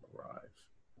arrive?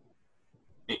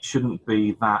 It shouldn't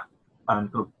be that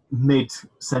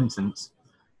mid-sentence,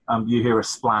 you hear a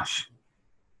splash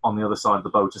on the other side of the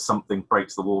boat as something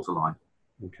breaks the waterline.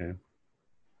 Okay.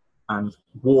 And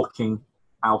walking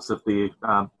out of the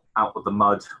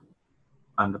mud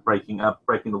and breaking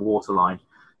the waterline,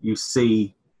 you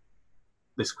see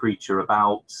this creature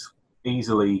about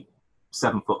easily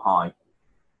 7 foot high,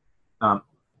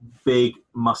 big,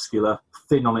 muscular,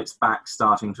 thin on its back,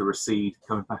 starting to recede,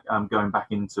 going back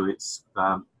into its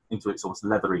almost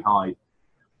leathery hide.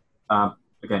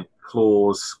 Again,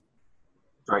 claws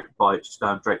draped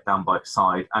down by its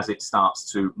side as it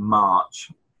starts to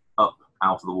march up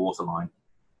out of the waterline.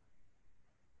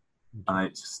 And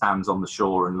it stands on the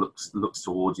shore and looks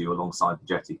towards you alongside the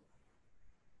jetty.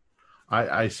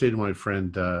 I say to my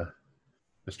friend,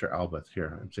 Mr. Albert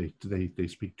here, I say, do they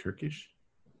speak Turkish?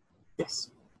 Yes.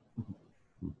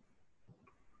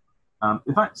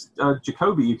 In fact,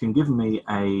 Jacoby, you can give me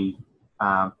an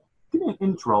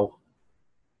int roll.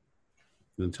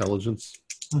 Intelligence?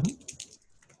 Mm-hmm.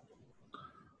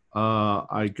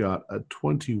 I got a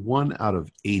 21 out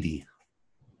of 80.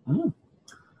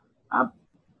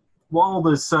 While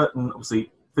there's certain,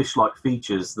 obviously, fish-like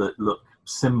features that look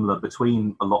similar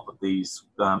between a lot of these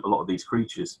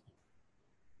creatures,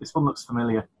 this one looks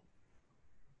familiar.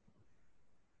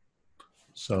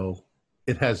 So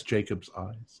it has Jacob's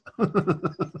eyes.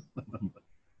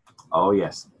 Oh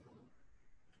yes.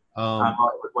 And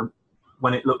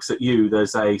when it looks at you,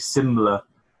 there's a similar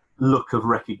look of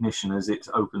recognition as it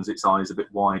opens its eyes a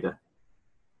bit wider.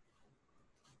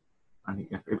 And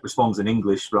it responds in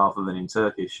English rather than in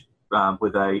Turkish,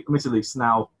 with a, admittedly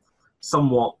now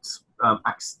somewhat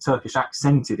Turkish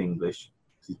accented English,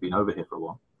 because he's been over here for a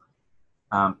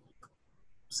while,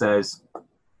 says,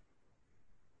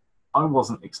 I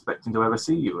wasn't expecting to ever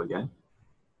see you again.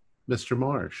 Mr.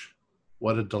 Marsh,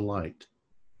 what a delight.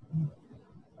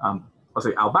 I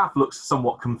say Albath looks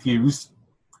somewhat confused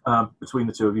between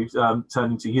the two of you,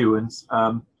 turning to you and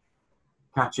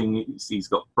catching. He's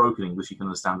got broken English. You can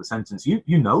understand the sentence. You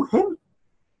know him?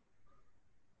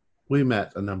 We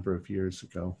met a number of years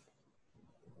ago.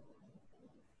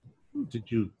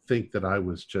 Did you think that I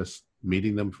was just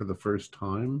meeting them for the first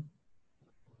time?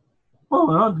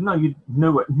 Well, no, you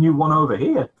knew one over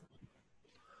here.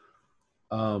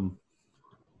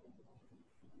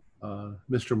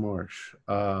 Mr. Marsh,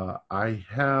 I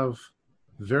have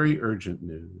very urgent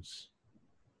news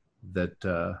that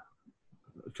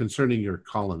concerning your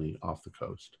colony off the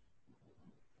coast.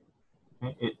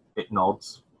 It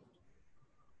nods.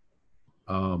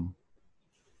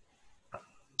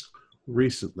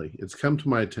 Recently, it's come to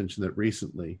my attention that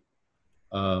recently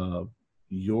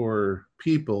your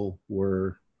people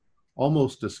were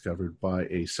almost discovered by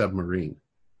a submarine,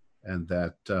 and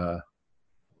that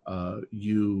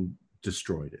you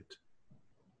destroyed it,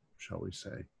 shall we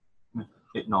say.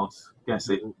 It nods. Yes,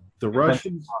 it. The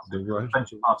Russians,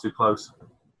 Ventured far too close.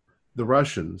 The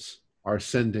Russians are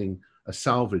sending a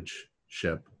salvage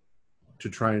ship to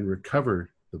try and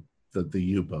recover the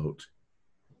U-boat,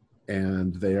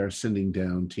 and they are sending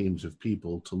down teams of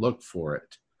people to look for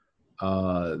it.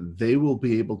 They will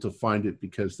be able to find it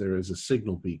because there is a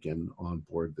signal beacon on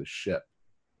board the ship.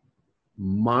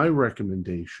 My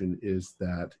recommendation is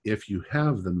that if you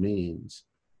have the means,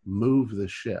 move the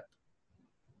ship.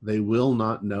 They will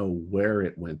not know where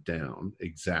it went down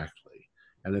exactly.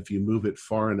 And if you move it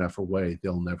far enough away,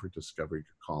 they'll never discover your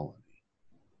colony.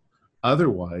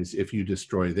 Otherwise, if you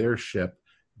destroy their ship,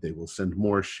 they will send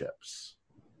more ships.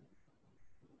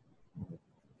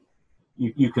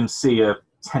 You can see a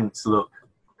tense look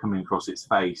coming across its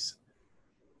face,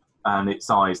 and its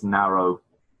eyes narrow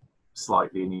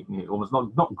slightly, and you almost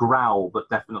not growl, but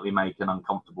definitely make an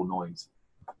uncomfortable noise.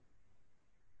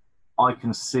 I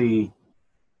can see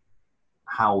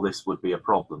how this would be a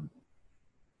problem.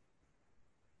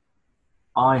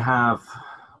 I have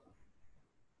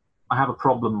a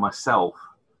problem myself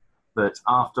that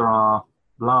after our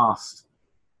last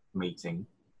meeting,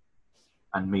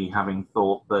 and me having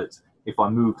thought that if I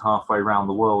moved halfway around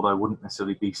the world, I wouldn't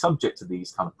necessarily be subject to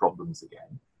these kind of problems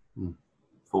again,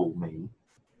 for me,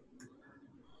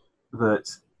 that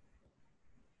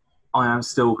I am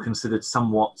still considered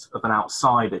somewhat of an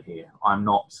outsider here. I'm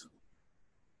not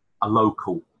a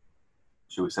local,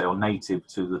 shall we say, or native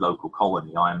to the local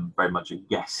colony. I am very much a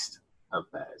guest of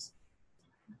theirs.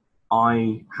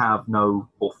 I have no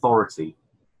authority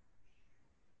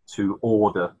to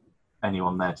order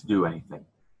anyone there to do anything.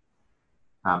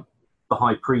 The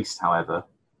High Priest, however,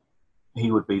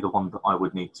 he would be the one that I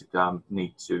would need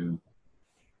to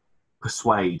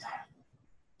persuade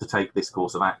to take this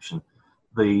course of action.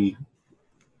 The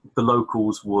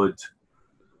locals would,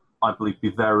 I believe, be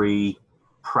very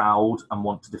proud and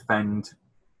want to defend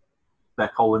their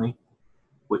colony,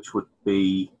 which would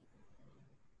be,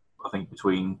 I think,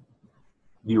 between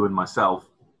you and myself,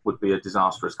 would be a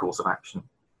disastrous course of action.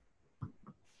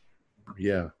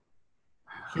 Yeah.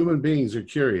 Human beings are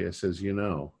curious, as you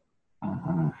know.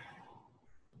 Mm-hmm.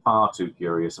 Far too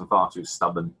curious and far too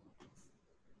stubborn.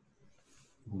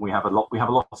 We have a lot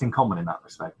in common in that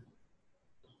respect.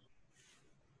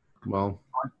 Well,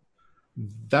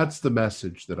 that's the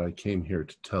message that I came here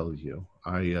to tell you.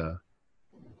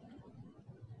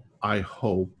 I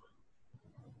hope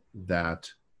that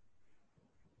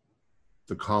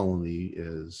the colony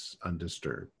is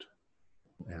undisturbed,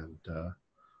 and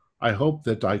I hope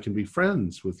that I can be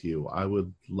friends with you. I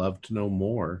would love to know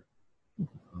more.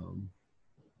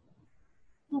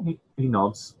 He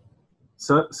nods.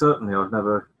 Certainly, I've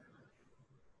never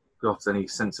got any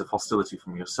sense of hostility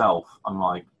from yourself,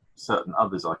 unlike certain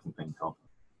others I can think of.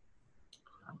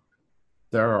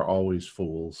 There are always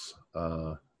fools,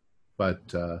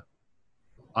 but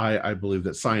I believe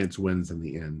that science wins in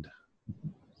the end.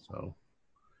 So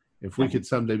if we could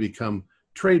someday become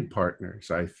trade partners,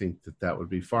 I think that would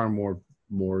be far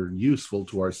more useful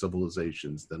to our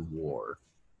civilizations than war.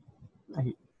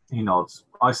 He nods.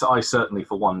 I certainly,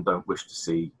 for one, don't wish to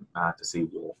see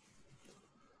war.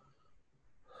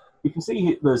 You can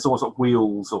see there's sort of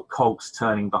wheels or cogs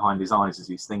turning behind his eyes as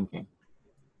he's thinking.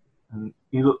 And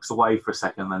he looks away for a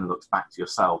second and then looks back to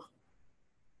yourself.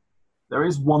 There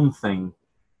is one thing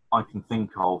I can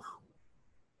think of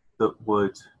that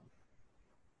would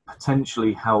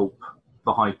potentially help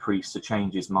the High Priest to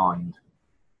change his mind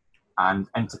and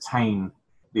entertain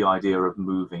the idea of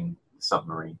moving the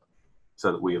submarine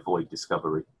so that we avoid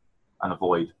discovery and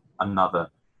avoid another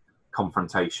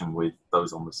confrontation with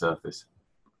those on the surface.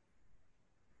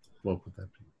 What would that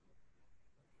be?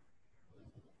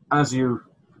 As you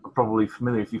are probably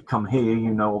familiar, if you've come here,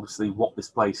 you know obviously what this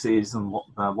place is and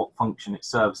what function it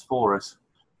serves for us.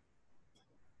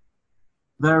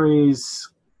 There is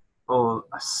a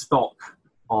stock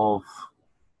of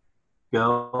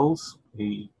girls,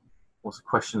 he also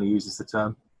questionably uses the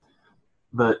term,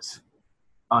 that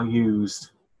are used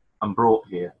and brought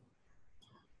here.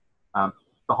 The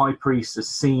High Priest has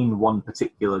seen one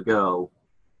particular girl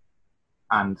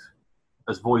and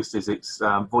has voiced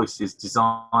his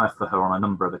desire for her on a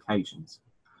number of occasions,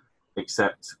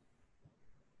 except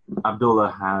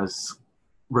Abdullah has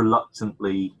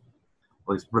reluctantly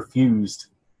refused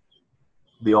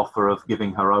the offer of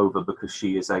giving her over because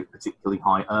she is a particularly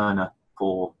high earner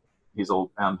for his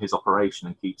operation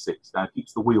and keeps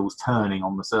the wheels turning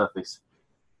on the surface.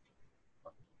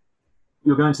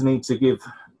 you're going to need to give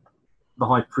the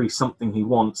high priest something he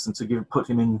wants, and to put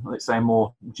him in, let's say, a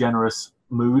more generous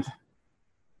mood.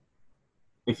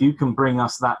 If you can bring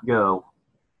us that girl,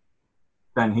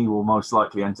 then he will most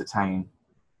likely entertain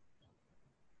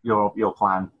your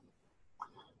plan.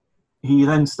 He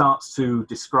then starts to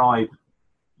describe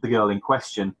the girl in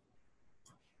question.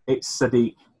 It's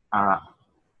Sadiq Arab.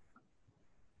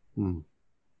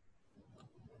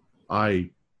 I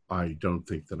don't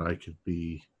think that I could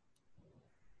be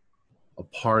a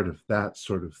part of that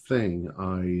sort of thing.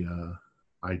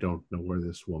 I don't know where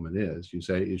this woman is. You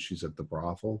say she's at the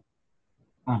brothel?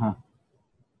 Mm-hmm.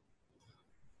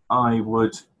 I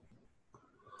would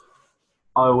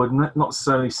not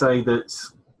necessarily say that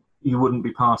you wouldn't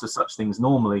be part of such things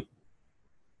normally,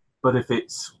 but if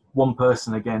it's one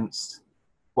person against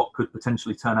what could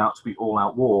potentially turn out to be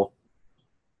all-out war,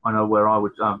 I know where I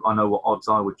would. I know what odds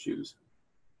I would choose.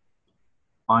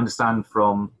 I understand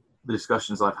from the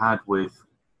discussions I've had with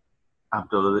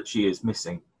Abdullah that she is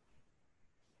missing.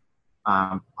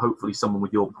 Hopefully someone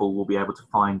with your pull will be able to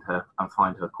find her and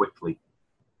find her quickly.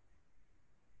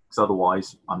 Because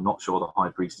otherwise, I'm not sure the High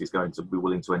Priest is going to be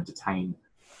willing to entertain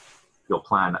your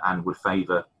plan and would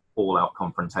favour all-out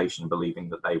confrontation, believing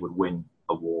that they would win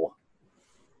a war.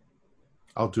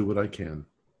 I'll do what I can.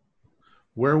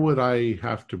 Where would I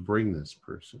have to bring this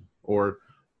person? Or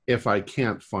if I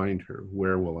can't find her,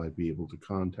 where will I be able to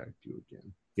contact you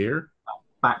again? Here?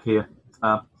 Back here.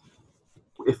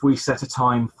 If we set a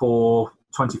time for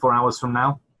 24 hours from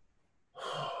now?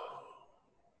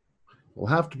 Will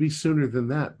have to be sooner than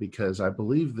that, because I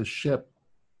believe the ship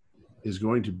is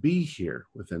going to be here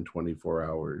within 24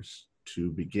 hours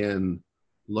to begin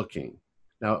looking.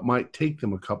 Now, it might take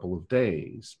them a couple of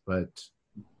days, but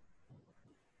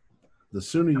the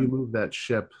sooner you move that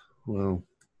ship, well,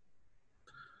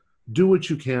 do what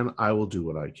you can. I will do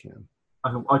what I can.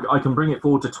 I can bring it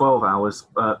forward to 12 hours,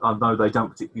 although they don't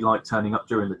particularly like turning up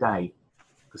during the day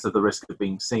because of the risk of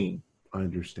being seen. I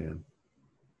understand.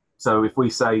 So if we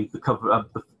say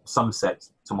the sunset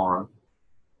tomorrow.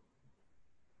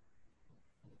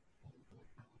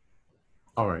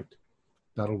 All right.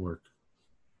 That'll work.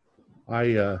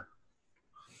 I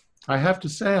have to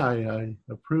say I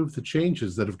approve the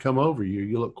changes that have come over you.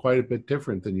 You look quite a bit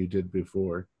different than you did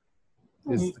before.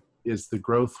 Is the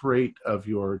growth rate of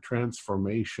your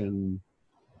transformation,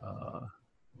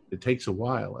 it takes a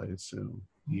while, I assume,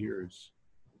 years.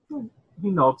 He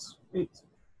nods. It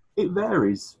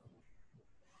varies.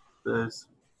 There's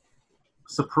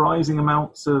surprising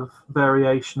amounts of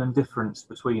variation and difference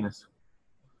between us.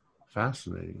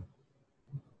 Fascinating.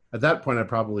 At that point, I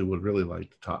probably would really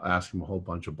like to ask him a whole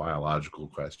bunch of biological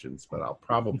questions, but I'll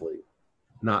probably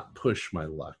not push my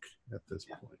luck at this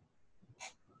point.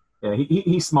 Yeah,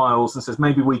 he smiles and says,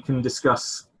 maybe we can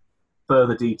discuss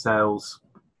further details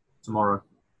tomorrow,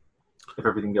 if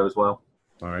everything goes well.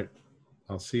 All right.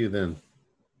 I'll see you then.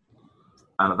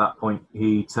 And at that point,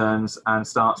 he turns and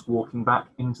starts walking back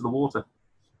into the water.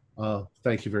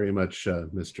 Thank you very much,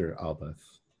 Mr.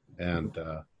 Albeth. And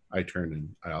I turn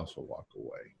and I also walk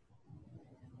away.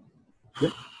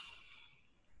 Yep.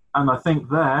 And I think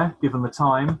there, given the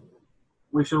time,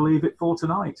 we shall leave it for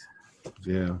tonight.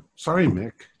 Yeah. Sorry,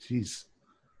 Mick. Jeez.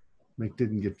 Mick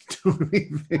didn't get to do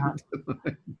anything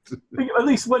tonight. At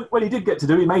least when he did get to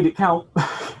do it, he made it count.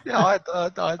 Yeah,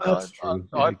 That's true.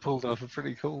 I pulled off a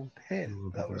pretty cool hit.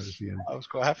 I was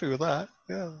quite happy with that.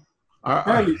 Yeah.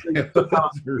 I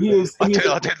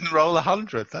didn't roll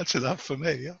 100. That's enough for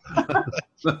me.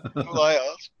 All I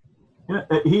asked. Yeah,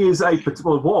 he is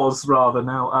was rather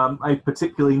now a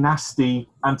particularly nasty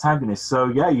antagonist. So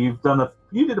yeah, you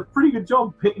did a pretty good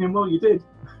job hitting him while you did.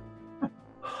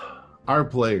 Our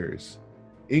players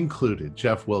included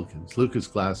Jeff Wilkins, Lucas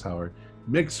Glasshauer,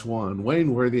 Mick Swan,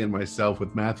 Wayne Worthy, and myself,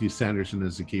 with Matthew Sanderson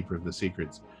as the keeper of the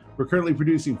secrets. We're currently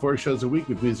producing 4 shows a week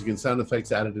with music and sound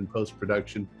effects added in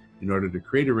post-production in order to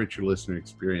create a richer listener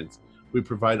experience. We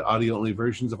provide audio-only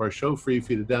versions of our show free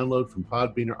for you to download from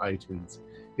Podbean or iTunes.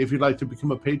 If you'd like to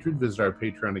become a patron, visit our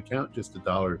Patreon account. Just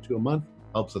 $1 or $2 a month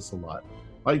helps us a lot.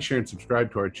 Like, share, and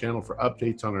subscribe to our channel for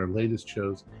updates on our latest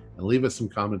shows, and leave us some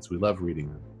comments. We love reading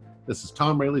them. This is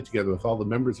Tom Rayleigh, together with all the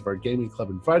members of our gaming club,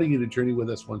 inviting you to journey with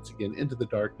us once again into the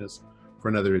darkness for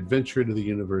another adventure into the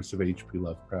universe of H.P.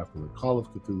 Lovecraft and the Call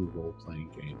of Cthulhu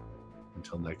role-playing game.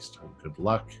 Until next time, good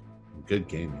luck and good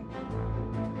gaming.